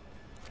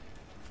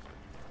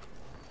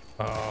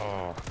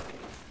 Oh.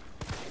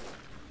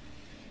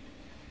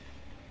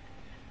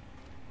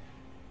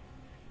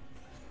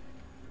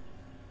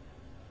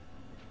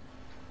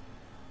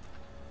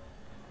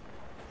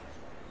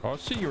 I'll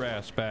see your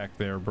ass back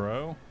there,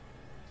 bro.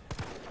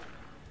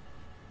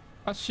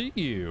 I see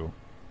you.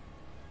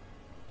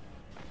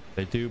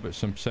 They do, but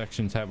some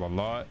sections have a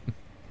lot.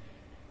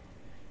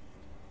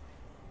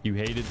 You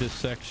hated this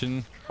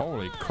section?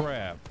 Holy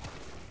crap.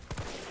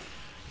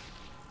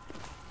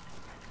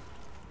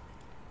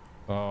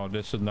 Oh,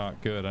 this is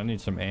not good. I need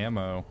some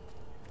ammo.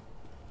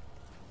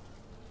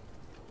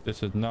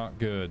 This is not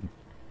good.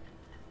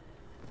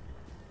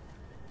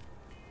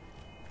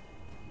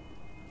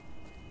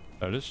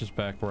 Oh, this is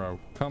back where I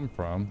come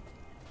from.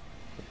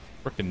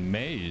 Frickin'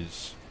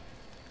 maze.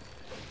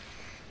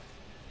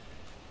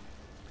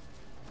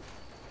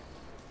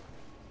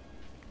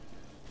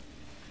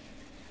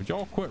 Would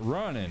y'all quit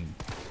running?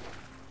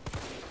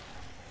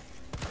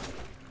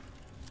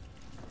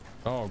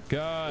 Oh,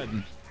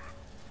 God.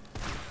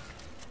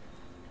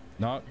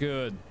 Not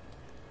good.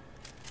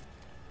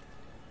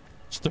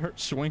 Start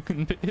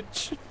swinging,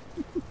 bitch.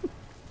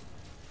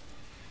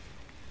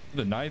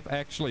 The knife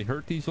actually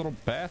hurt these little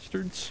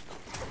bastards?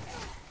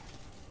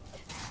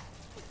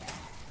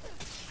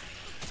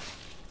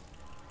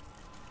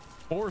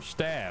 4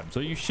 stabs.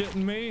 Are you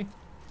shitting me?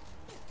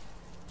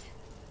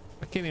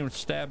 I can't even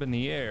stab in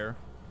the air.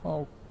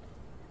 Oh.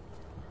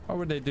 Why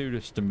would they do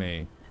this to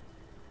me?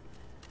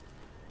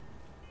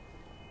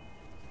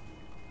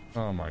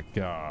 Oh my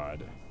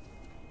God.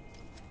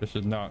 This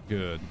is not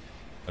good.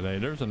 Okay,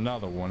 there's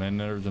another one, and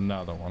there's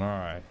another one.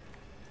 Alright.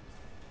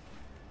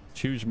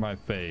 Choose my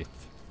faith.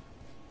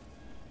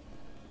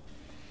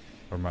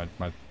 Or my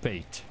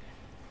fate.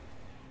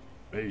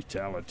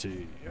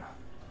 Fatality.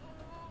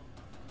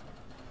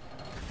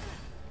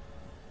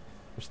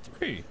 There's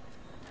 3.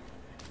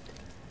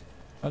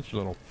 That's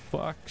little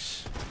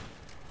fucks.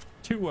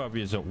 2 of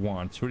yous at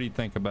once. What do you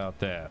think about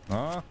that,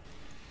 huh?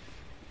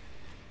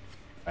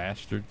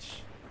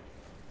 Bastards.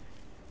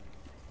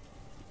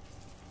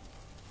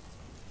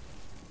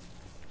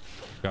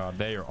 God,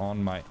 they are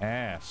on my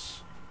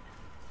ass.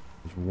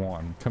 There's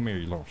 1. Come here,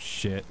 you little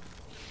shit.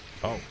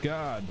 Oh,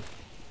 God.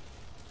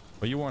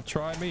 Well, you want to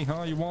try me,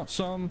 huh? You want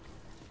some?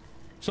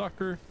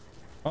 Sucker?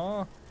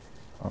 Huh?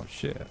 Oh,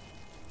 shit.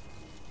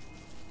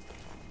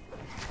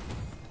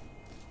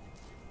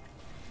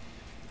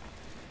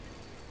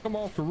 Come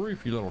off the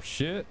roof, you little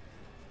shit.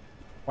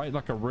 Fight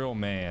like a real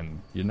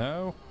man, you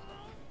know?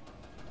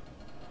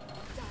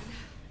 Done.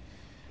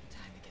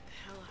 Time to get the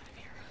hell out of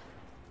here.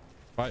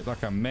 Fight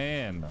like a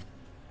man.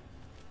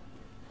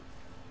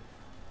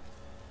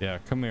 Yeah,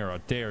 come here, I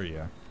dare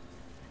you.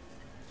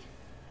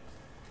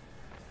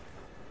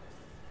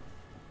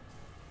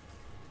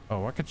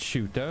 Oh, I could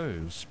shoot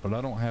those, but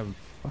I don't have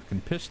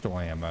fucking pistol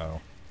ammo.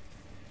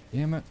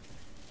 Damn it.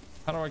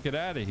 How do I get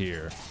out of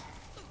here?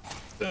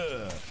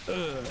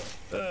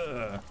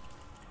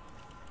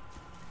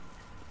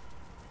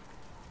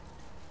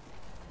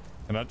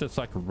 Can I just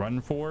like run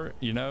for it,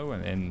 you know,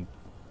 and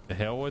the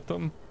hell with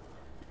them?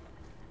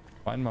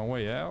 Find my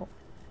way out?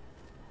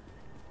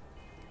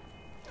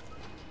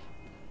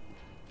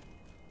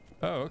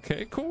 Oh,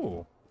 okay,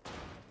 cool.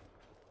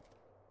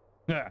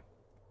 Yeah,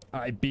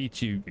 I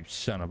beat you, you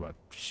son of a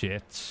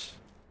shit.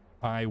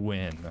 I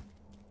win.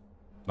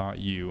 Not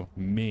you,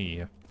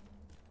 me.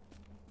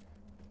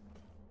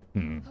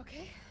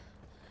 Okay.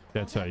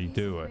 That's how you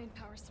do it. Main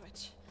power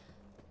switch.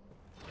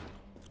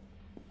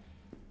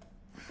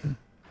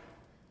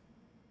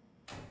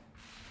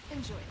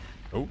 Enjoy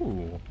that.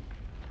 Ooh.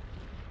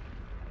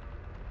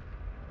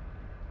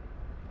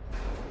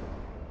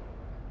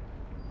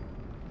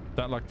 Is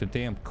that like the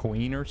damn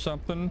queen or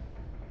something?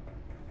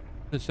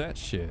 What is that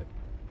shit?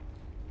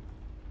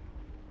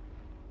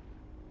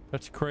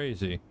 That's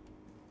crazy.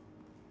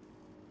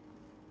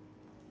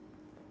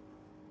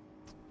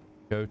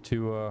 Go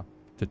to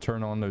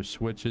turn on those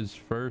switches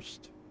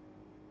first.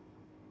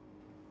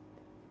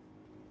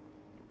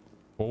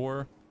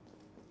 4.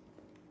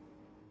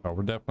 Oh,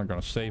 we're definitely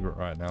gonna save it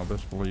right now.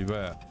 Best believe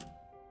that.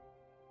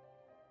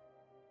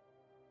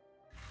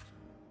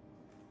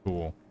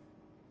 Cool.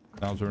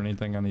 Now, is there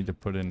anything I need to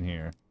put in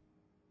here?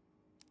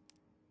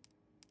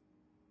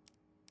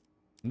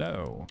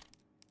 No.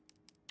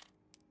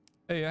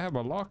 Hey, I have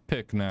a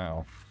lockpick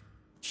now.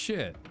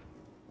 Shit.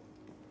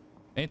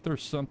 Ain't there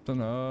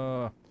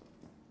something,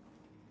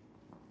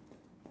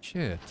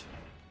 shit.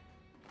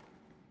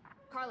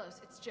 Carlos,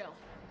 it's Jill.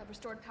 I've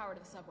restored power to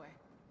the subway.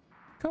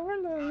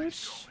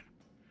 Carlos.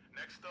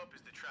 Next up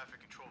is the traffic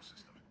control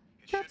system.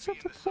 It Got should be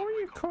in something the for subway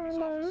you, company's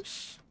Carlos.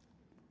 offices.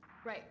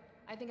 Right.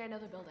 I think I know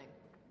the building.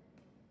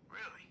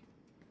 Really?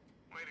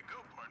 Way to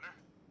go, partner.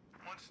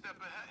 One step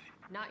ahead.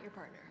 Not your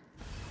partner.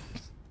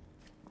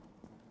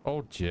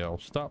 Oh, Jill,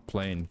 stop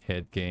playing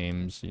head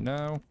games, you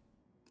know?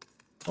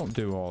 Don't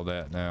do all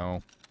that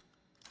now.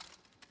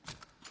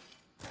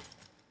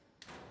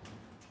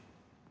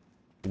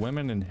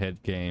 Women in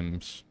head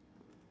games.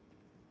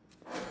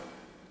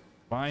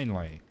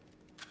 Finally.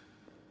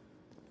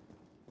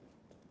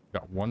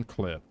 Got 1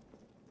 clip.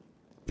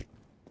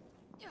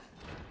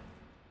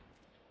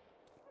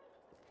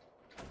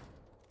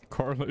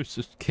 Carlos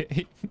is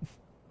gay.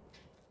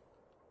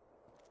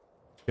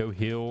 Go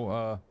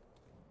heal,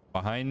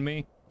 behind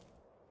me.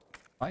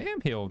 I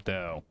am healed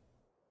though.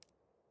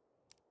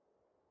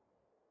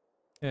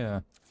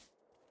 Yeah.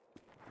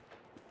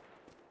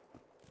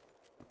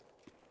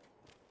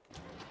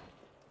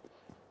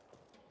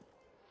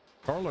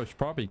 Carlos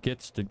probably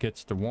gets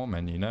the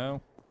woman, you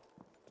know?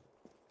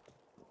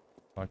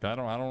 Like,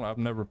 I've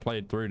never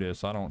played through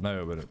this. I don't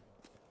know, but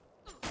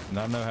and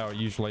I know how it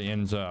usually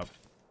ends up.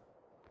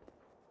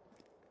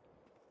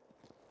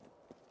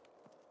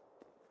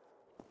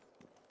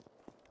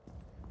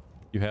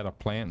 You had a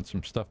plant and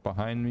some stuff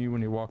behind me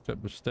when you walked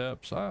up the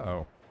steps?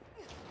 Oh.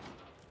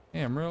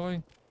 Damn,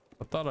 really?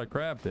 I thought I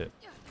grabbed it.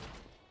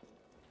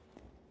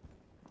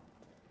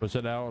 Was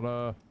it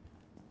out,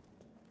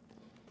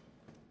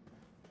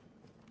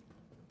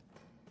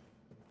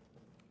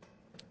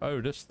 Oh,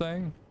 this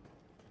thing?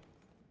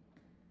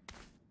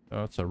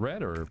 Oh, it's a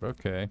red herb.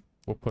 Okay.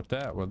 We'll put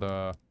that with,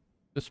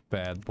 this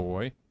bad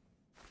boy.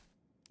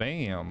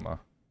 Bam.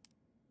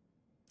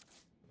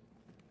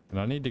 And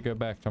I need to go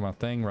back to my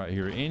thing right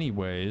here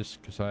anyways,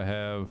 because I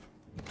have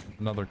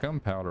another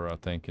gunpowder, I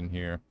think, in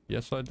here.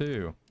 Yes, I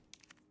do.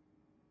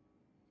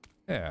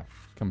 Yeah.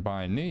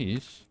 Combine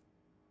these.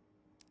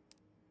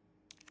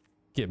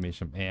 Give me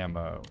some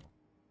ammo.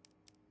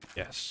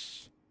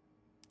 Yes.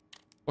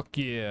 Fuck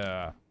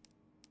yeah.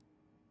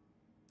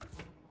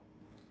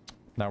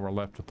 Now we're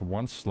left with the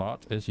one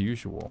slot as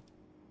usual.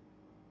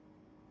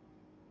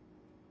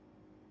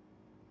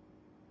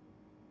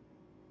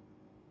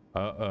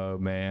 Uh-oh,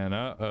 man.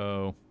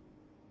 Uh-oh.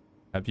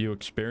 Have you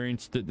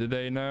experienced it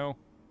today now?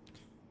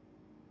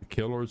 The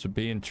killers are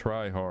being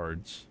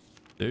tryhards.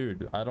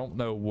 Dude, I don't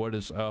know what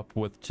is up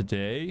with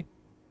today.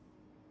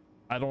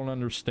 I don't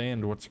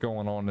understand what's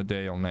going on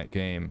today on that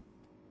game.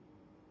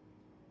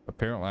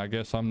 Apparently, I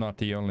guess I'm not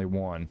the only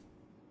one.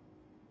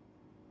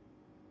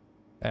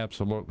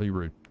 Absolutely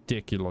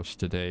ridiculous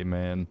today,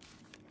 man.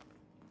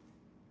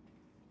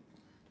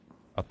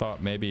 I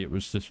thought maybe it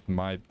was just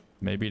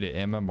maybe the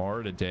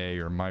MMR today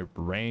or my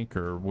rank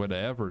or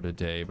whatever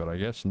today, but I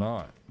guess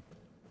not.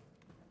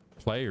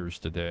 Players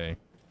today.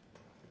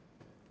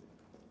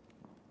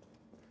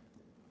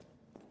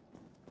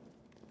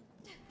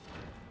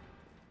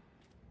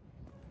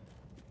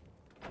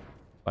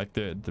 Like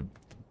the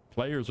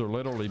players are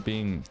literally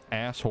being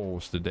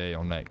assholes today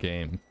on that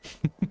game.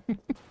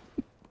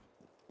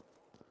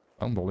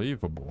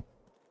 Unbelievable.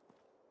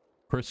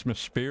 Christmas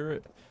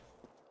spirit.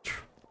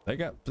 They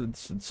got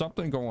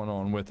something going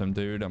on with them,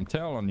 dude. I'm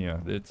telling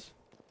you,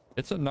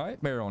 it's a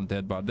nightmare on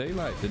Dead by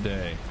Daylight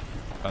today.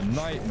 A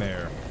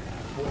nightmare.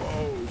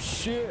 Whoa,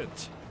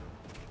 shit.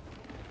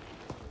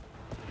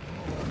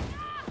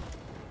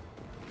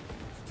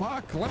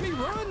 Fuck, let me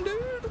run,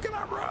 dude. Can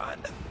I run?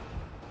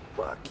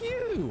 Fuck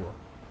you.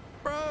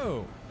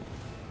 Bro.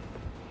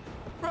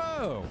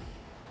 Bro.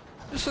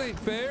 This ain't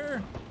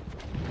fair.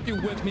 You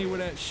whip me with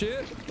that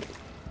shit.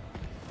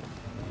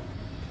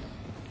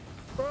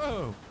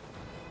 Bro.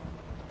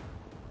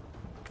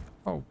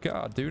 Oh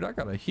god, dude, I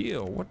gotta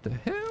heal. What the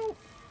hell?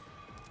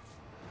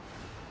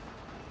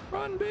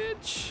 Run,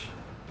 bitch.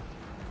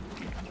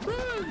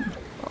 Run.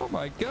 Oh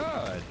my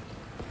god.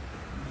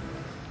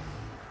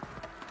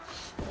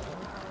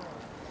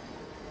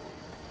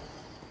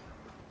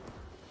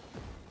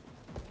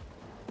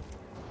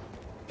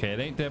 Okay, it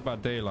ain't Dead by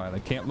Daylight. I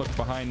can't look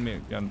behind me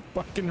and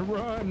fucking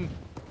run.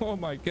 Oh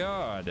my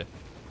god.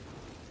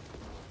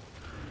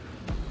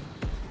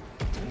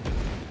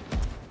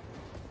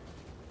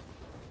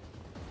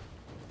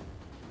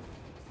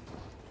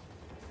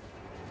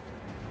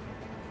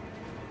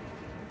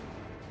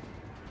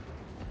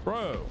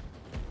 Bro.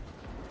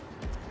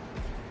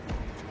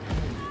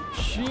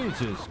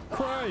 Jesus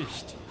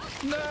Christ.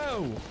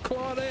 No.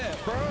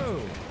 Claudette,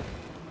 bro.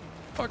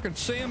 Fucking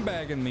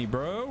sandbagging me,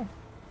 bro.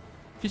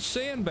 He's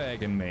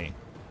sandbagging me.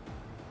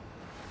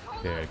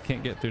 Yeah,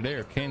 can't get through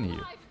there, can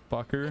you,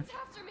 fucker?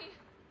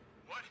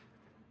 What?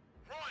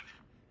 Run!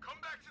 Come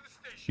back to the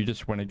station. You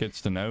just went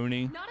against an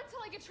Oni? Not until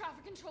I get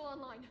traffic control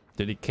online.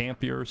 Did he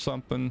camp you or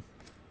something?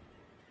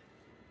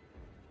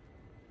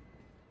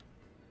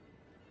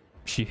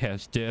 She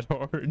has dead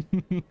hard.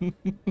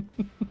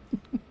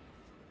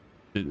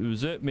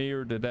 Was it me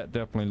or did that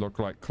definitely look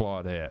like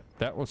Claudette?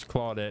 That was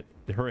Claudette.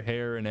 Her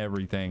hair and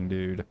everything,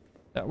 dude.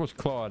 That was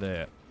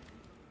Claudette.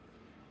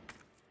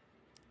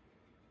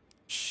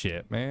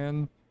 Shit,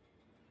 man.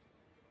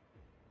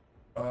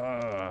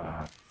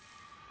 Not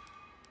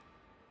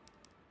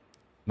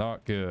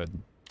good.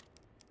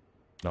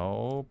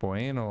 No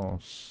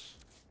buenos.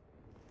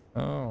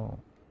 Oh.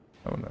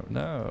 Oh, no,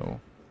 no.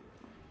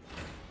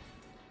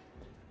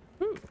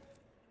 Ooh.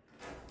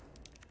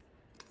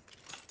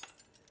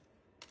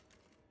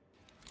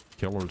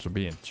 Killers are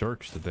being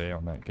jerks today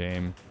on that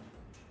game.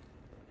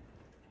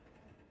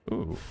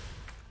 Ooh.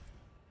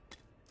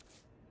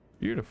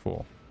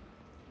 Beautiful.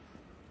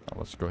 Now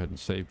let's go ahead and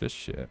save this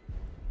shit.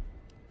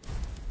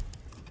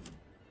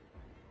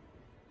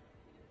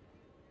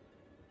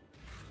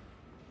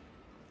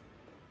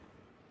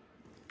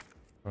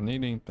 Don't need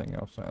anything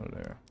else out of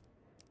there.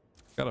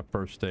 Got a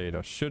first aid.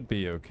 I should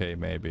be okay,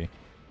 maybe.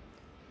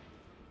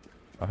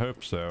 I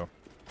hope so.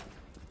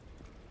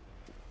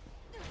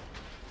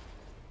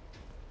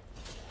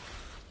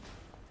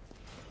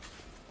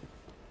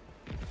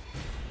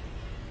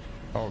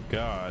 Oh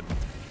God.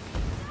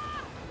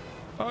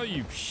 Oh,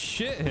 you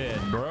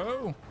shithead,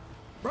 bro.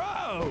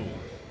 Bro!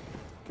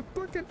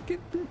 Get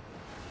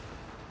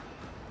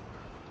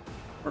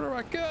where do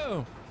I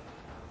go?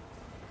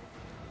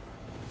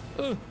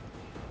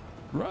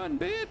 Run,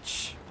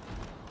 bitch!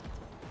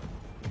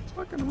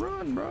 Fucking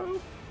run,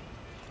 bro!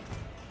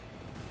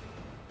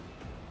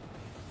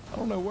 I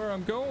don't know where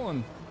I'm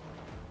going.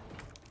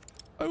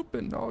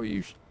 Open, oh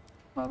you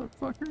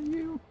motherfucker,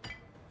 you!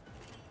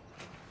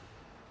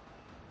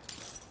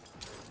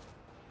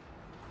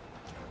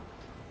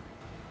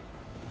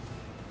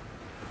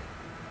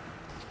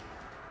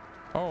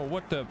 Oh,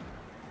 what the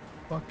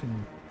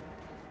fucking...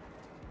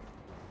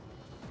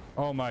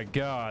 Oh my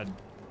God.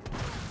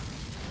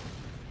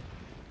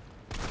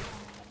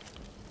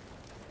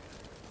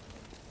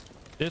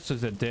 This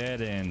is a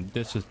dead end.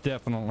 This is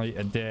definitely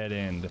a dead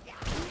end.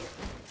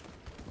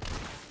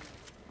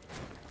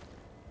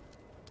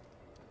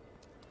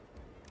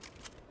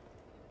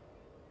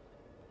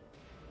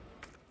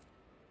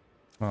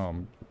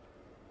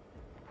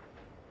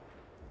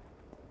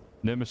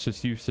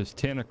 Nemesis used his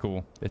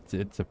tentacle. It's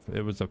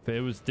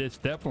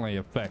definitely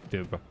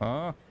effective,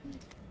 huh?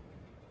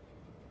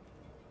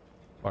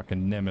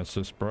 Fucking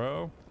Nemesis,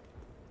 bro.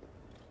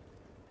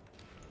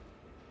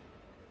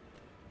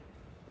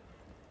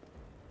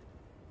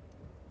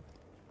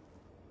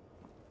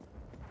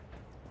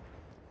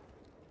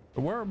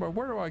 Where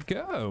do I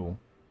go?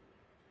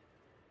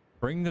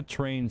 Bring the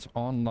trains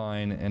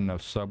online in the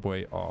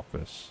subway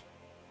office.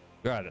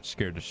 God, it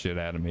scared the shit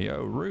out of me.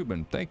 Oh,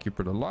 Ruben, thank you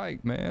for the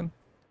like, man.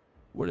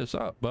 What is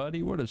up,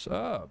 buddy? What is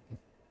up?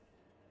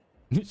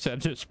 He said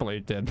just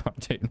play Dead by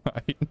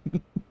Daylight.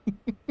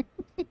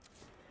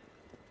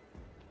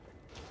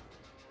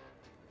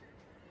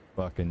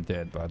 Fucking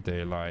Dead by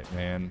Daylight,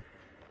 man.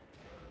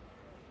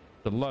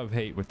 The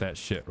love-hate with that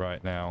shit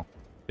right now.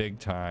 Big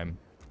time.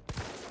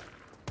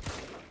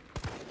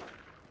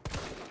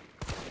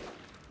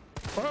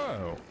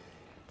 Bro.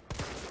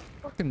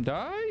 Fucking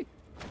die?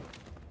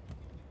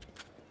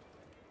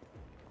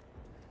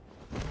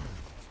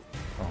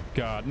 Oh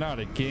God, not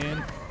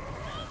again.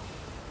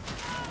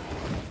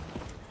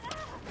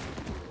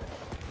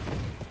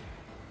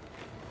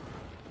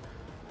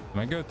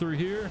 Can I go through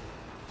here?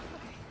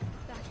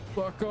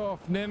 Fuck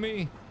off,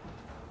 Nemi.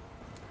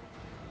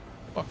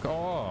 Fuck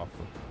off,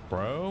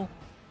 bro.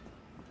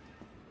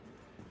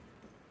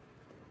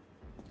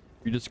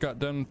 You just got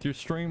done with your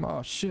stream?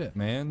 Oh shit,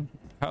 man.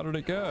 How did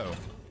it go?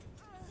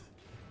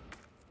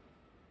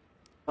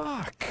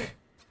 Fuck.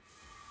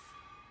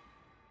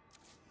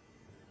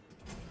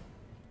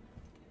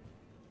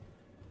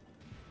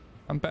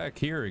 I'm back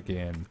here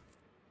again.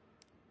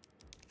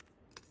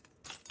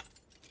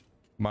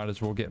 Might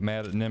as well get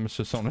mad at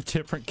Nemesis on a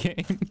different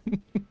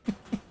game.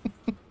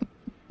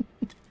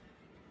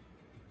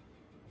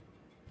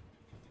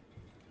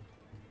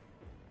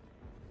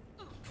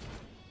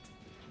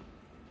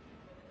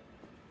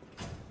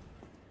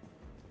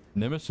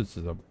 Nemesis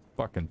is a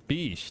fucking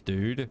beast,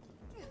 dude.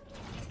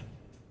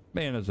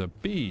 Man is a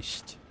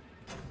beast.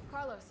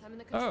 Carlos, I'm in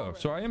the control room. Oh,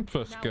 so I am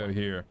supposed to go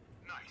here.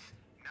 Nice.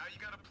 Now you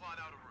gotta plot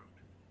out a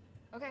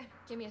route. Okay,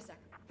 give me a sec.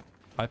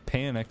 I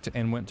panicked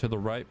and went to the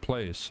right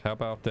place. How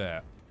about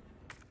that?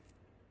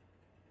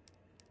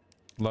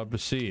 Love to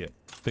see it.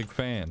 Big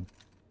fan.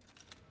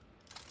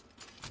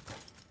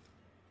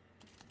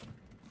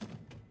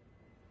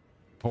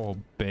 Oh,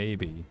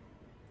 baby.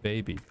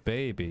 Baby,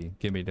 baby.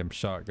 Give me them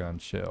shotgun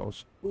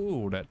shells.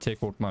 Ooh, that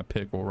tickled my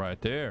pickle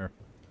right there.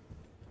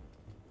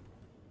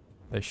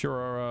 They sure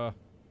are,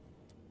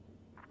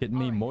 getting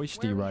me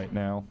moisty right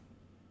now.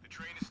 The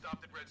train is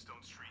stopped at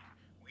Redstone Street.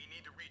 We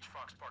need to reach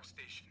Fox Park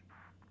Station.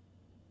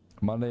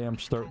 Monday I'm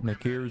starting the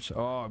Gears.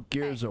 Oh,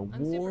 Gears of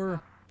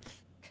War.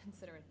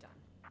 Consider it done.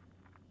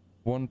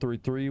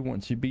 133.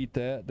 Once you beat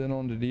that, then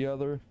on to the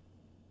other.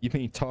 You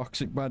mean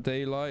Toxic by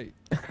Daylight?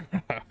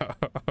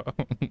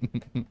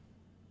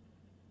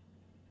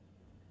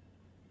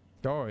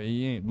 Oh,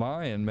 he ain't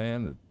lying,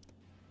 man.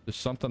 There's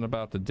something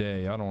about the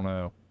day. I don't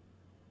know.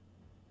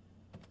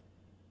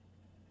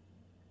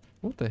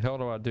 What the hell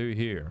do I do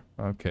here?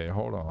 Okay,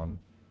 hold on.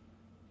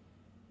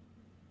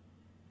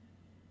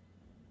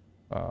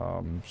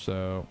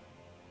 So...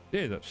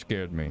 Yeah, that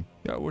scared me.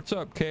 Yo, what's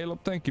up, Caleb?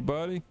 Thank you,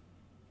 buddy.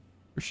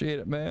 Appreciate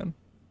it, man.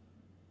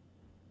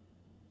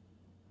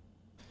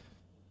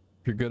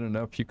 If you're good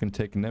enough, you can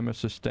take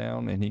Nemesis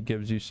down, and he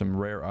gives you some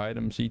rare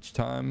items each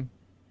time.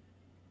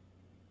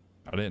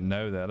 I didn't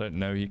know that. I didn't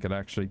know he could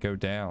actually go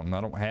down. I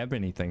don't have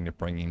anything to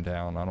bring him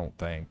down, I don't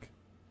think.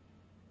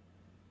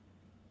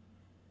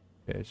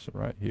 Okay, so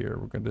right here,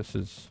 we're gonna, this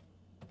is...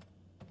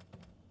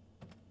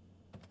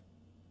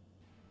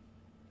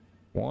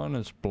 One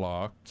is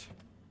blocked.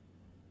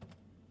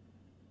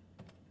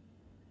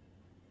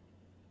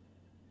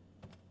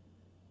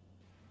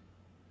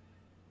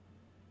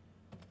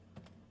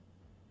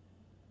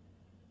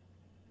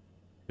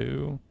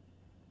 Two.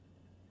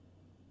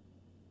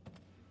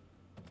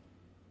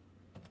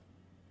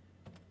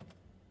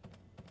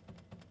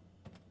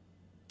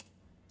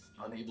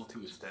 Unable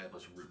to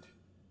establish route.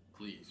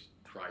 Please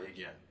try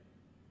again.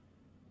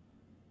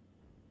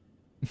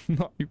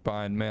 Not you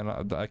fine, man.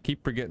 I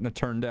keep forgetting to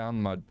turn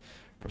down my...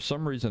 For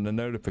some reason, the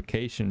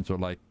notifications are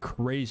like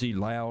crazy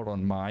loud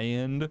on my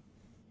end,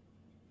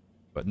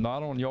 but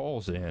not on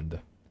y'all's end.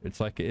 It's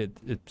like it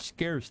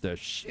scares the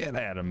shit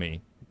out of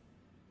me.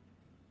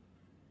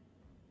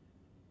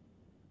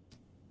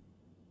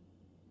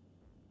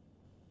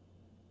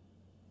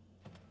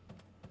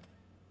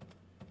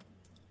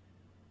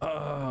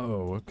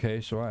 Oh,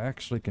 okay, so I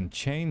actually can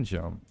change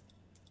them.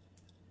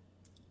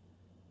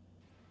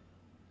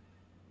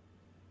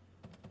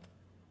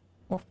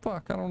 Well,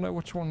 fuck, I don't know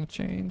which one to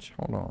change.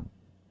 Hold on.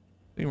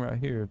 See right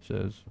here, it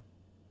says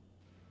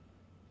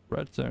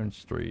Red Zone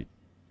Street.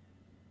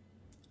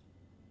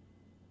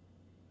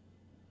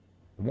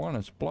 One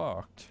is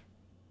blocked.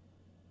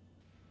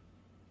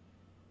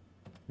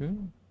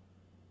 2,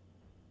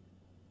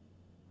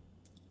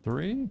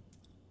 3.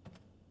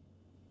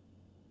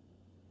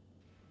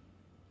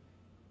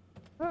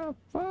 Oh,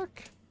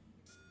 fuck.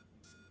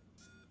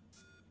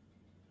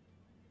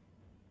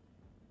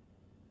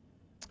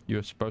 You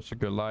were supposed to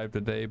go live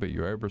today, but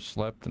you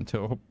overslept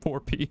until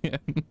 4 p.m.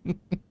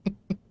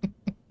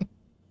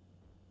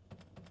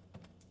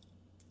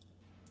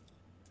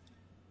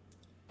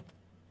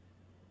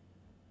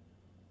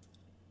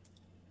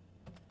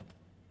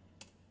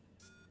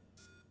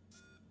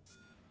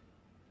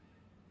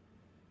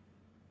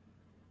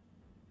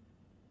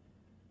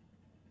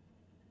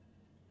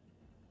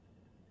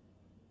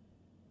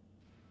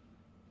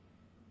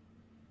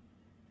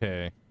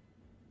 Okay.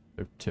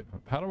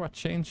 How do I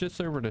change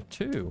this over to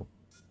 2?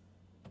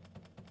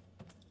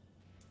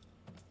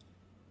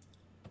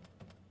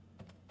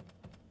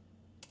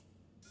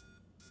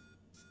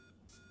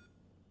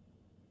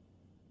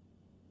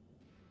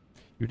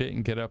 You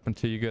didn't get up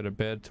until you go to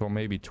bed till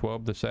maybe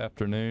 12 this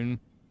afternoon?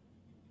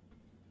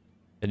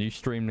 And you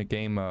streamed the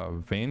game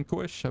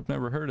Vanquish? I've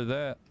never heard of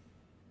that.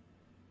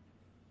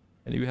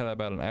 And you had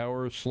about an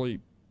hour of sleep.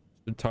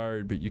 You're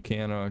tired, but you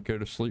can't go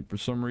to sleep for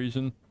some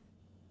reason.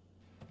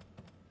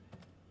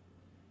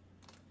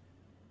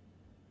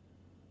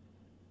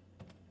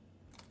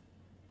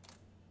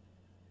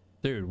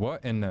 Dude,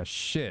 what in the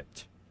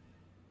shit?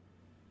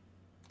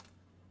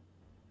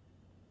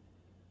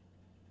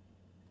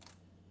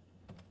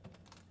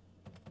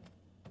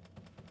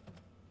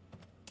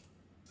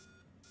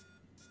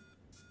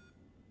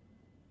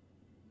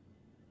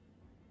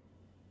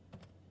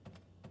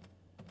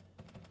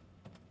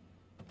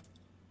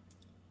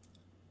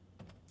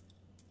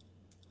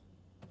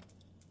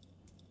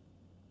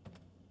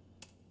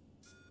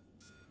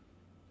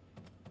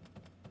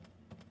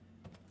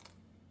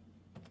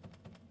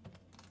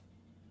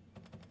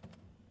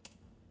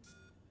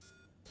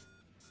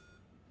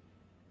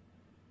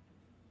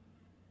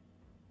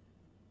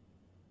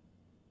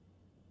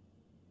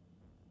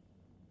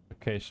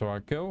 Okay, so I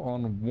go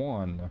on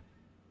 1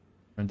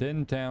 and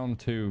then down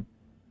to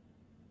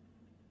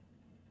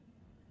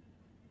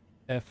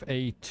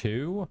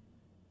FA2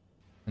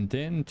 and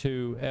then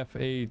to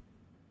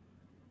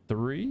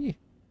FA3.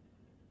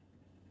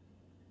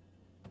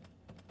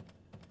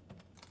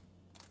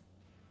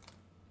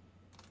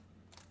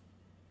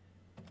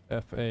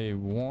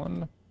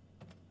 FA1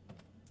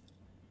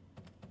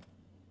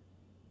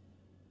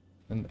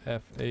 and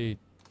FA2.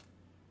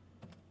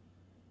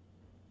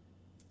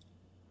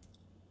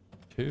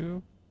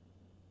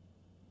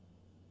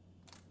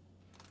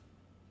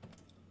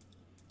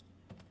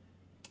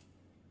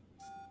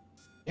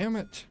 Damn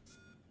it.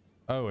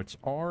 Oh, it's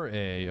RA.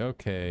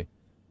 Okay.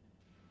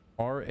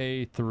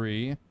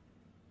 RA3.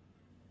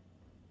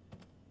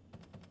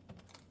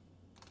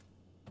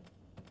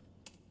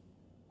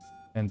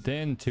 And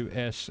then to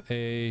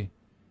SA2.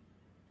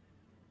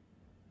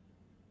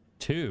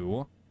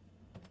 Son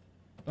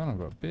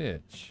of a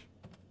bitch.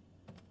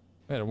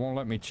 Wait, it won't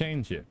let me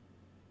change it.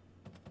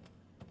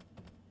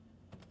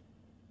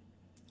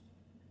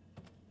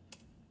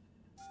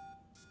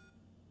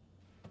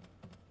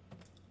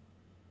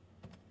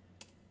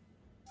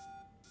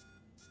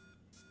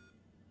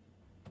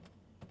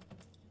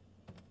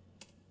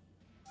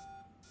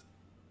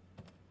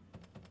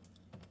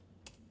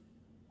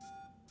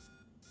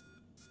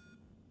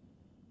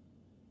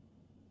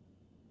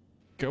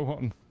 Go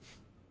on.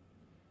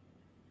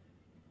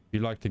 You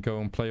like to go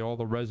and play all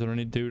the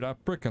Resident Evil? Dude, I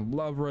freaking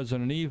love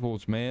Resident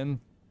Evils, man.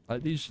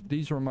 Like,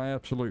 these were my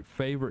absolute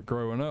favorite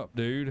growing up,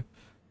 dude.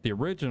 The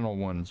original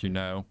ones, you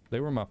know,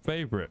 they were my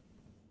favorite.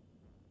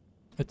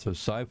 It's a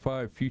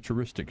sci-fi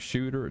futuristic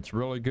shooter. It's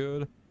really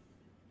good.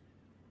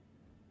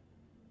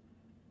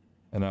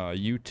 And a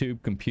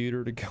YouTube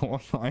computer to go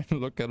online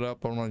and look it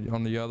up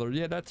on the other.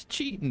 Yeah, that's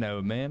cheating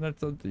though, man.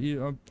 That's you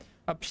know,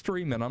 I'm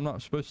streaming. I'm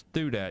not supposed to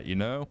do that, you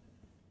know.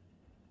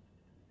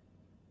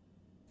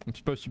 I'm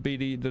supposed to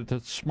be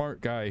the smart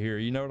guy here,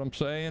 you know what I'm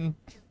saying?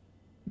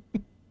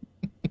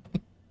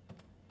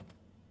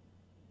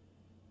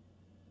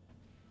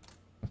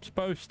 I'm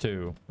supposed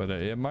to, but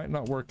it might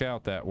not work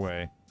out that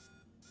way.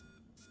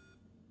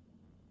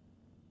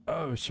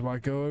 Oh, so I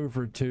go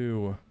over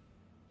to...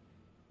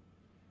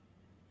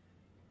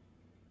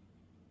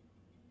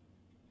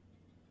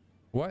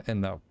 What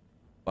in the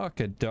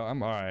Fucking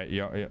dumb. Alright,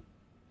 yeah.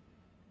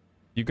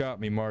 You got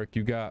me, Mark.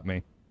 You got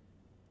me.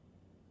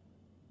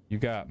 You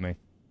got me.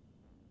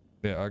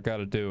 Yeah, I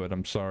gotta do it.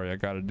 I'm sorry. I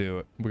gotta do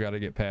it. We gotta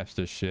get past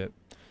this shit.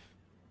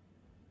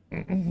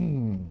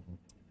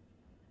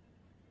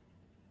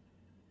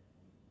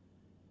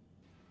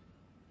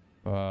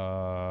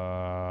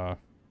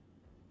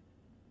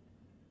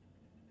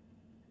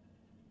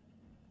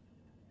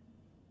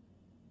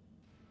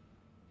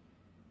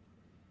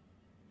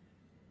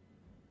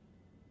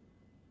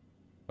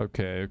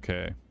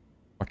 Okay.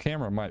 My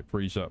camera might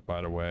freeze up,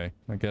 by the way.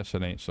 I guess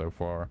it ain't so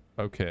far.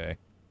 Okay.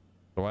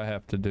 So I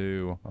have to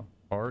do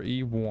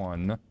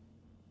RE1,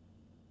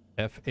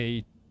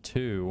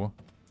 FA2,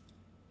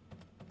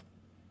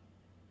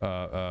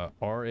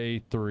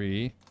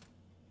 RA3.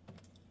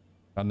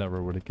 I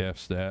never would have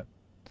guessed that.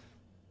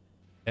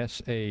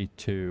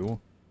 SA2.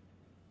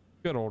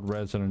 Good old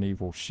Resident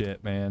Evil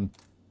shit, man.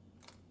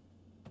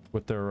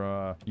 With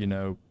their, you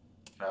know...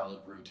 Valid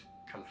route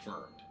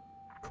confirmed.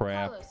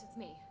 Crap. Carlos, it's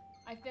me.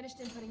 I finished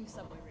inputting the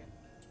subway route.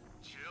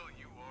 Jill,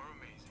 you are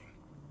amazing.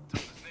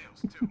 Tough as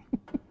nails, too.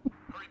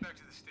 Hurry back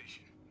to the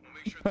station. We'll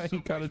make sure I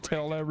ain't gotta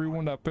tell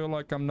everyone. I feel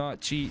like I'm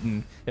not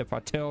cheating if I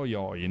tell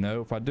y'all, you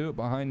know? If I do it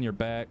behind your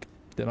back,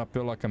 then I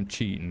feel like I'm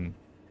cheating.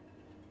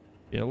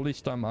 Yeah, at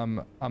least I'm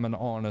an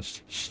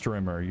honest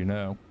streamer, you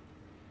know?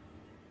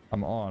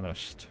 I'm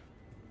honest.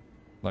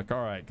 Like,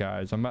 alright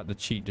guys, I'm about to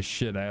cheat the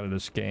shit out of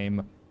this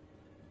game.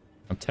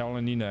 I'm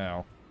telling you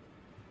now.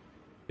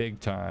 Big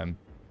time.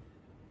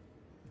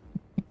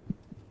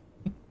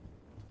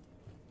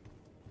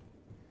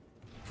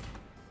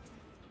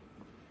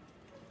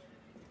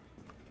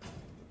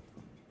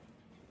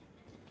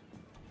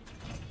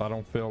 I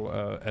don't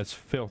feel as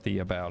filthy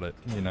about it,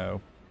 you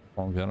know, as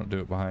long as I don't do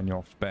it behind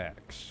y'all's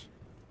backs.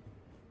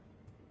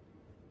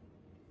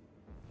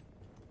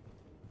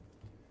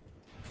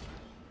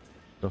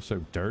 Feel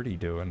so dirty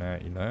doing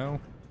that, you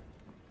know?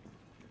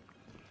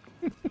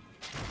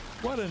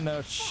 What in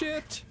the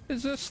shit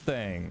is this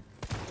thing?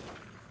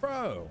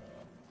 Bro.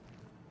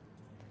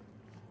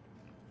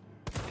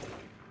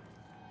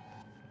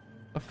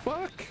 The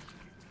fuck?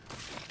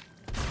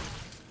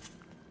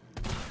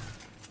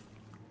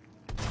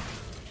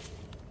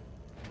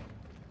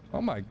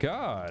 Oh my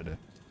god.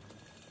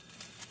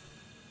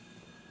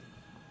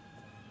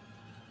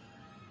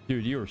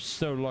 Dude, you're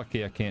so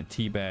lucky I can't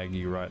teabag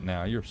you right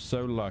now. You're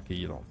so lucky,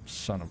 you little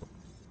son of a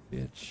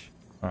bitch.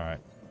 Alright.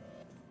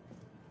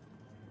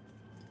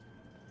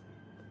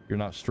 You're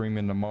not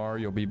streaming tomorrow.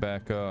 You'll be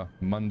back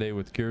Monday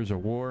with Gears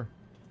of War.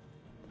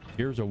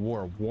 Gears of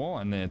War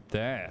 1 at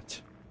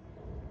that.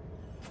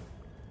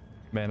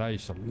 Man, I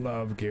used to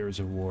love Gears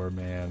of War,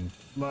 man.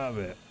 Love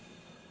it.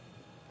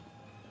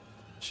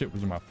 Shit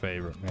was my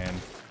favorite, man.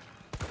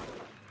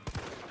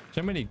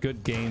 So many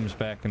good games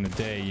back in the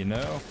day, you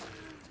know?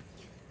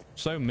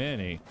 So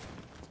many.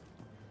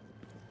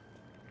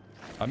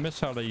 I miss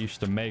how they used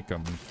to make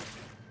them.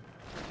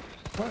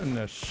 What in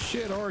the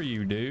shit are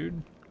you,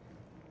 dude?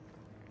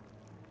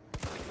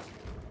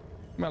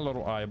 My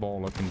little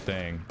eyeball looking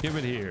thing. Give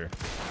it here.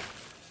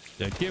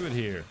 Yeah, give it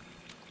here.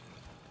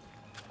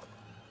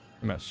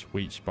 I'm at a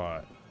sweet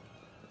spot.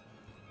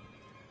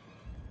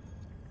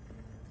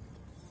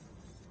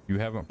 You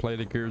haven't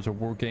played a Gears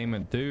of War game,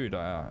 and dude,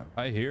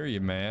 I hear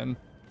you, man.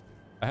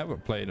 I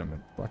haven't played them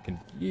in fucking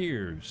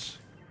years.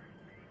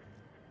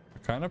 I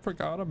kind of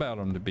forgot about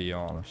them, to be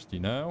honest, you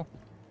know?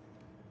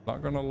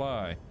 Not gonna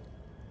lie.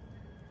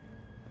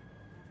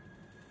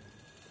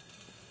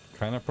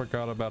 Kind of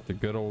forgot about the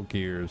good old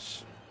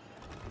Gears.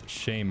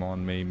 Shame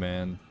on me,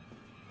 man.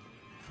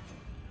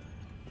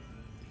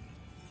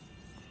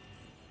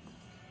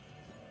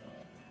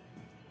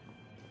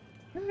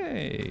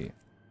 Hey.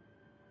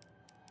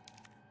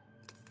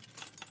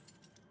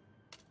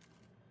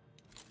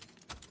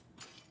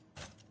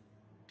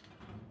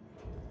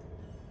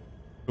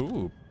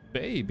 Ooh,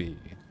 baby.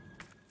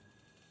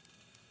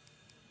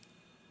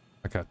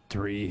 I got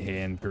 3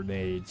 hand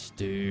grenades,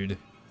 dude.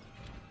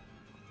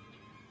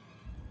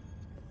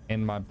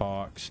 In my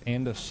box,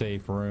 and a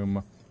safe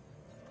room.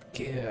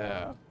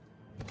 Yeah.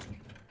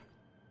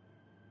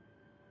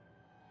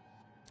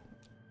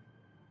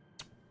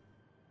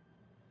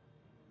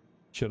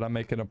 Should I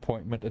make an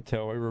appointment to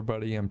tell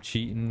everybody I'm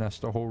cheating? That's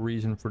the whole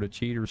reason for the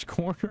Cheaters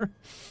Corner.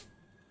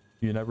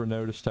 You never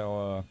noticed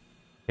how,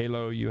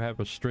 Halo, you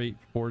have a straight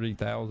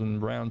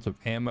 40,000 rounds of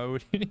ammo.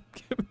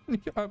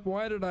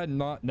 Why did I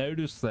not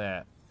notice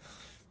that?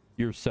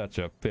 You're such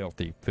a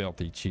filthy,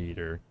 filthy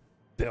cheater.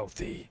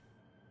 Filthy.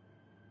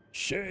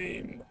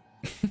 Shame.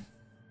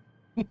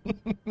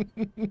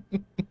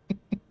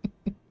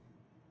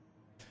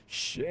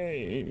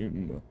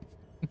 Shame.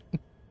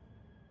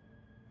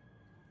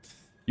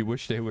 You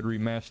wish they would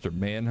remaster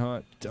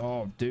Manhunt?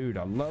 Oh, dude,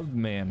 I loved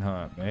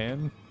Manhunt,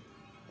 man.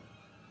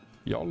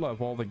 Y'all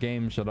love all the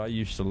games that I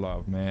used to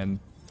love, man.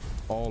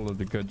 All of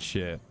the good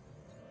shit.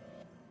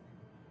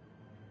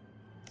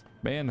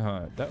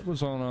 Manhunt, that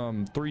was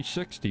on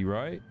 360,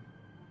 right?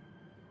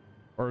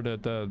 Or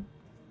the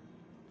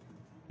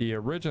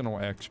original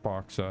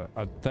Xbox,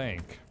 I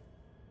think.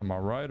 Am I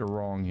right or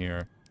wrong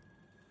here?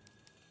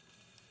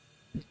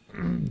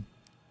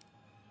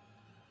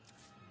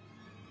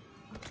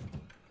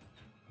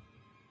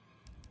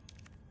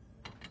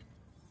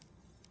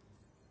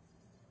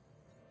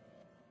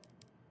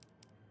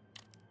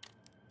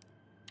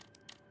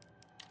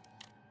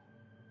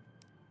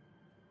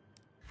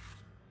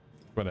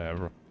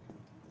 Whatever.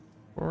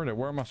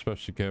 Where am I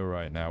supposed to go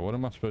right now? What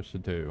am I supposed to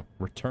do?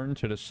 Return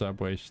to the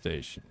subway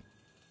station.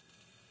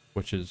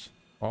 Which is...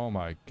 Oh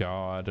my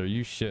god, are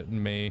you shitting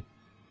me?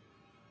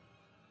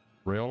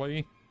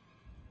 Really?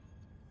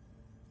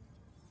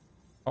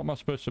 How am I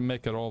supposed to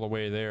make it all the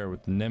way there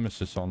with the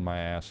Nemesis on my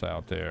ass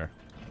out there?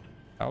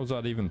 How is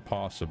that even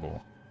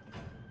possible?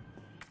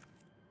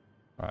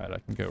 Alright, I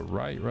can go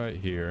right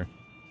here.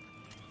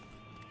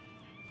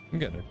 I'm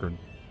getting a grenade.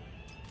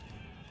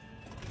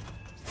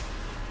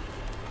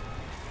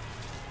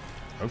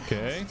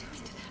 Okay.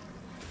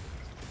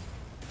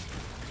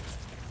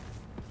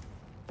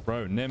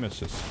 Bro,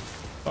 Nemesis.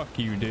 Fuck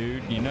you,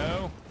 dude, you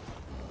know?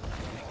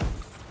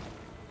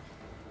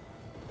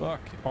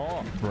 Fuck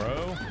off,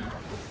 bro.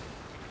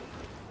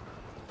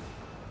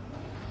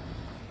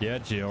 Yeah,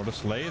 Jill,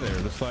 just lay there,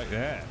 just like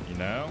that, you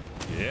know?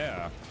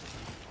 Yeah.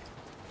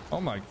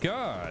 Oh my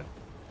god.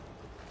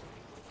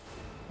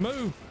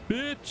 Move,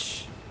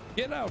 bitch!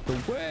 Get out the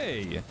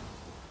way!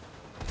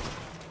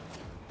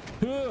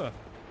 Huh.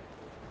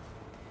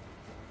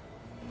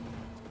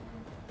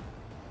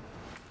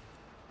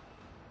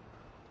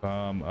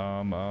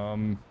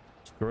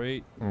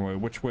 Straight. Wait,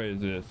 which way is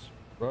this?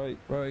 Right.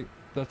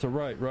 That's a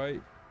right. Right.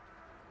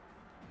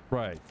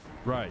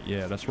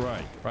 Yeah, that's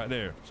right. Right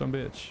there. Some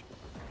bitch.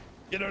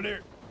 Get out there.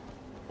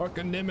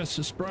 Fucking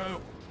Nemesis,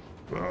 bro.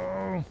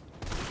 Oh.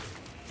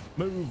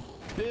 Move,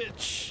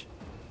 bitch.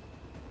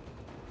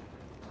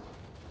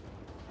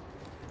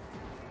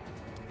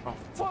 Oh,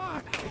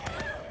 fuck.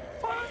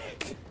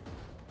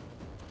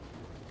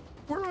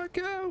 Where'd I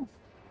go?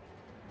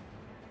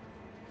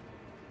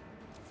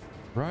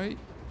 Right?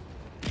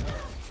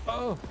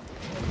 Oh!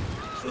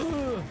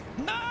 Ugh.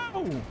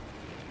 No!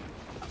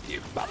 You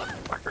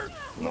motherfucker!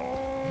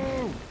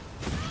 No!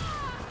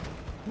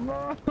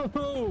 No!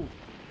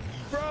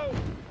 Bro!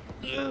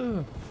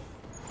 Ugh.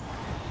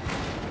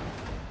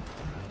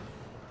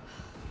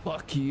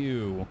 Fuck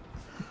you.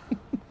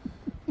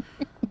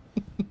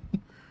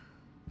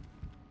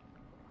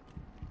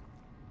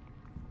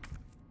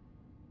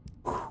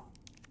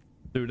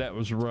 Dude, that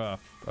was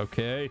rough,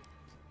 okay?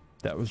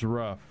 That was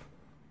rough.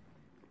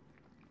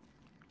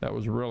 That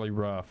was really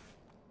rough.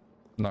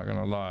 Not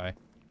gonna lie.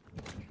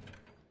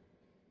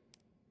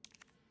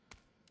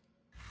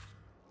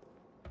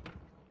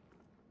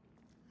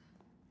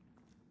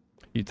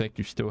 You think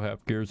you still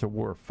have Gears of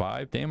War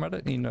 5? Damn, I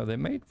didn't even know they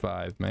made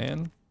 5,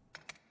 man.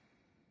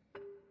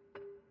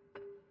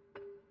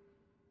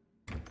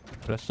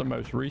 That's the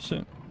most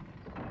recent.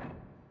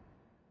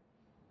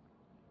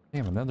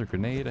 Damn, another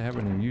grenade. I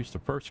haven't even used the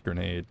first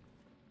grenade.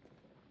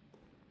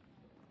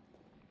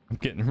 I'm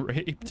getting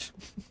raped.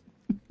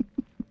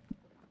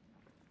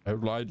 I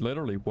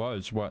literally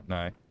was, wasn't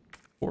I?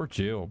 Poor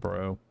Jill,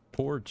 bro.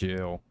 Poor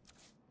Jill.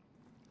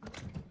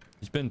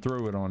 He's been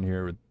through it on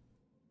here with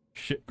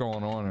shit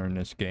going on in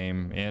this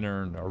game, in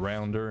her and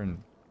around her,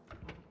 and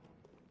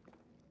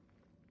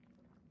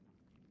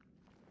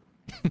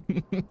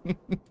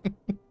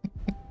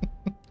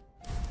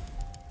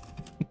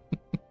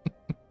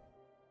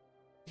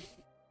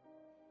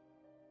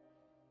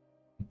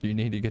do you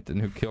need to get the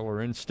new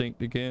Killer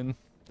Instinct again?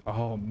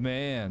 Oh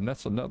man,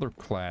 that's another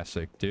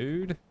classic,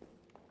 dude.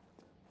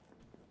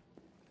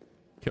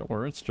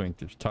 Killer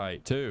Instinct is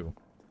tight too.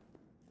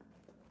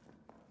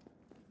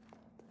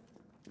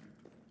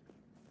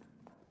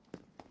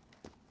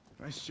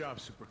 Nice job,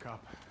 Super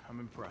Cop.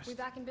 I'm impressed. We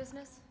back in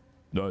business?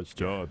 Nice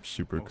job,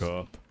 Super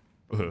Cop.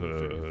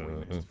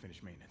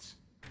 Finish maintenance.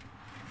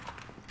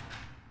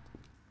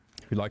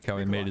 You like how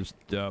he made his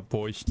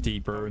voice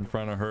deeper in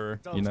front of her,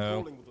 you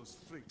know?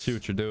 See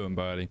what you're doing,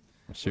 buddy.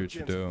 I see what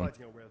you're doing.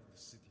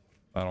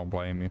 I don't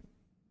blame you.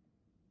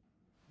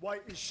 Why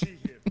is she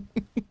here?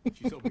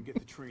 She's helping get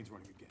the trains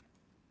running again.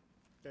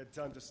 Dead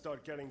time to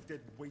start getting dead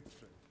weight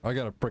through. I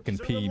gotta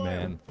frickin' pee,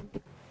 man.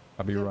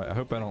 I'll be right. I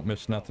hope I don't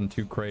miss nothing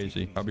too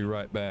crazy. I'll be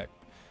right back.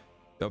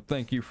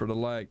 Thank you for the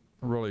like.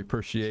 Really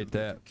appreciate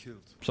that.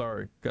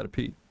 Sorry, gotta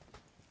pee.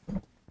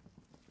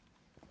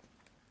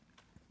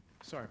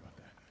 Sorry about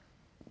that.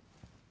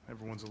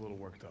 Everyone's a little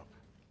worked up.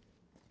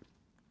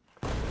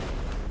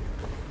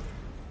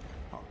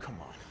 Oh, come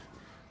on.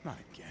 Not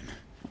again.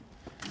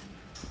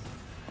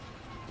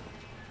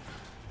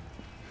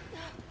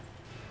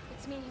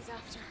 It's me he's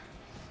after.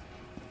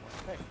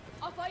 Hey.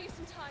 I'll buy you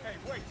some time. Hey,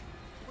 wait!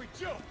 Wait,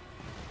 Jill!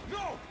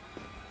 No!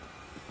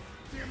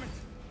 Damn it!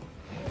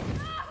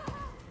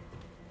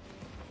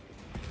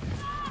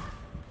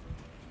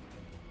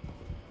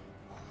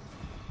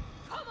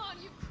 Come on,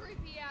 you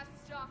creepy ass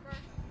stalker!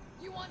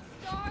 You want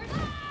stars?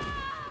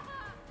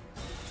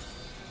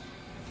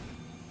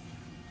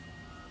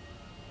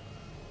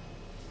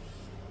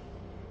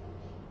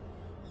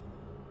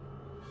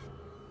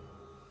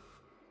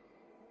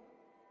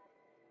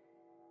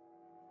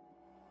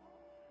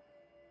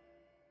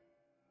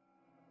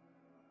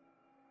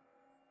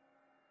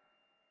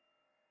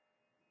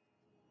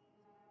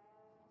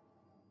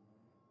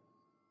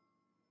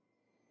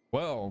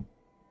 Well,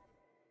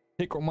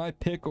 tickle my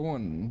pickle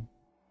and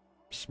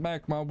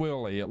smack my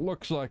willy. It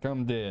looks like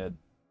I'm dead.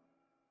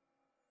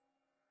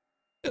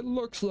 It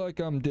looks like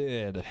I'm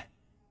dead.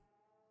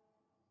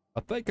 I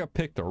think I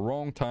picked the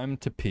wrong time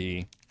to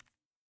pee.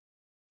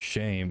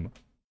 Shame.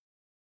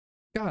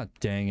 God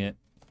dang it.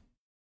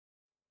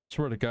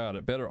 Swear to God,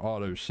 it better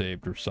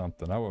auto-saved or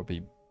something. I would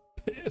be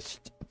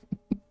pissed.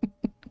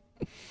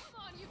 Come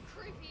on, you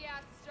creepy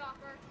ass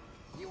stalker.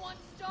 You want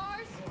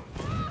stars?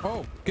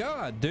 Oh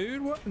God,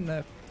 dude, what in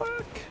the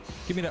fuck?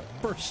 Give me that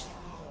first.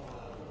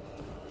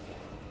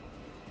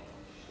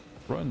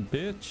 Run,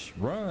 bitch,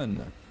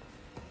 run.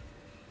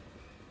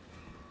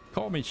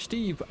 Call me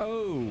Steve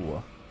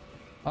O.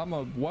 I'm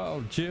a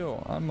wild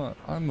Jill. I'm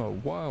a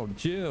wild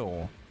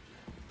Jill.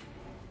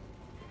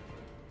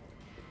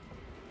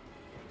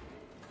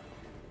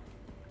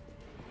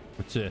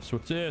 What's this?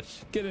 What's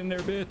this? Get in there,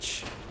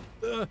 bitch.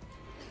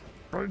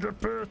 Bring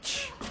it,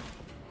 bitch.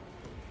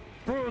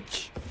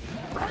 Bitch.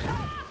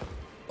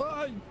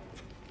 Ay,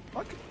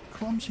 like a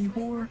clumsy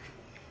whore.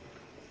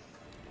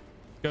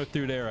 Go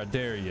through there, I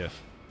dare you.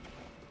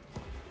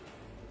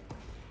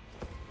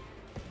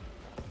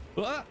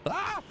 Ah!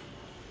 Ah!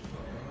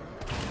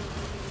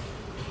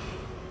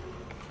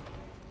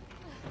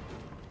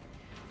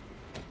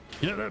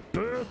 Get it,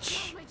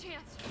 bitch! My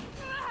chance.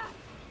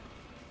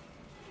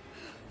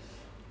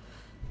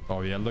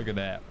 Oh yeah, look at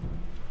that.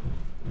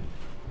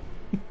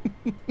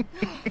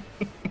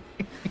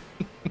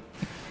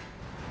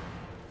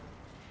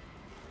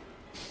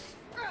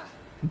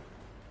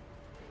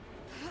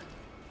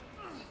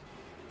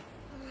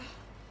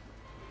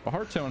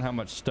 Hard telling how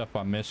much stuff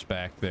I missed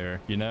back there,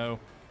 you know?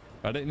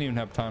 I didn't even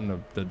have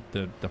time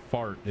to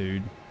fart,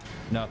 dude.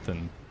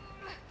 Nothing.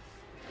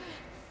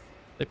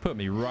 They put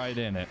me right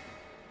in it.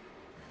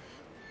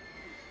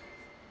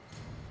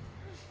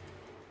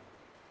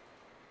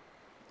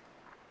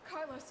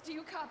 Carlos, do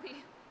you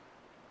copy?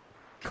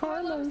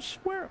 Carlos,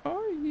 where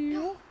are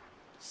you?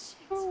 Shit.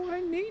 Oh,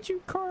 I need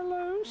you,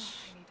 Carlos.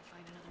 I need to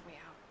find another way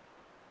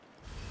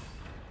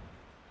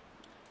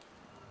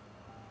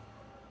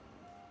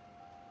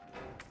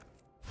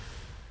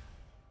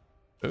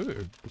out.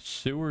 Ooh, the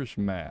sewers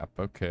map.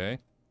 Okay.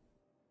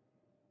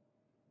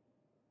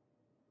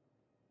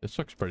 This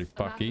looks pretty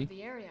A map fucky. of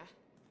the area.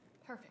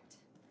 Perfect.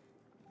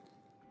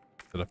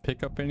 Did I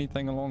pick up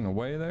anything along the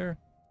way there?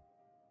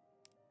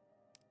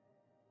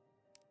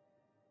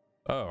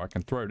 Oh, I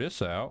can throw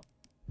this out.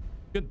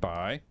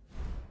 Goodbye.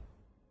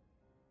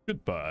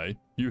 Goodbye.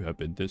 You have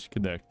been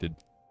disconnected.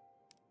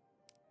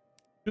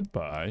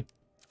 Goodbye.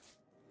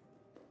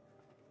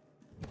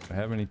 Do I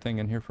have anything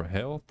in here for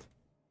health?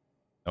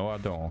 No, I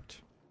don't.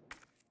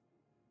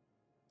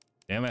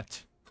 Damn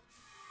it.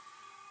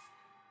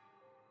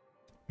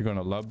 You're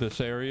gonna love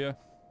this area.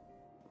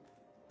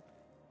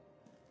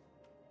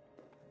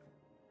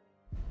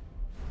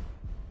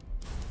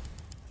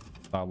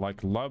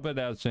 Like love it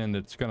as in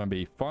it's gonna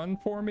be fun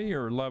for me,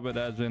 or love it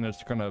as in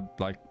it's gonna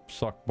like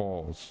suck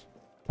balls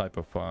type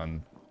of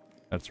fun.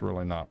 That's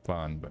really not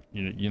fun, but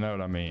you know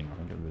what I mean.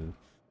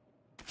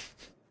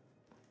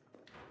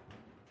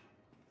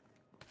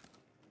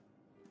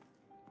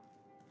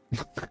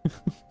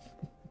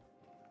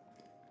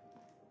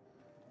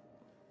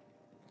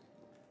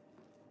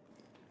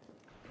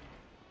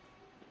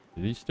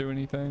 Did these do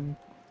anything?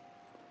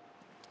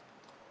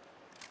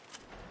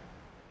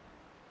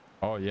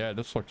 Oh yeah,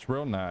 this looks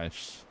real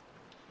nice.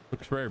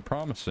 Looks very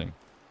promising.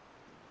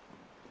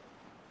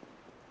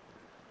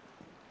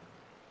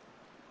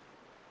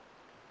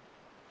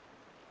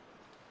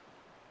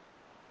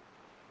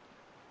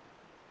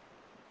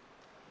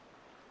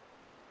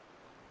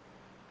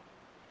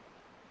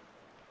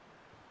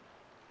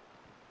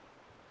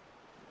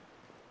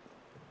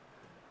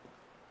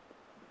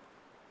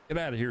 Get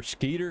out of here,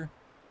 Skeeter.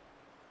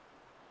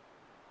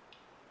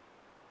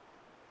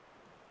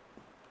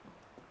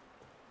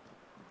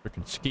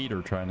 Freaking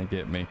Skeeter trying to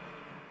get me.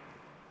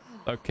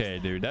 Okay,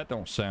 dude, that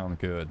don't sound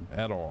good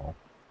at all.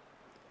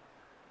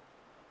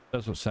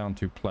 Doesn't sound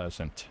too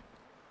pleasant.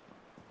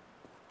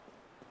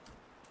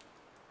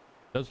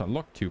 Doesn't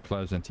look too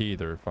pleasant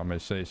either, if I may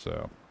say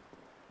so.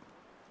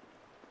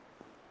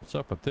 What's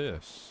up with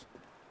this?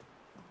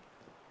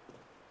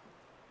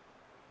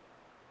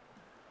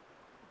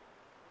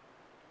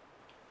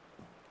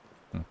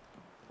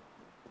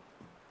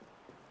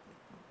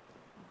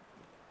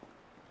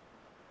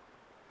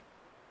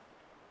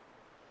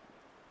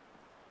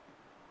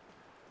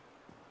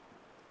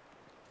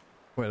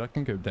 Wait, I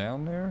can go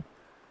down there?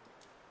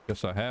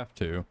 Guess I have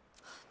to.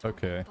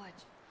 Okay. Budge.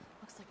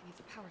 Looks like it needs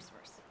a power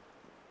source.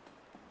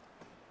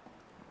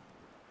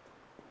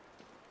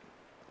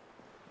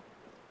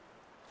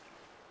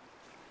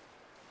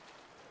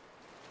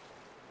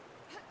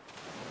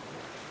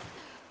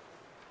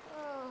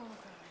 Oh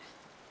god.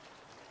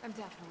 I'm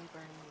definitely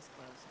burning these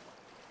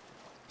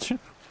clothes.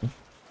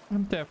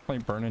 I'm definitely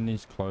burning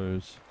these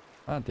clothes.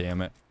 Ah,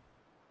 damn it.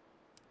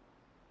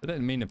 I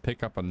didn't mean to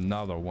pick up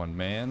another one,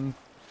 man.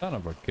 Son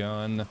of a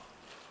gun.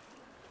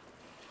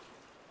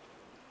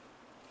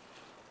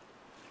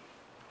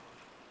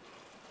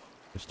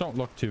 This don't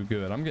look too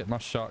good. I'm getting my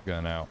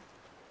shotgun out.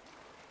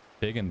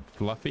 Big and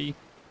fluffy.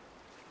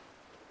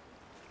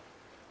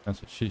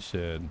 That's what she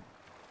said.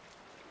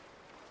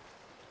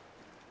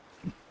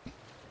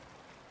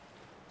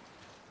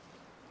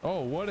 Oh,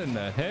 what in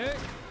the heck?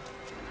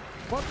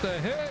 What the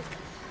heck?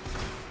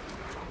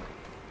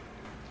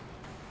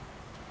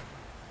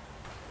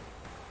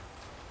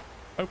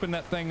 Open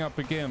that thing up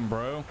again,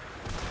 bro.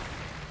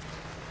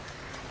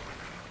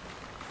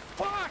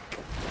 Fuck!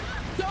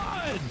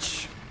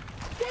 Dodge!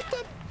 What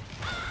the?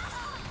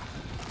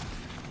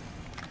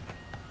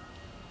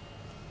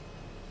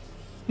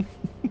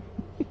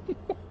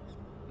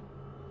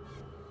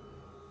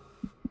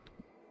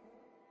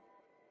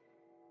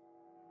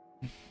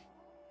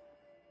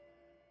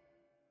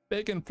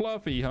 Big and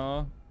fluffy,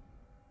 huh?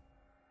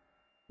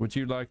 Would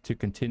you like to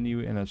continue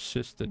in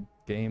assisted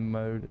game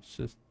mode?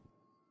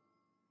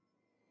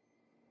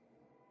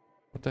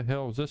 What the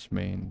hell does this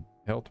mean?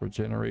 Health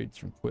regenerates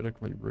from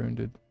critically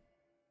wounded.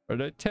 Are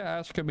they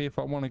asking me if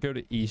I want to go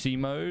to easy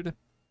mode?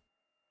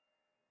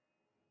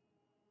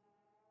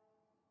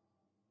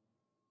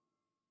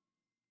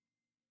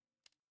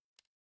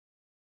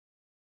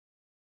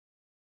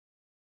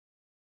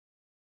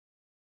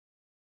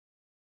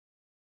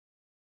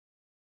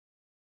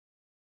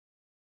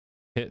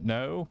 Hit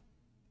no?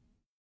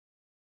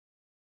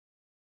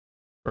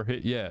 Or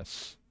hit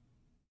yes?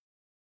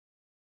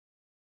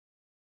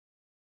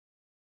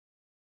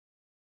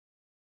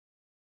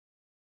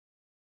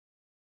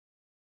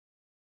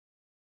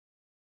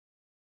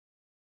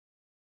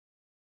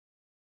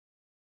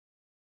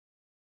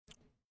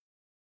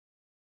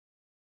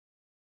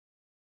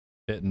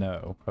 Hit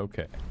no.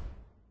 Okay.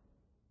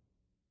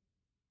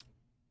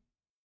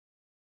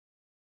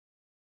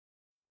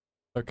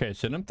 Okay,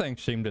 so them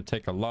things seem to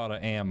take a lot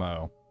of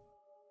ammo.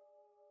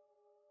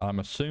 I'm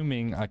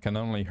assuming I can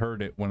only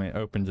hurt it when it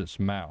opens its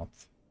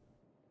mouth.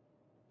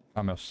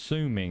 I'm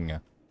assuming.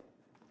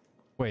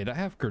 Wait, I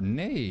have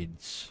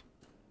grenades.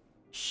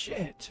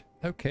 Shit.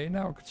 Okay,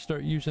 now I can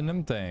start using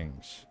them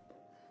things.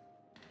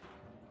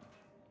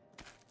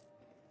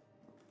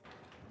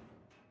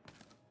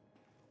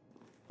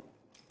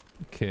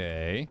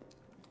 Okay.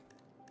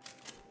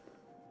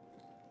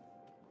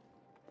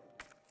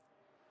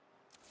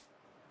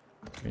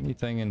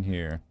 Anything in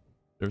here?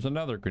 There's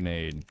another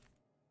grenade.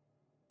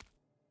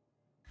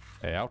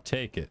 Hey, I'll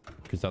take it,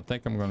 because I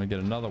think I'm going to get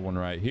another one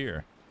right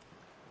here.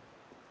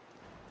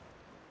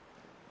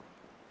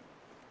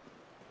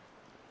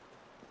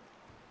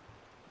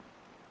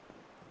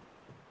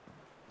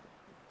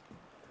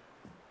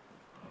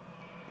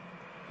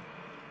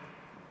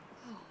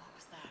 Oh, what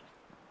was that?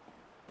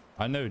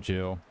 I know,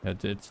 Jill.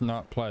 It's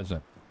not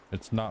pleasant.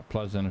 It's not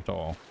pleasant at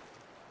all.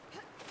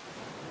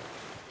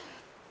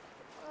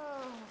 Oh,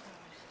 God.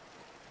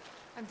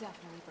 I'm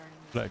definitely burning.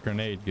 Let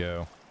grenade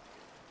go.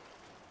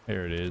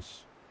 There it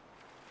is.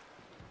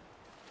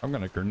 I'm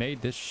gonna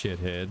grenade this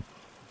shithead.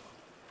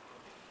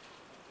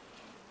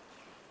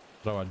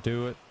 So I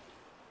do it.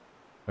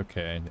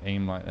 Okay,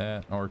 aim like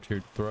that. R2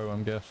 to throw,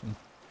 I'm guessing.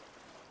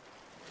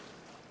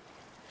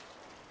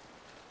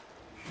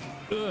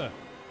 Ugh.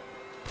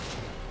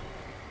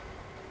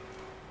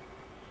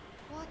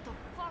 What the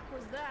fuck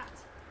was that?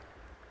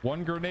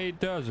 One grenade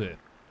does it.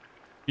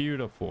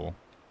 Beautiful.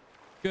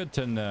 Good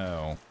to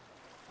know.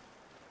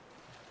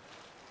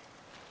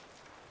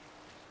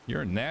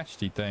 You're a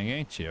nasty thing,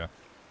 ain't you?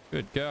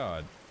 Good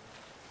God.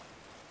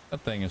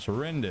 That thing is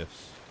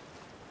horrendous.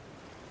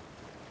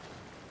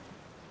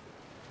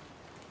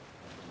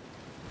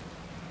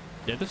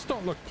 Yeah, this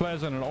don't look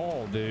pleasant at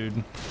all,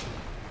 dude.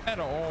 At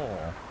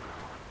all.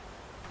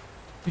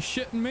 You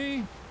shitting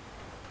me?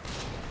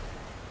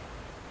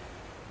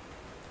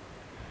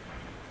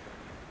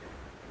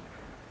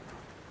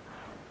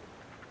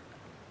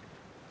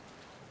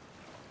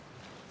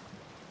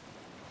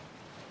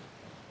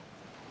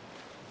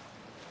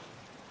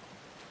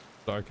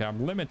 Okay,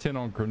 I'm limited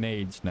on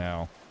grenades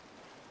now.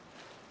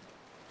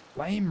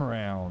 Flame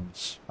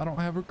rounds. I don't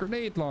have a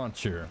grenade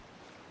launcher.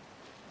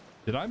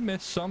 Did I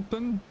miss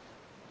something?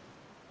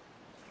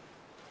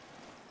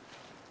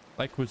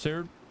 Like, was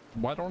there...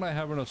 Why don't I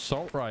have an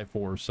assault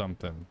rifle or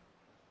something?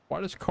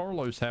 Why does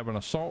Carlos have an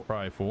assault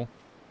rifle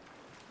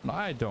and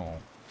I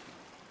don't?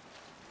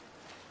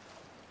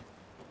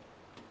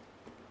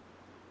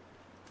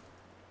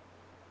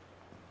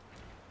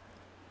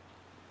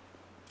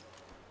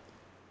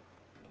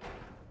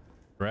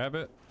 Grab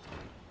it.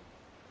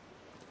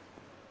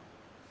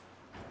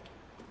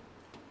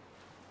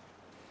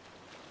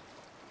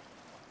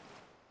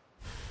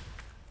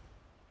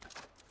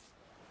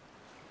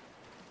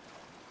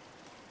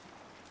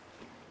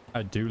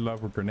 I do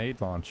love a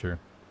grenade launcher.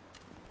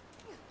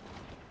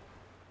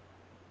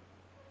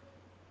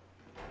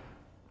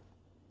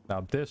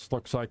 Now this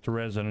looks like the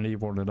Resident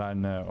Evil that I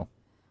know.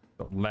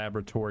 The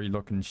laboratory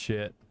looking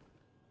shit.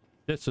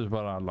 This is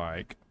what I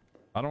like.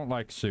 I don't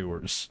like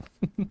sewers.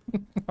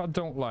 I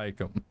don't like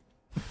them.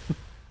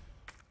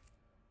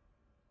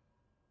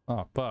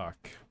 Oh,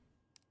 fuck.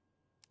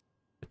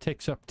 It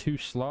takes up 2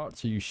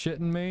 slots. Are you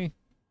shitting me?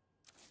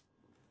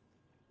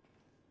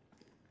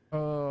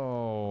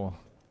 Oh.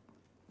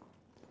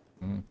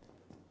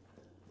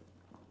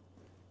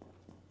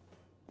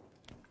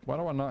 Why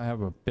do I not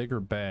have a bigger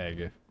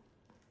bag?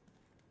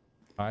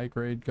 High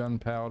grade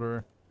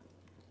gunpowder.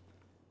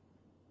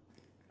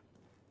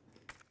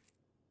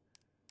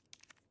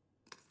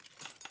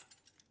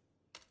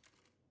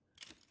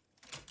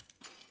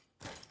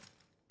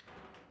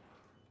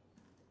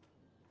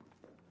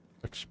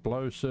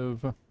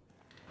 Explosive.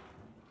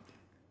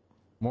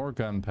 More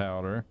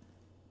gunpowder.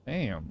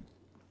 Damn.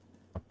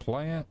 A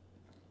plant.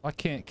 I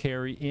can't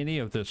carry any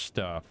of this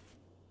stuff.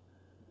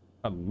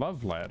 A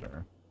love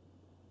ladder.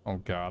 Oh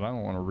god, I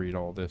don't want to read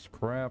all this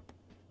crap.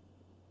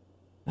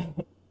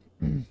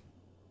 You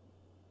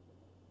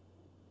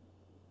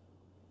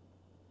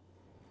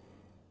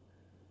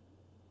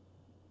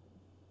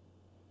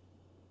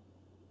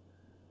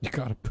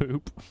gotta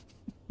poop.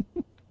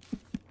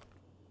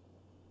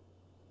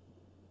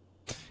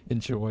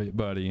 Enjoy it,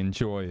 buddy.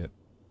 Enjoy it.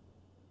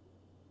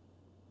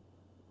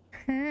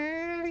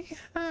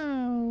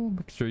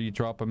 Make sure you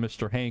drop a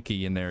Mr.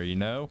 Hanky in there, you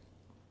know?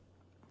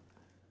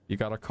 You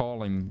gotta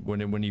call him.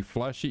 When you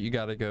flush it, you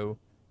gotta go,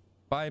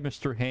 bye,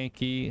 Mr.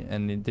 Hanky,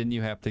 and then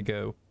you have to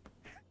go,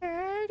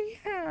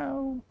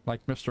 howdy-ho,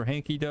 like Mr.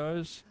 Hanky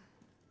does.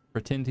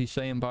 Pretend he's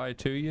saying bye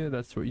to you.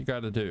 That's what you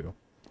gotta do.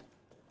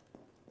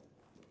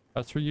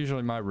 That's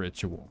usually my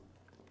ritual.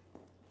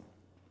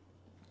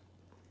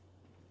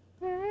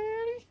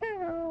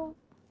 Howdy-ho.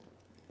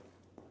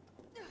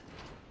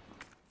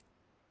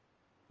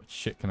 What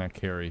shit can I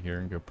carry here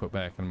and go put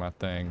back in my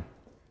thing?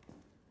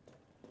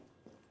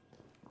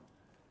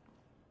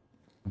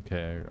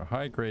 Okay, a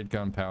high-grade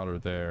gunpowder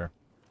there.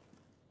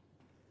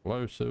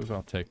 Explosives,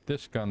 I'll take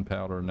this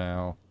gunpowder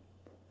now.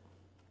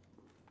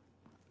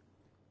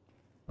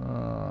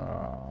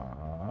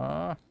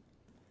 I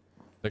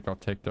think I'll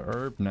take the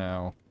herb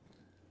now.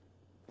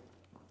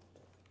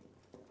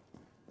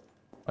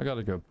 I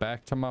gotta go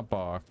back to my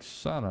box.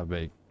 Son of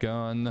a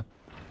gun.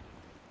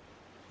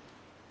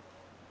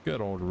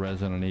 Good old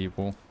Resident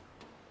Evil.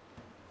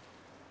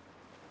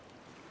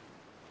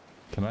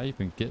 Can I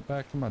even get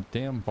back to my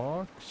damn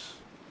box?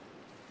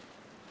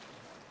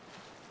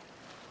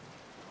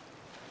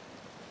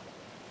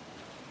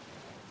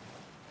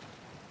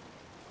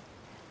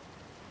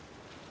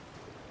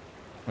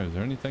 Wait, is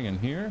there anything in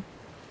here?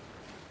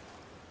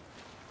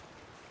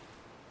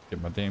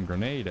 Get my damn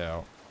grenade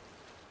out.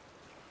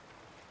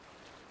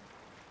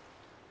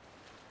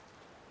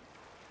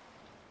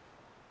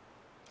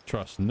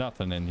 Trust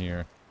nothing in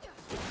here.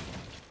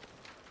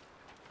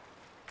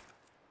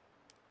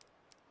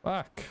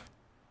 Fuck.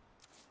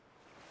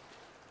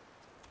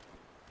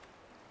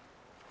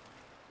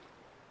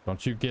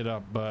 Don't you get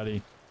up,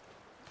 buddy.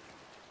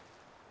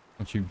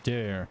 Don't you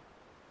dare.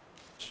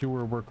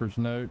 Sewer workers'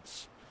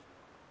 notes.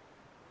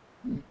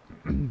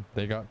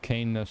 They got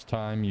Kane this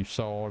time. You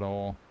saw it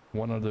all.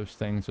 One of those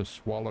things has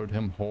swallowed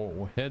him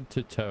whole, head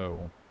to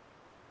toe.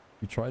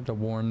 You tried to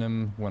warn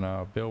them when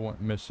Bill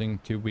went missing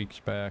 2 weeks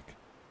back.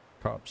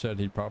 Cop said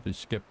he'd probably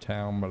skip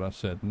town, but I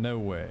said no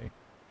way.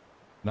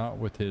 Not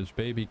with his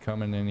baby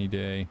coming any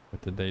day.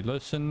 But did they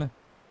listen?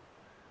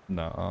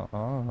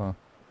 Nuh-uh.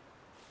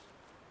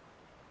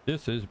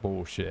 This is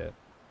bullshit.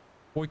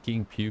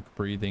 Poiking, puke,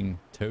 breathing,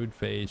 toad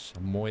face,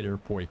 moiter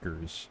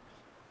poikers.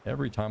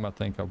 Every time I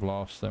think I've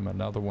lost them,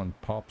 another one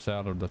pops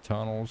out of the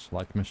tunnels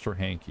like Mr.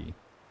 Hanky.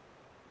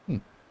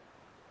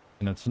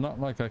 And it's not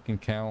like I can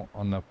count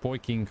on the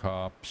poiking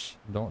cops.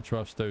 Don't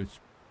trust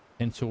those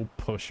pencil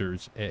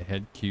pushers at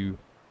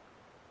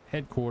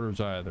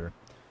headquarters either.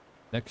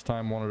 Next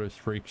time one of those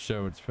freaks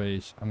show its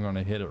face, I'm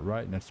gonna hit it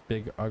right in its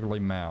big ugly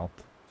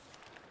mouth.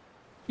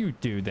 You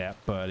do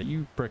that, buddy.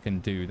 You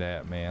frickin' do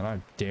that, man.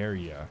 I dare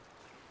you.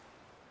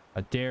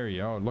 I dare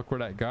you. Oh, look where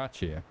that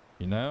got you.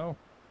 You know?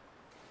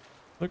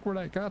 Look where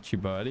that got you,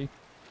 buddy.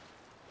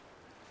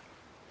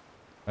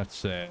 That's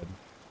sad.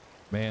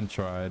 Man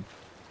tried.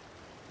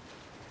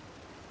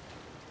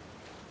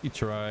 He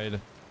tried.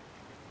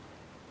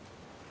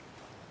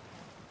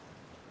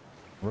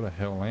 Where the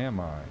hell am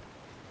I?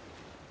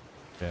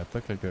 Yeah, I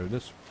think I go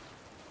this way.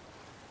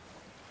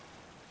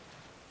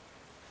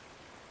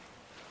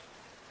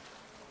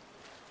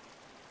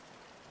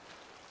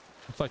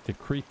 It's like the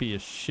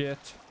creepiest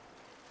shit.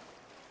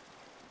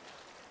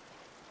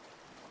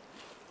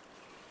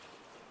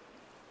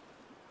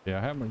 Yeah,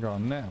 I haven't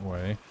gone that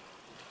way.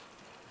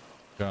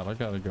 God, I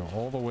gotta go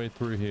all the way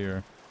through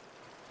here.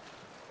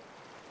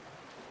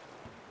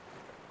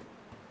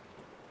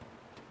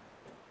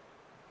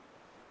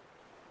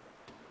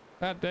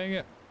 God dang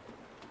it.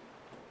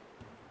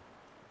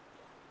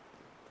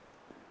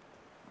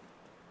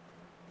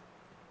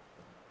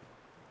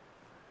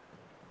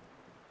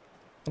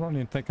 I don't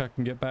even think I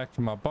can get back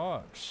to my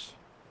box.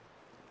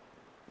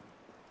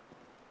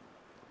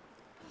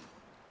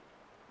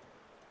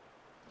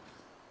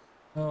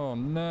 Oh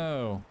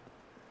no.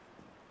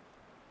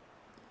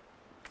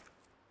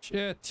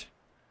 Shit.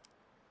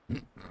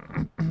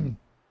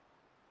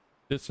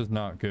 This is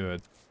not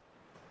good.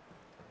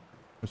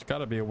 There's got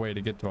to be a way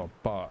to get to a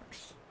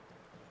box.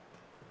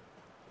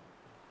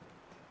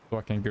 So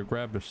I can go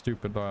grab the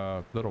stupid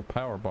little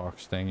power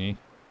box thingy.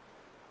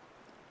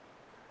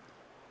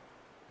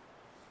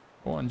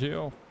 Go on,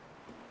 Jill.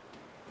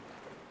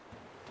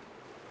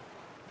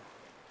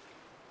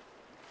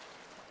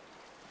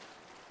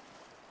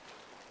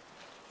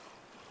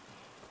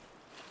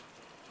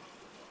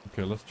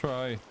 Okay, let's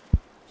try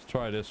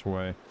this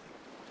way.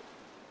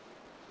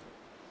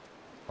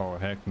 Oh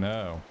heck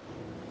no.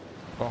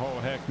 Oh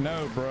heck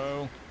no,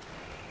 bro.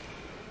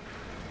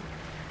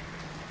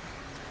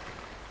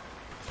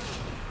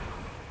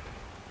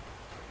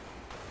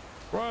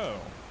 Bro,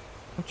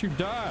 don't you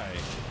die.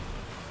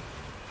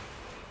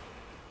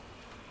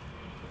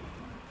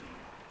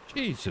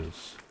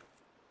 Jesus.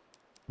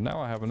 Now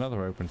I have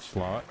another open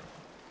slot.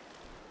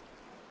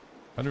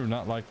 I do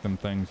not like them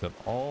things at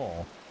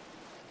all.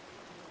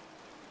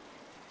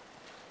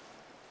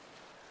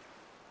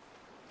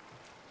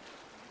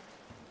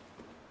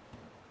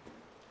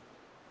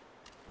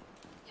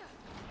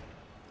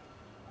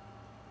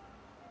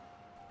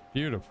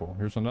 Beautiful.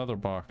 Here's another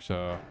box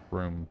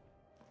room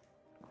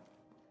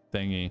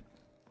thingy.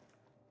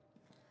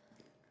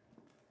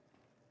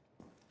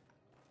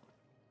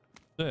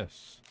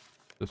 This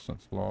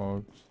distance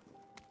logs.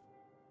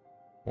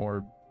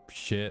 More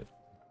shit.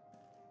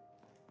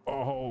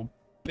 Oh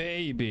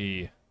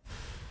baby.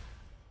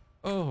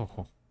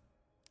 Oh.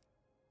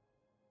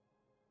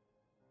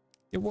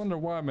 You wonder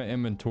why my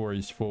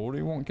inventory's full.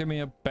 He won't give me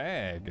a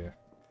bag.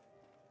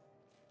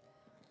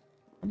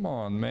 Come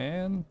on,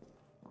 man.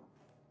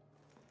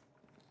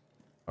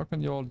 How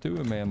can y'all do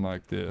a man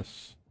like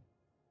this?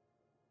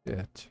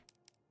 Shit.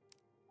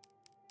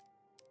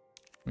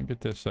 Let me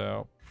get this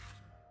out.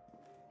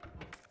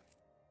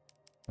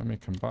 Let me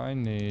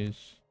combine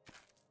these.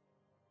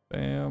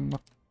 Bam.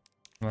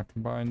 Can I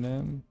combine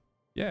them?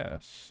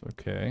 Yes.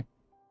 Okay.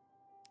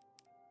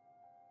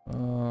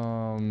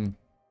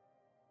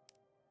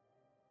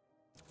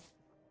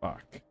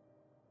 Fuck.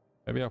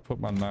 Maybe I'll put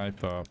my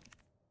knife up.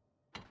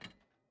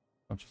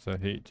 Much as I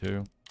hate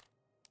to.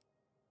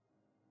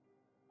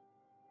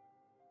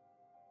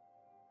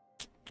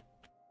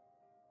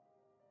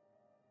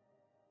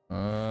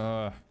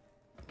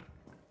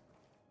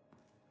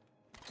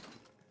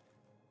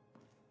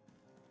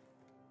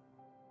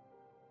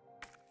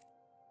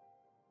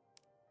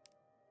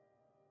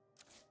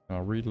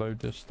 I'll reload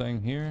this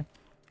thing here.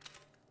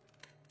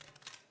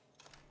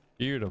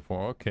 Beautiful.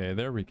 Okay,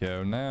 there we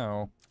go.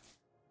 Now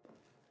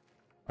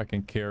I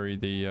can carry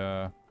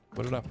the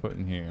what did I put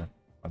in here?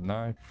 A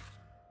knife.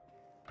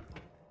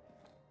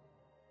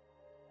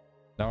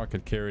 Now I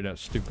could carry that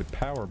stupid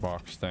power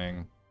box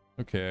thing.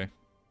 Okay.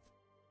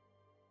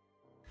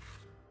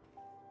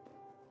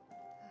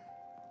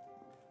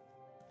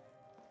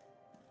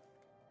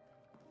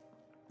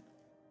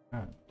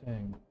 God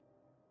dang.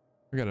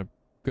 I gotta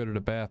go to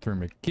the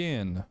bathroom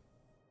again.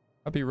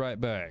 I'll be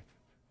right back.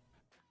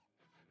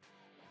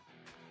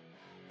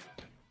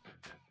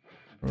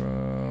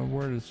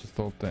 Where does this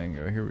whole thing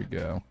go? Here we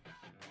go.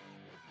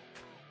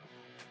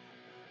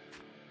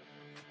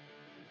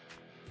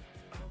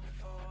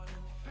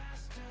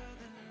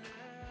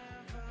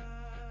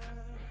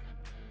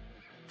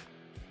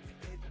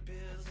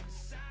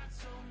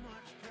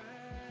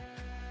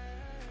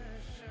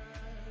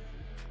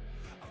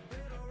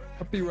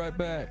 I'll be right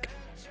back.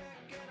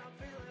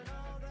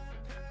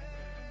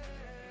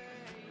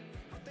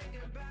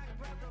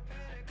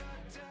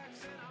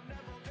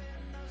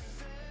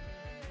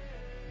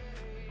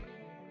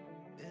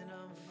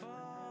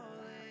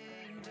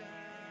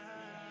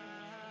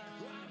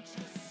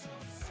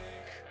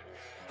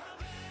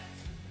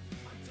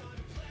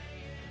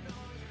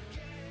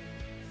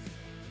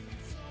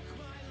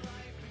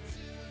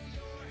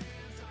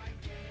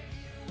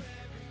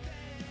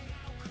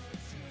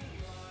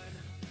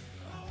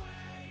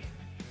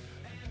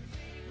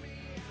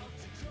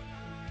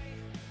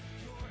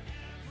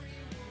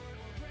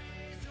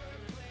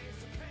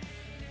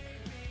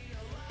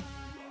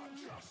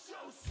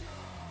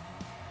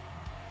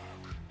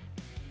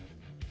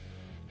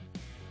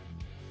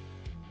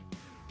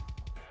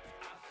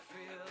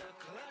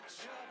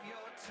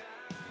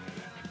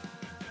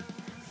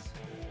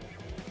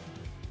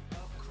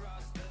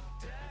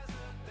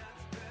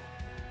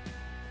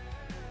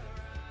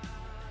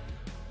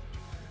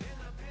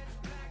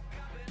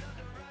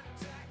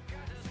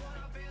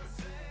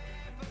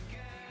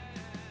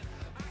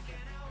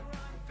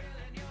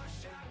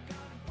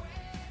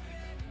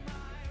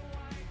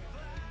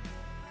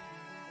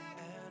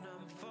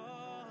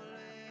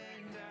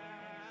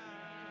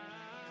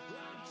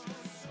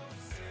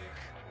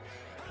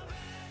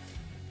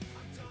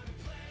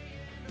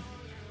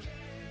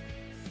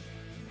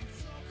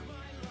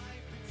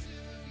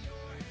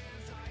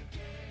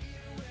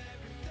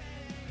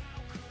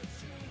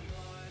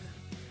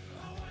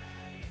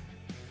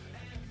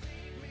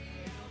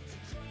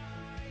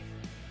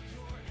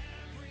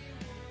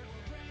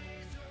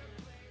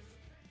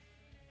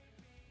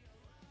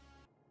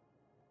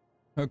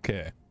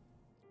 Okay.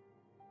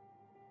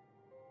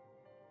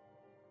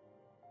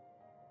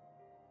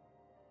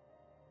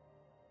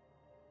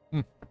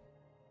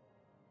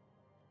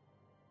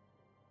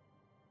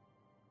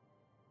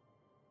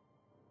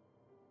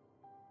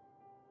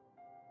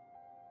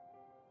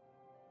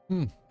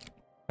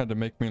 Had to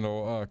make me a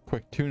little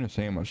quick tuna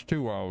sandwich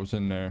too while I was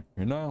in there,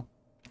 you know?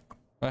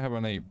 I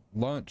haven't ate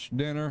lunch,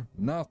 dinner,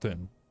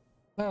 nothing.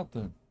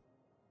 Nothing.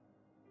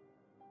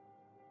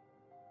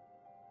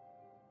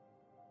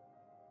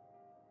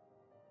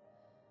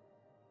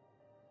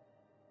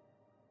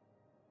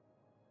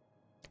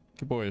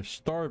 The boy is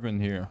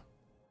starving here.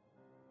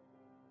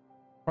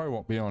 Probably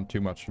won't be on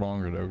too much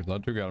longer though, because I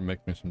do gotta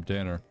make me some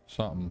dinner.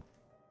 Something.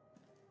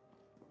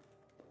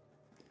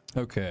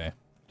 Okay.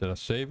 Did I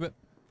save it?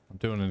 I'm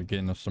doing it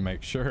again just to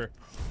make sure.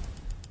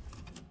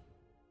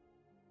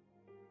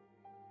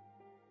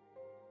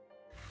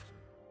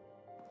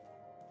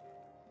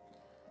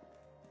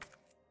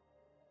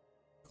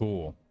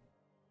 Cool.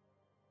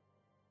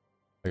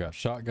 I got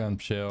shotgun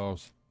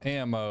shells,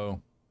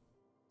 ammo,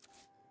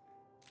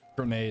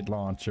 grenade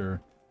launcher.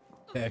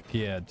 Heck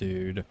yeah,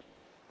 dude.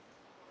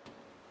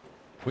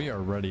 We are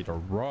ready to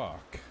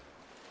rock.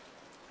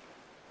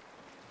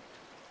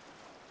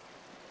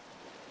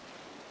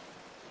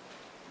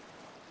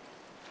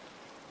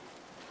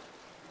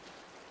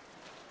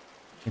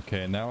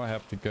 Okay, now I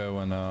have to go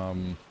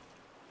and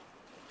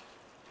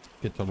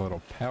get the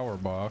little power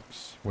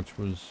box, which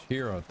was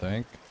here, I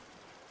think.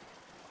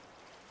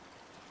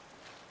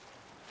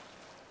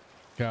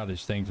 God,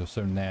 these things are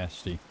so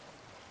nasty.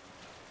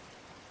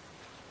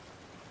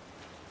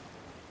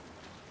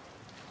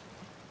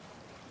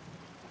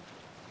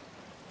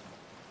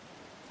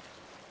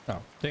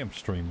 Oh, damn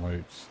stream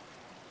loads.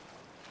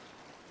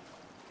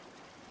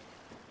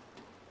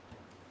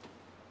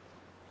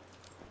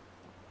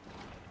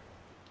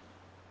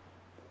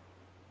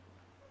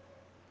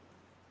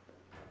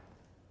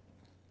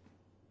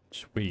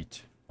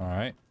 Sweet. All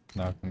right,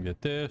 now I can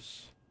get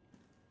this.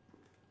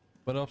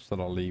 What else did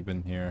I leave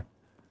in here?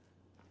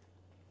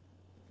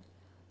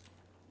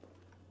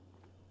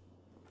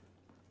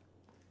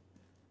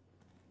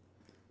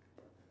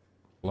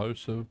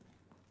 Explosive.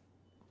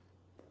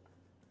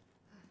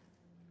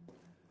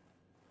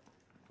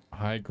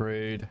 High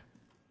grade.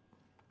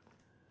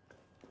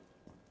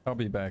 I'll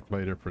be back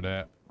later for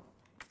that.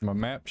 My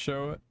map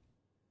show it?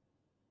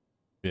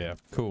 Yeah,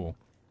 cool.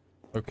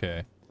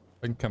 Okay.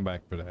 I can come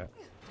back for that.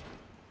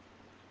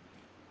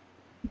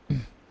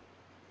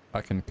 I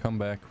can come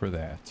back for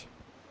that.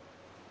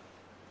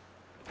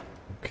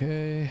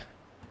 Okay.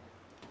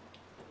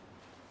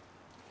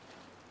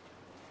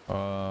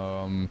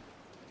 Oh,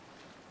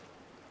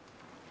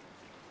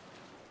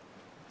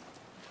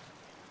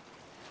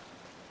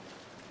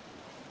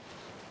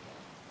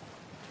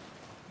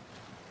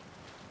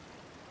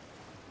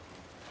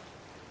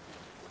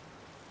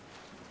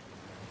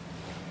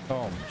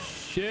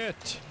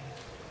 shit.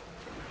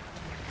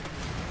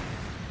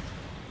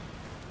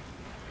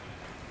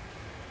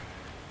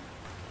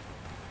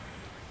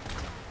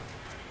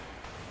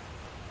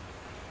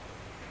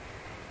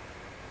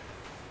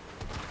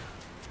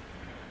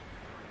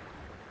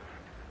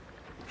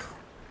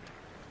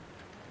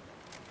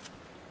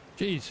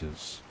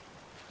 Jesus.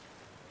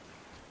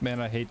 Man,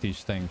 I hate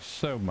these things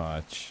so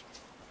much.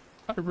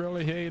 I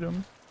really hate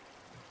them.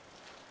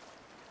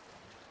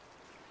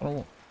 I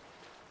don't...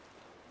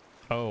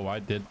 Oh, I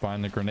did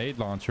find the grenade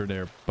launcher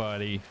there,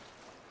 buddy.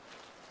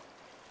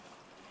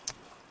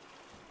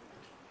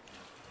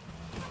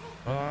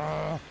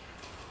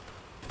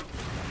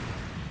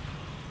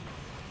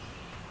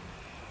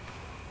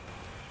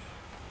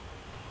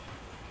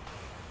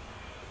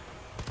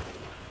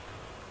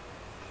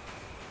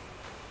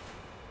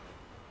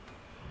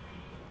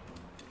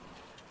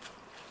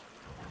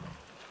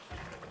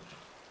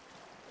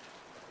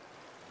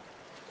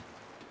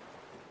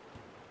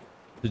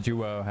 Did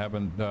you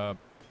haven't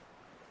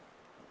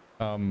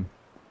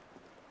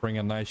bring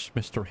a nice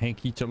Mr.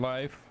 Hanky to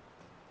life?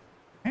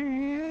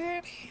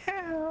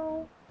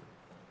 Anyhow.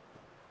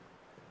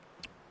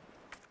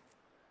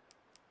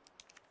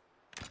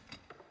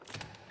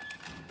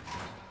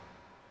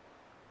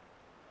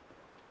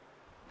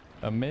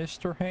 A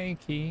Mr.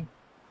 Hanky.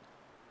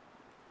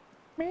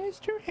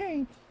 Mr.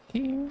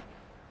 Hanky.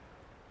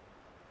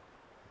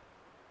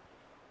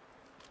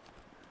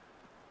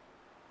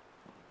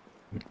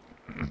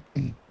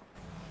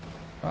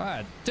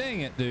 Ah,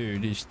 dang it,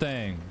 dude, these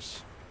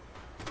things.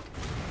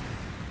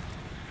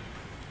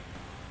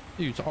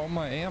 Use all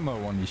my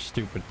ammo on these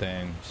stupid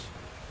things.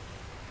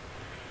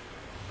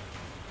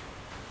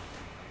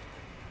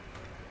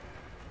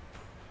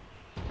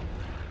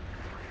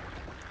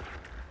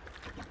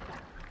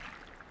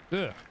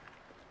 Ugh.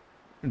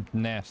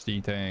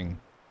 Nasty thing.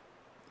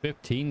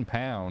 15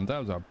 pounds. That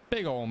was a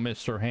big old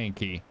Mr.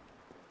 Hanky.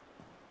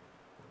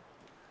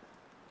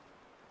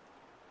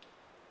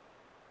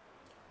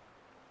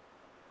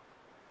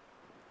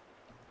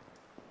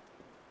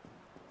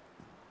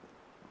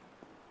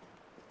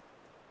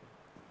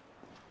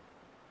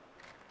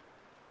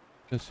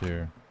 This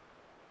here.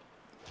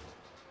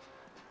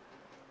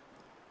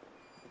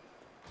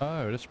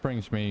 Oh, this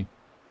brings me...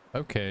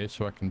 Okay,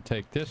 so I can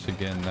take this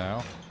again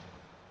now.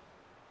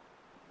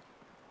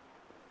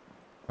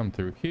 Come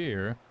through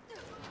here.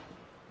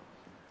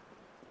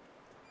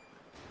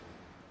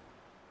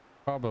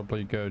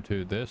 probably go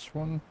to this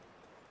one.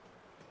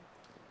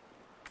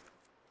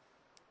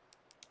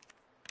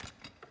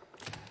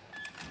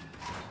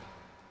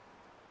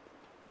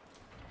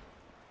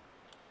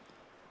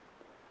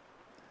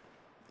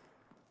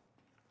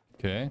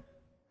 Okay.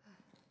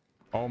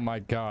 Oh my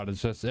god,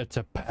 it's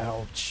a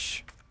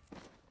pouch.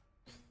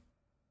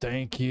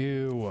 Thank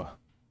you.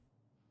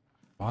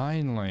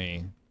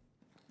 Finally.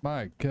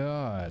 My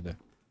god.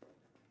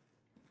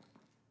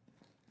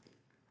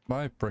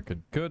 My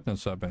frickin'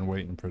 goodness, I've been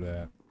waiting for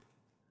that.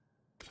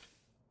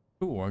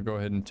 Ooh, I'll go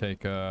ahead and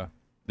take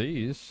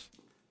these.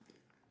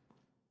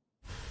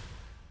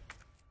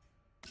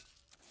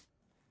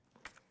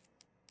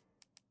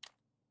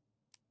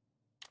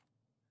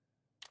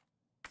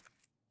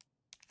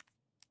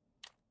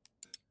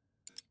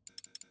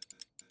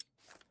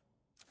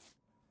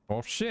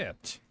 Oh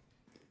shit.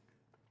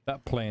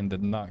 That plan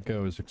did not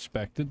go as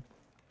expected.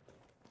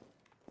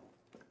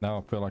 Now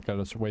I feel like I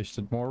just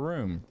wasted more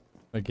room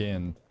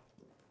again.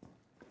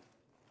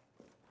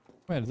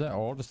 Wait, is that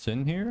all that's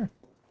in here?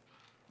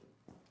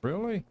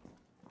 Really?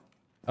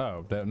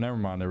 Oh, never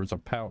mind. There was a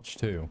pouch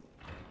too.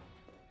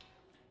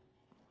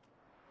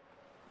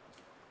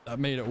 That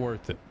made it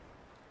worth it.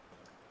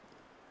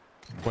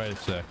 Wait a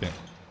second.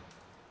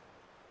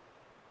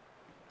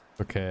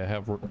 Okay, I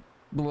have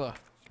blah,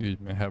 excuse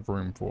me, I have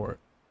room for it.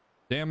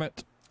 Damn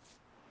it.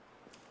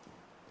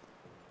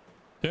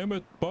 Damn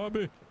it,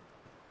 Bobby.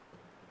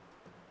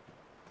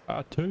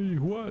 I tell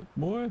you what,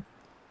 boy.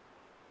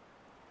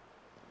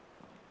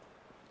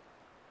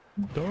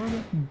 Darn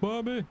it,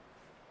 Bobby.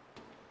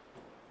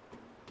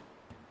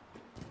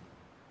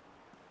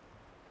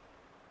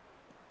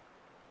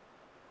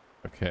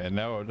 Okay,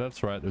 no,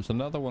 that's right. There's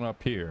another one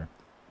up here.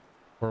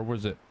 Or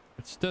was it?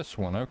 It's this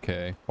one.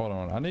 Okay, hold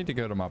on. I need to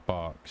go to my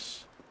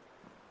box.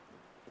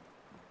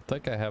 I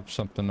think I have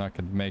something I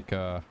could make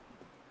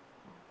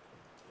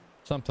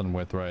something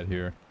with right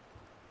here.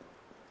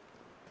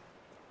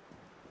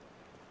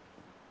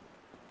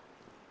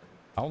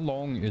 How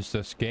long is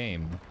this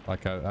game?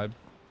 Like I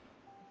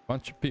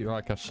bunch of people,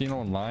 like I've seen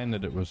online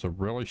that it was a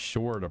really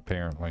short,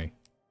 apparently.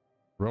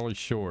 Really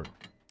short.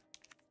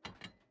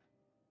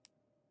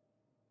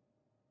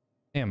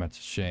 Damn, it's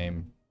a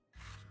shame.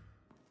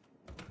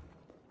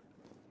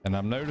 And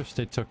I've noticed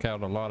they took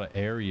out a lot of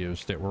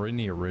areas that were in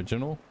the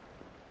original.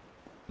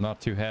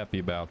 Not too happy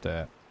about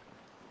that.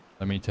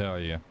 Let me tell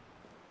you.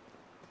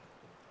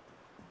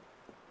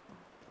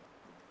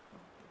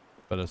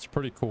 But it's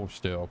pretty cool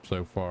still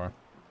so far.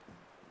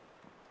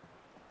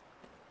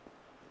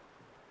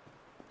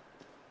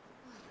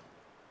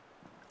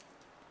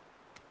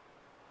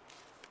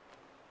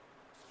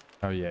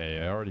 Oh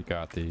yeah, I already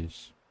got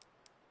these.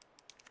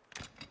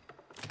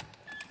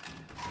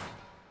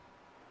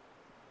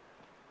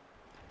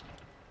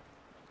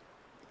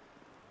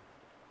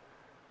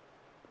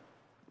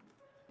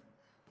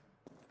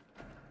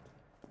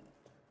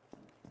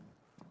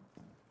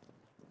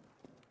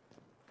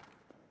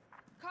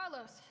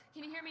 Carlos,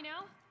 can you hear me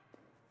now?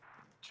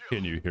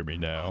 Can you hear me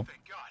now?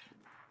 Thank God.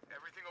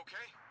 Everything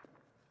okay?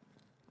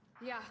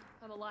 Yeah,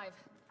 I'm alive.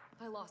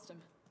 I lost him.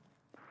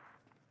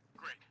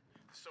 Great.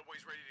 The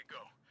subway's ready to go.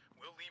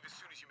 We'll leave as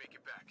soon as you make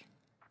it back.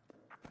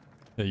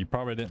 Yeah, you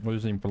probably didn't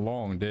lose him for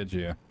long, did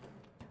you?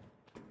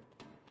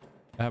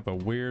 I have a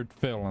weird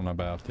feeling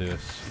about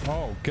this.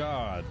 Oh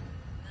God.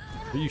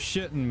 Are you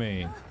shitting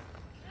me?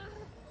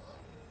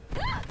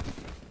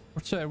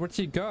 What's that? What's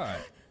he got?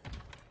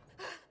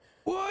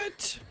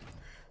 What?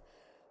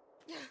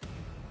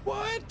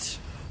 What?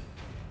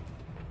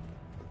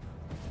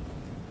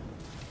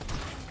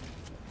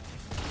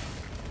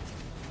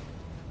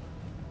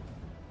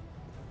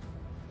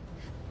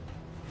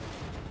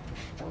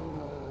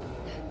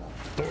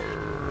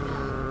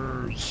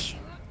 Thurs.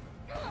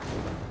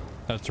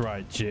 That's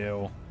right,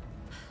 Jill.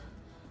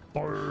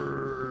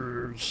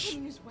 Thurs. Can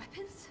you use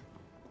weapons?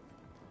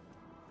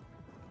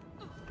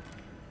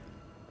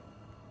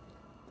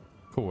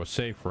 Cool, a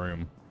safe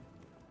room.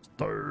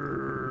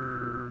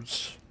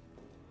 Thurs.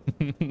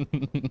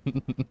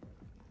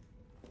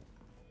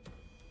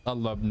 I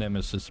love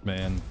Nemesis,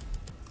 man.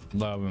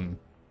 Love him.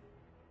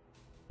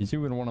 He's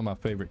even one of my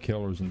favorite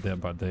killers in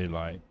Dead by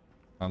Daylight.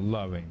 I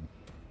love him.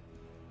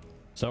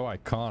 So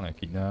iconic,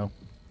 you know.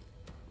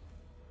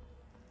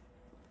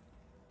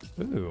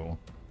 Ooh.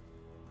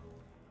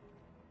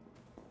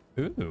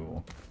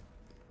 Ooh.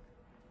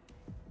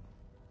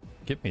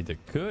 Give me the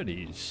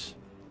goodies.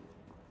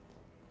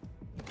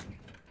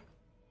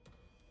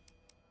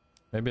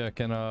 Maybe I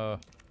can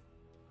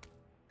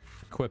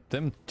equip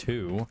them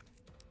too.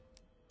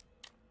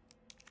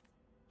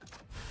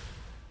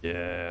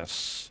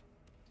 Yes.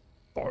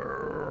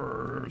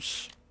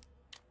 Burrs.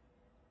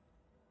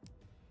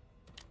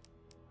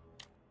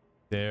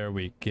 There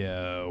we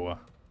go.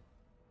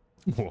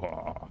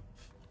 Whoa.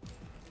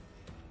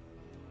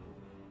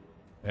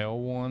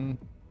 L1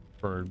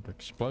 for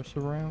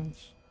explosive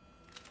rounds.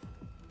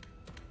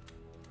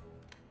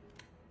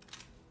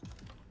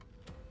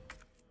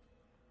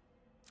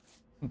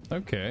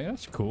 Okay,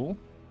 that's cool.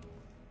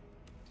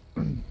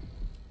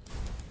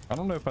 I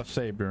don't know if I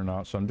saved it or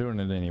not, so I'm doing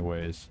it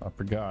anyways. I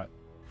forgot.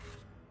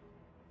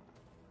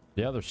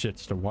 The other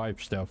shit's the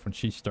wife stuff when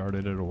she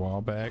started it a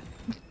while back.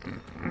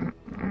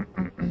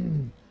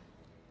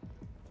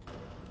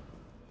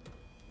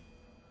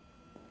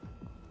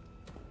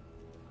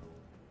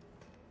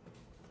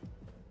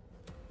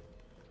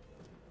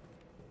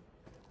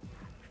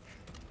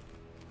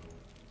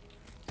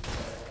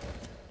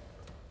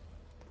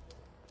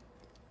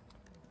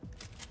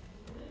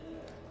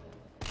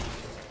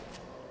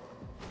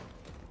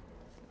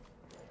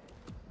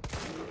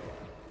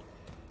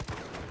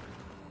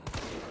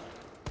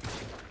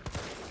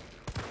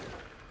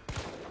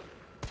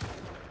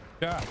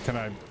 God, can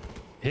I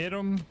hit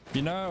him?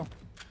 You know?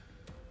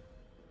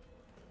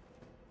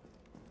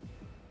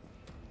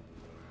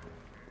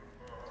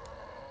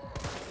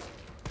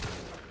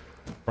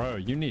 Bro,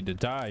 you need to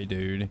die,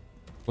 dude.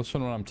 Listen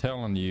to what I'm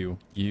telling you.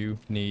 You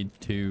need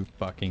to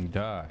fucking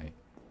die.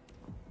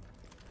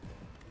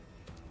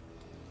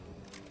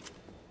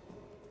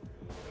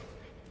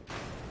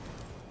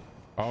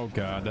 Oh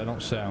god, that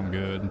don't sound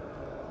good.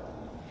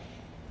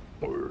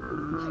 I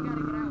gotta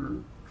get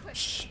out.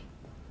 Quick.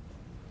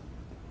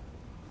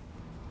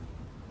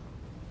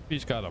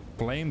 He's got a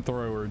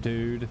flamethrower,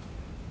 dude.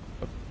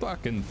 A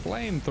fucking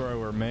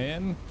flamethrower,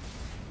 man.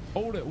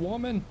 Hold it,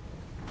 woman.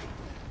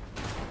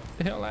 Get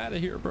the hell out of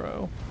here,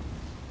 bro.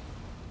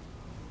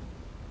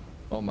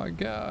 Oh my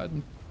god.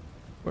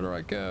 Where do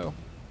I go?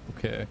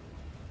 Okay.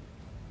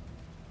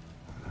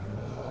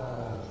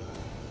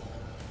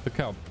 Look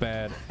how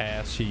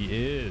badass he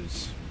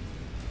is.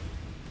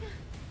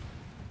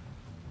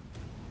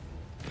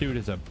 Dude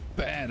is a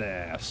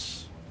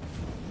badass.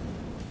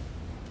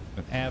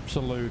 An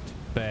absolute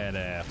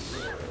badass.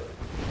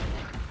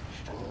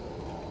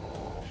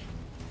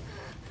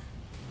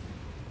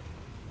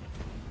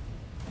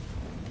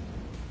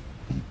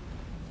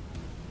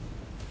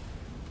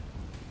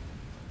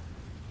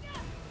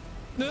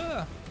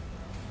 Ugh.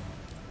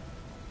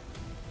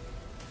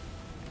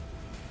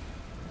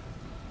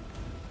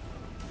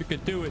 You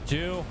could do it,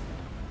 Jill.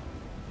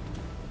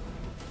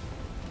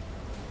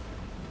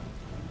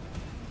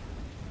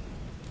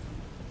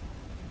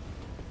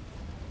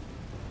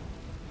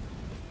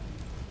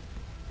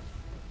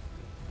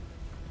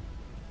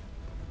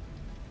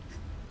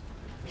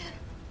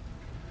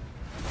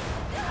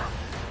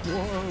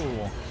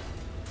 Whoa.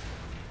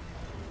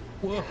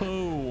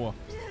 Whoa.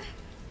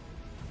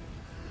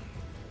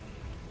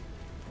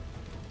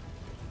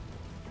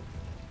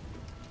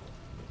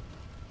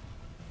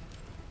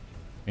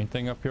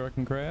 Anything up here I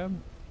can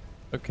grab?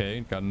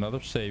 Okay, got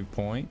another save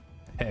point.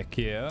 Heck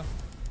yeah.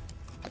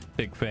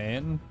 Big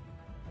fan.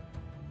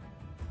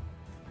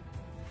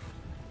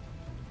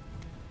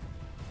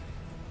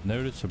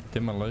 Notice of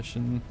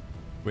demolition.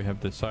 We have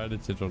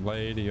decided to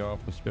delay the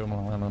office building,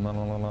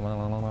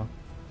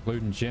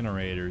 including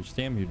generators.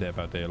 Damn you, Dead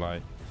by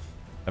Daylight.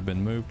 Have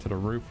been moved to the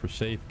roof for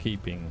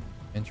safekeeping.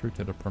 Entry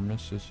to the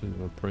premises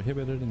is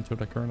prohibited until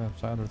the current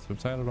outside is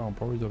subsided on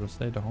employees of the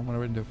state to home and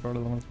waiting to further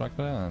limits back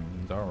then.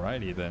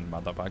 Alrighty then,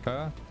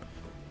 motherfucker.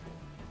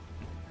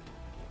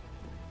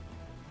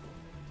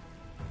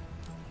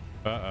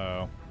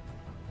 Uh-oh.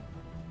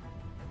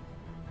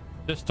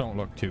 This don't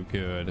look too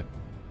good.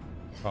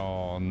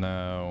 Oh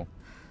no.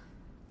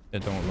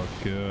 It don't look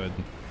good.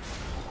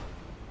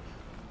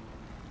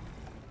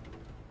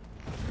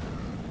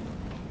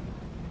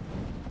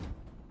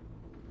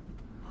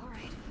 All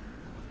right,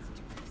 let's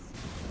do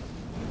this.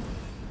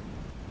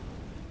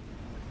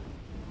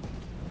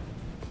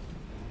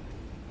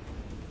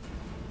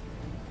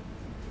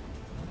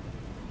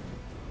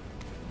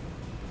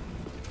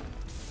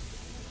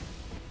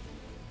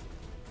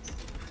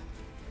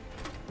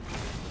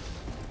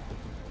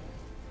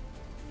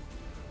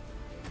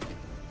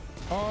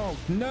 Oh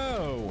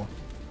no!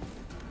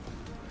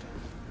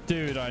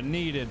 Dude, I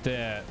needed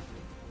that.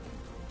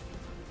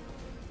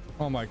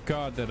 Oh my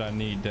god, did I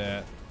need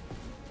that?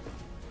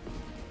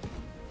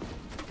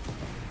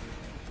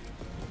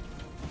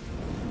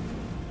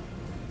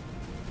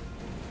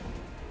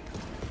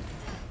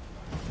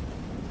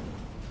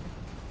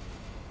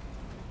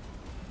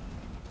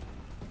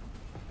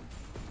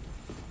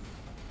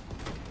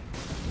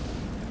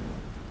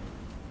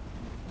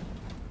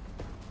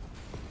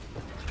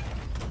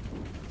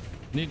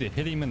 Need to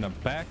hit him in the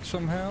back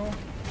somehow?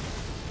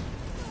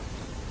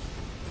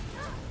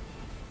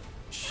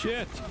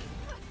 Shit!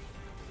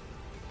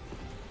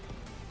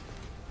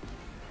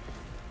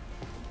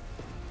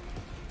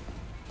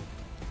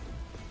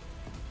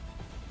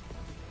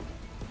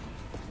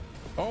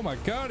 Oh my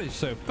god, he's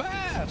so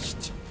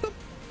fast!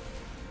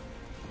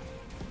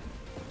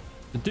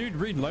 The dude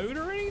reload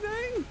or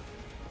anything?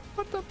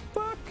 What the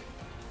fuck?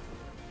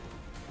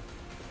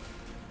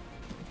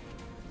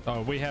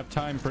 Oh, we have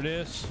time for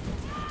this?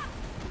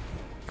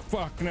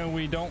 Fuck no,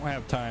 we don't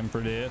have time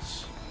for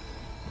this.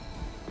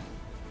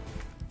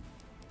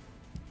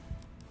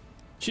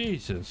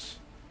 Jesus.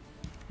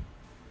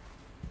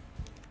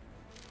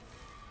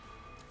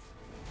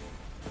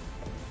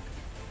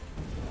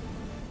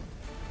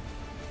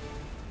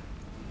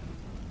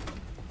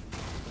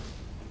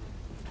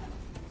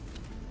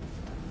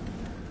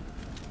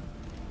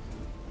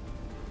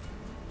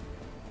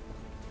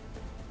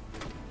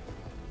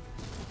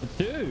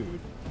 Dude.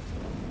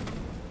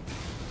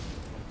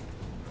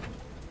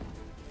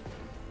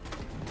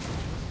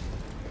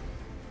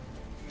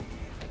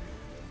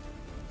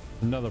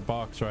 Another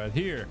box right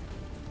here.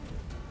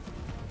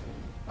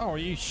 Oh,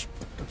 you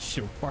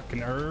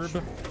fucking herb.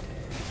 It's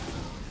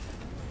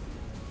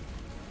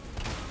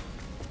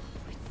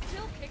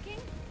still kicking?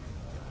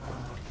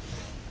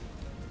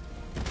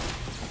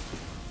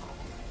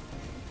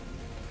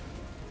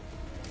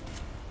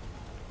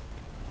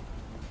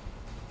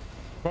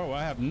 Whoa,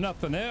 I have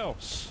nothing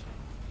else.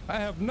 I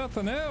have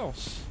nothing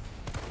else.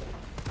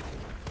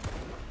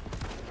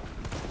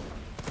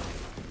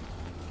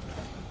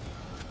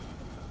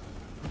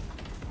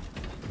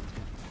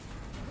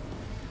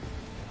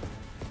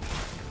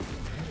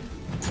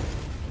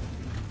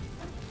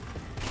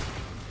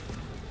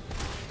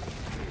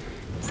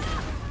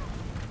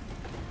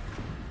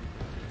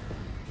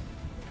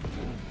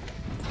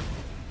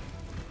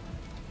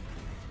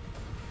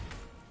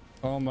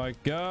 Oh my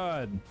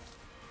God.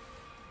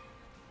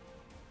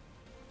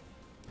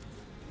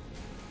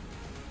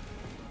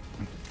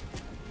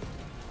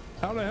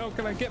 How the hell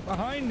can I get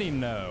behind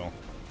him now?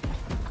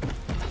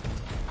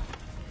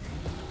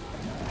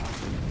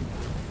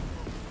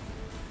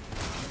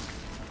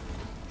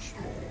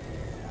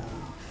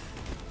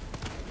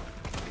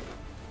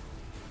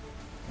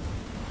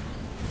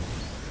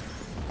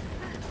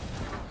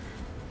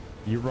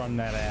 You run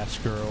that ass,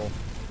 girl.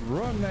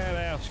 Run that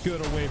ass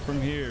good away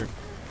from here.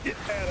 Get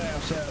that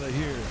ass out of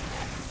here.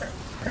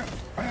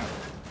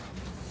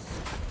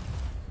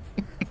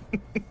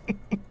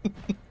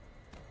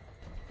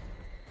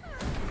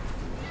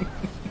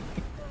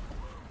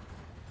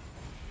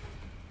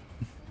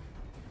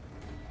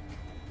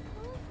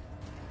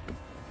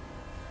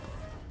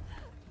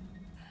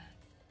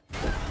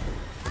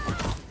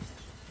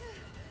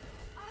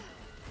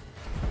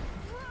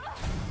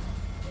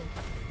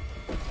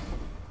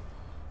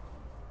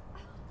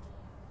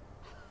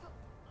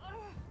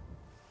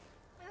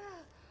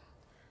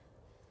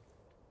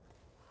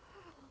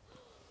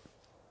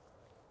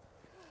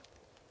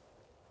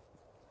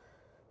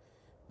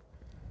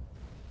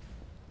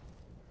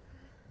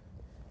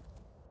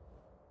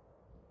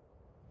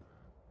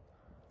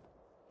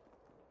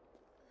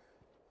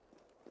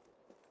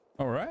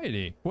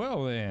 Alrighty.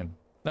 Well then,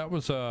 that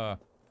was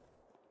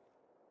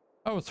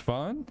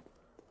fun.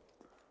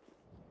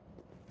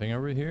 Thing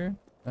over here?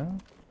 Oh.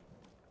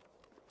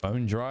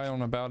 Bone dry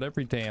on about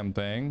every damn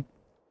thing.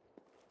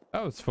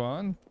 That was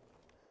fun.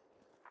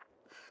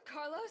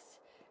 Carlos,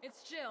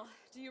 it's Jill.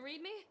 Do you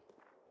read me?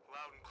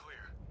 Loud and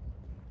clear.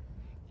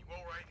 You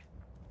all right?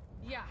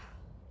 Yeah.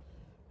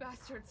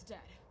 Bastard's dead.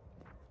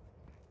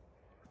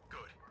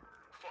 Good.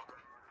 Fuck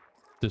him.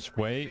 Just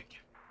wait.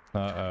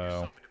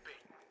 Uh-oh.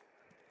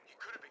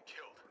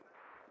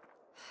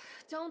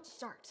 Don't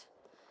start.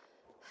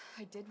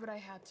 I did what I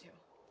had to.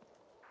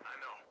 I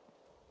know.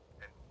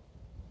 And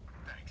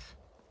thanks.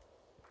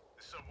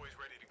 The subway's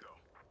ready to go.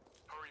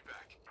 Hurry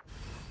back.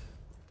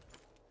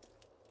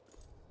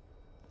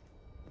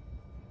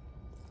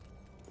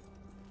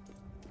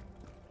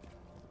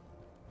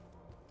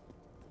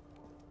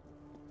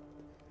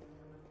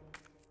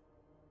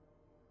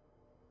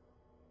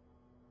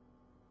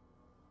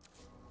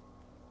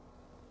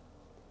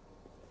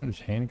 There's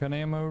handgun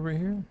ammo over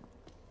here.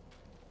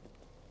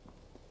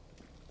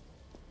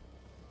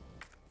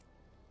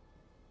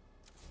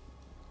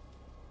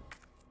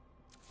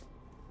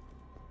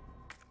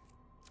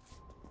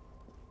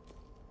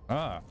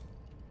 Ah.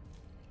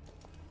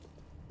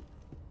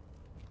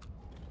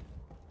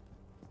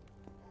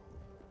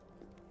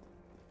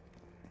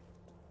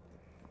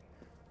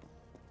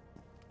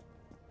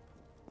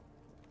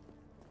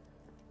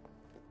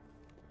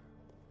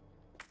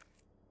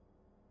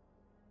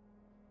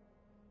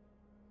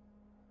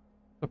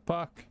 The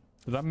fuck?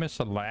 Did I miss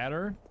a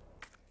ladder?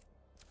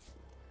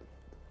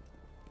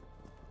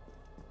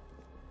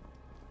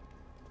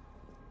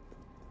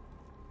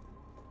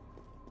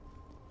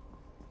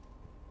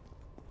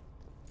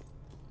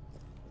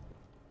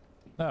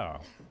 Oh.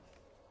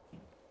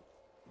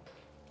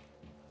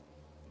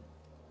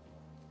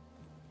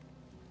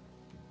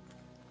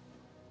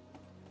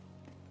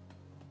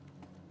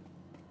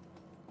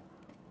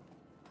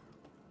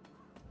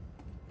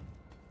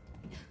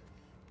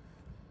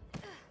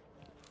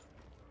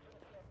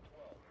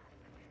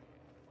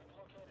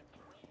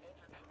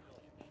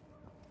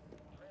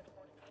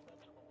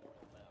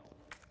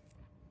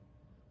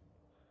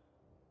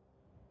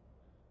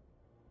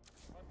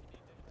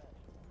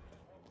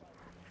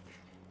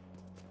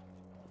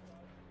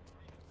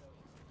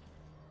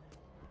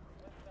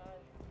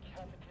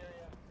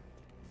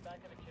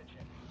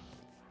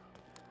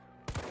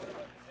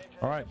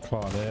 All right,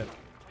 Claudette.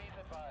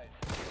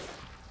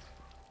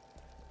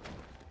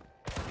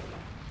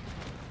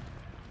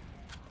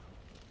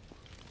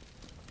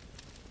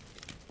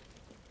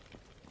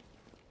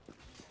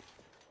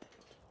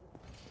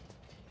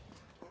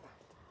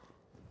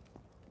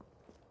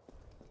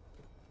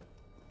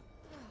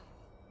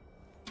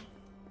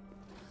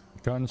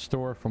 Gun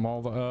store from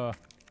all the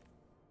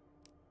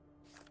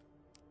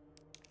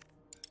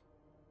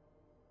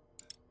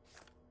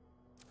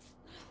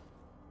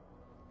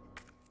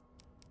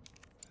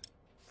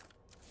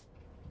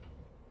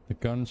The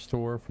gun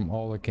store from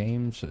all the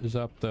games is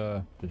up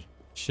the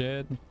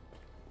shed.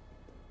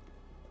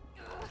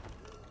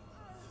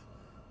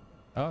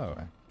 Oh.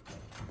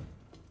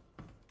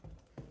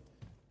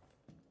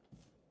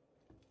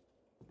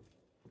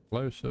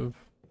 Explosive.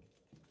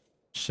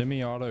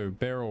 Semi-auto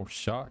barrel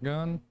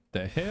shotgun?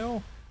 The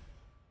hell?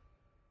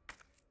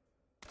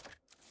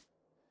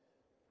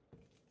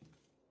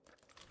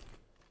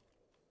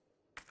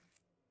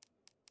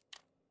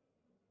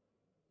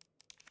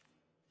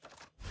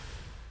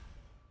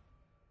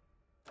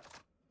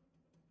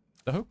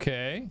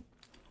 Okay.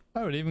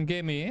 Oh, it even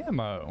gave me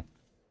ammo.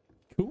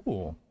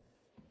 Cool.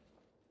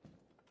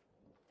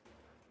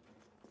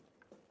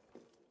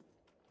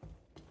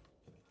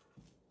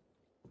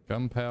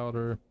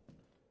 Gunpowder.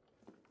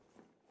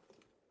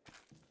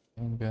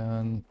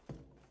 Handgun.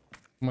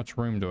 How much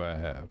room do I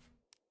have?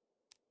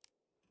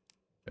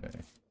 Okay.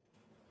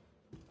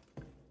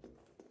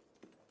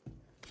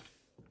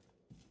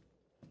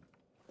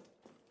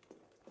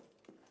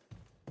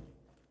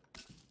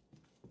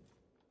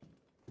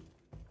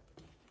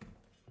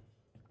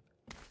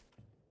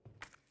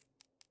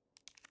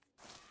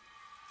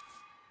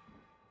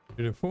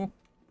 Beautiful.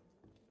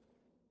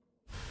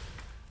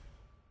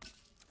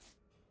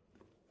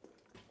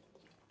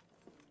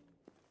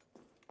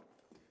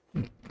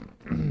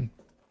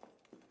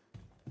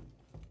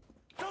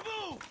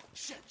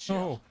 Shit.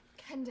 Oh.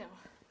 Kendo,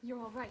 you're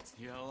all right.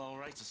 Yeah, all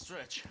right's a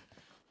stretch.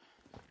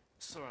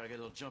 Sorry, I got a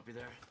little jumpy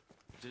there.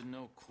 Didn't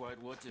know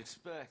quite what to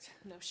expect.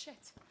 No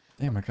shit.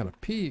 Damn, I gotta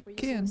pee We're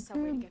again. using the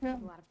subway to get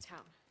people out of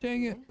town.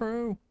 Dang it,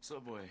 bro.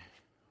 Subway.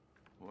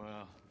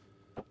 Well,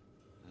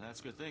 that's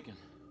good thinking.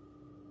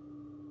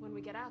 When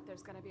we get out,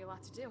 there's gonna be a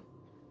lot to do.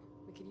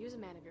 We could use a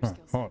man of your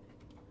skills. Hold on.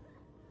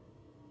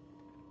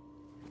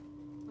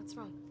 What's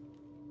wrong?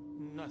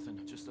 Nothing.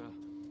 Just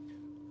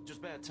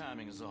bad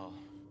timing is all.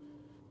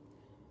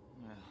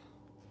 Well.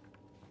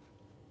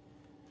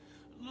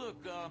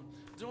 Look,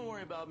 don't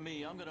worry about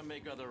me. I'm gonna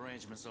make other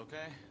arrangements,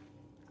 okay?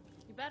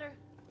 You better.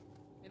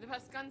 You're the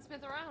best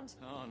gunsmith around.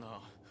 Oh,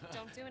 no.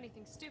 Don't do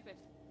anything stupid.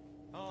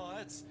 Oh,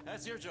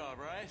 that's your job,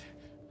 right?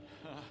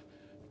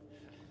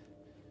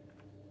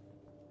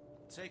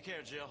 Take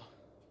care, Jill.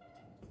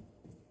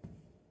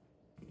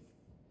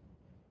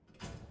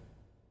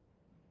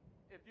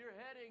 If you're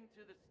heading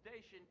to the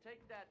station,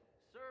 take that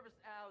service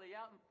alley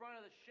out in front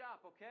of the shop,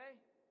 okay?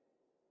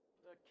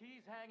 The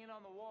key's hanging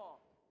on the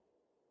wall.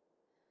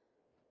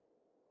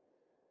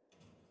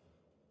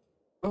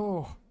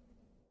 Oh.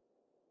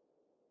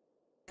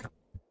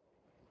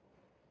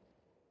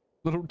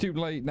 Little too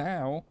late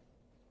now.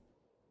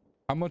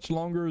 How much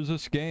longer is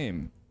this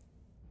game?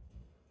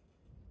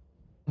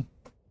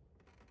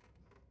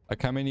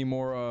 Like how many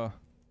more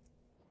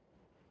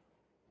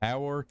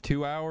hour,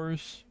 2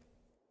 hours?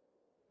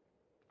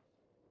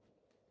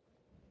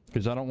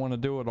 Because I don't want to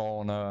do it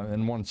all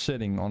in one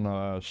sitting on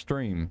a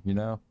stream, you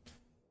know?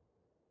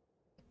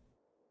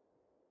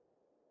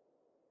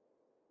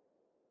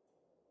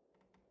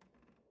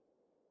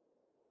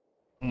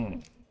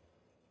 Mm.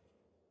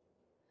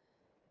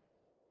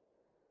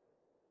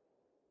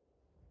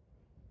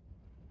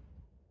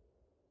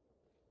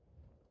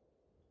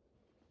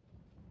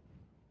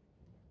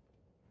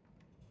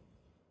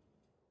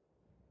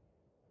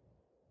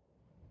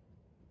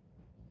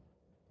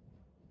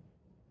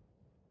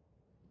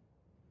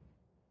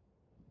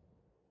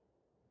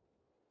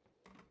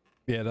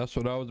 Yeah, that's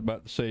what I was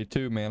about to say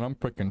too, man. I'm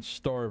freaking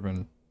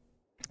starving.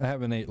 I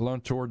haven't ate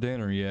lunch or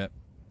dinner yet.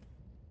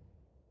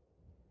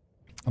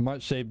 I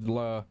might save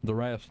the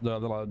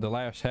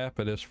last half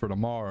of this for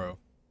tomorrow.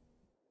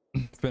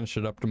 Finish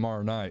it up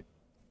tomorrow night.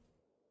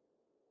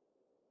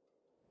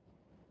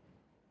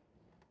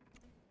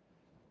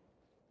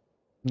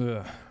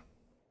 Ugh.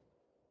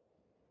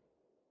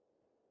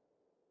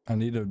 I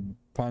need to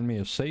find me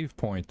a save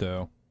point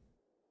though.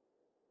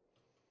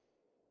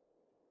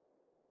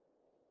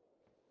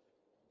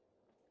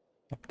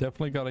 I've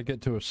definitely got to get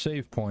to a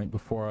save point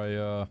before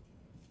I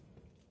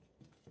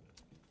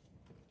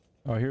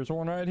Oh, here's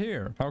one right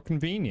here. How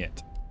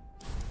convenient.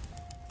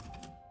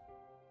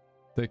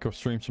 Think I'll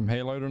stream some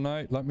Halo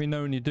tonight? Let me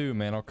know when you do,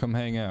 man. I'll come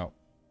hang out.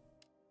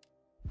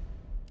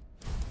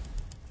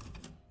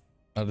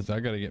 I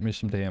gotta get me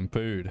some damn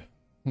food.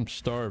 I'm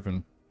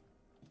starving.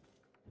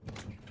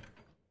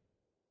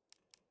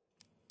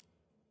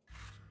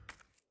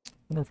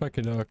 Wonder if I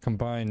could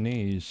combine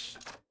these.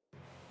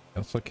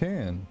 Yes, I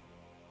can.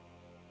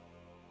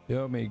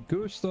 Yo, me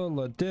gusta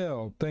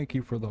Ladell. Thank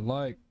you for the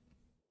like.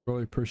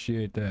 Really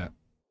appreciate that.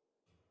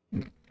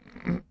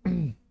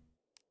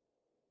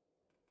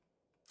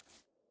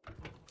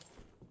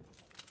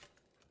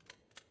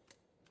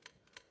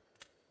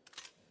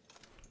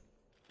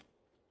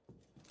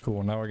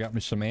 Cool, now I got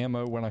me some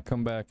ammo when I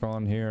come back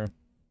on here.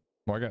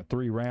 Well, I got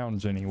 3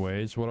 rounds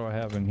anyways. What do I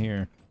have in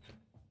here?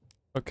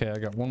 Okay, I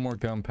got one more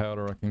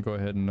gunpowder I can go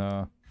ahead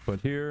and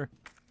put here.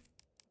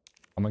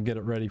 I'm gonna get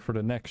it ready for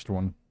the next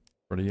one.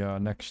 For the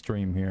next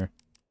stream here.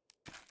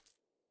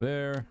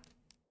 There.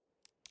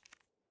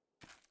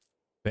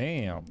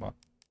 Bam.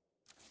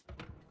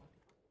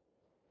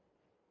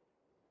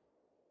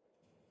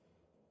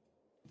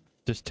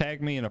 Just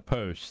tag me in a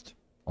post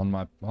on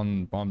my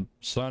on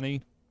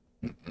Sunny.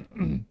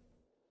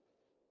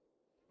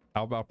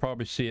 I'll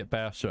probably see it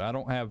faster. I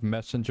don't have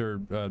messenger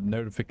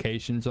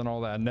notifications and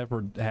all that. I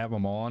never have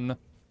them on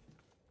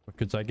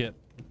because I get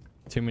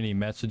too many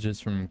messages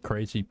from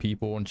crazy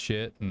people and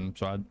shit, and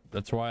so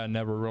that's why I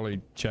never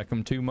really check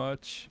them too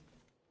much,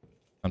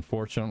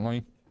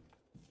 unfortunately.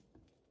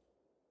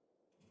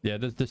 Yeah,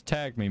 just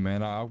tag me,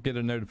 man. I'll get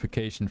a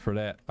notification for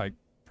that like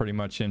pretty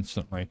much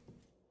instantly.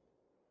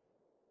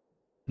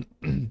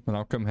 And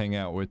I'll come hang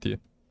out with you.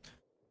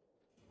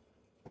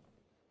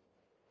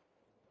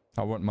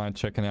 I wouldn't mind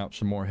checking out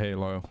some more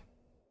Halo.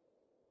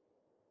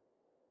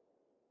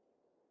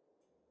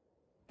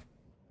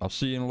 I'll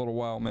see you in a little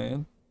while,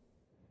 man.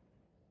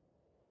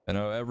 And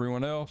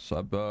everyone else,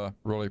 I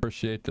really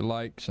appreciate the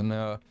likes and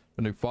the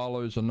new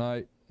follows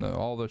tonight,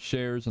 all the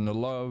shares and the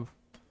love.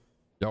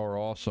 Y'all are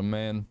awesome,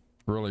 man.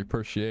 Really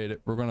appreciate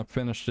it. We're gonna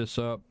finish this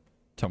up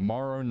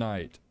tomorrow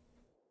night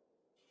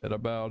at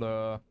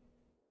about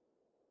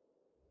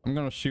I'm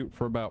gonna shoot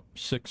for about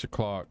 6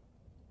 o'clock,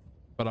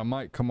 but I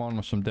might come on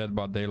with some Dead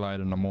by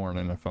Daylight in the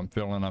morning if I'm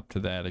feeling up to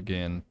that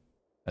again.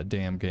 That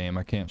damn game,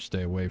 I can't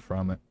stay away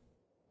from it.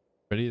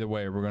 But either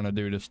way, we're gonna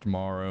do this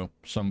tomorrow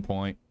some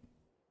point.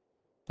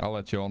 I'll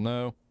let y'all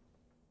know.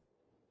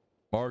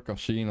 Mark, I'll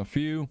see you in a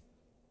few.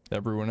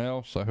 Everyone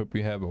else, I hope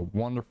you have a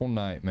wonderful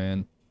night,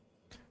 man.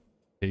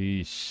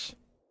 Peace.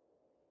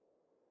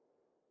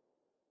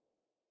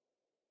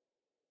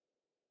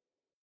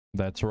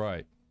 That's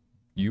right.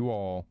 You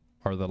all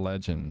are the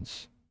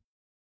legends.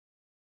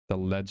 The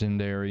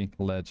legendary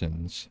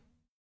legends.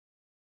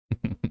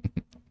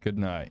 Good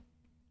night.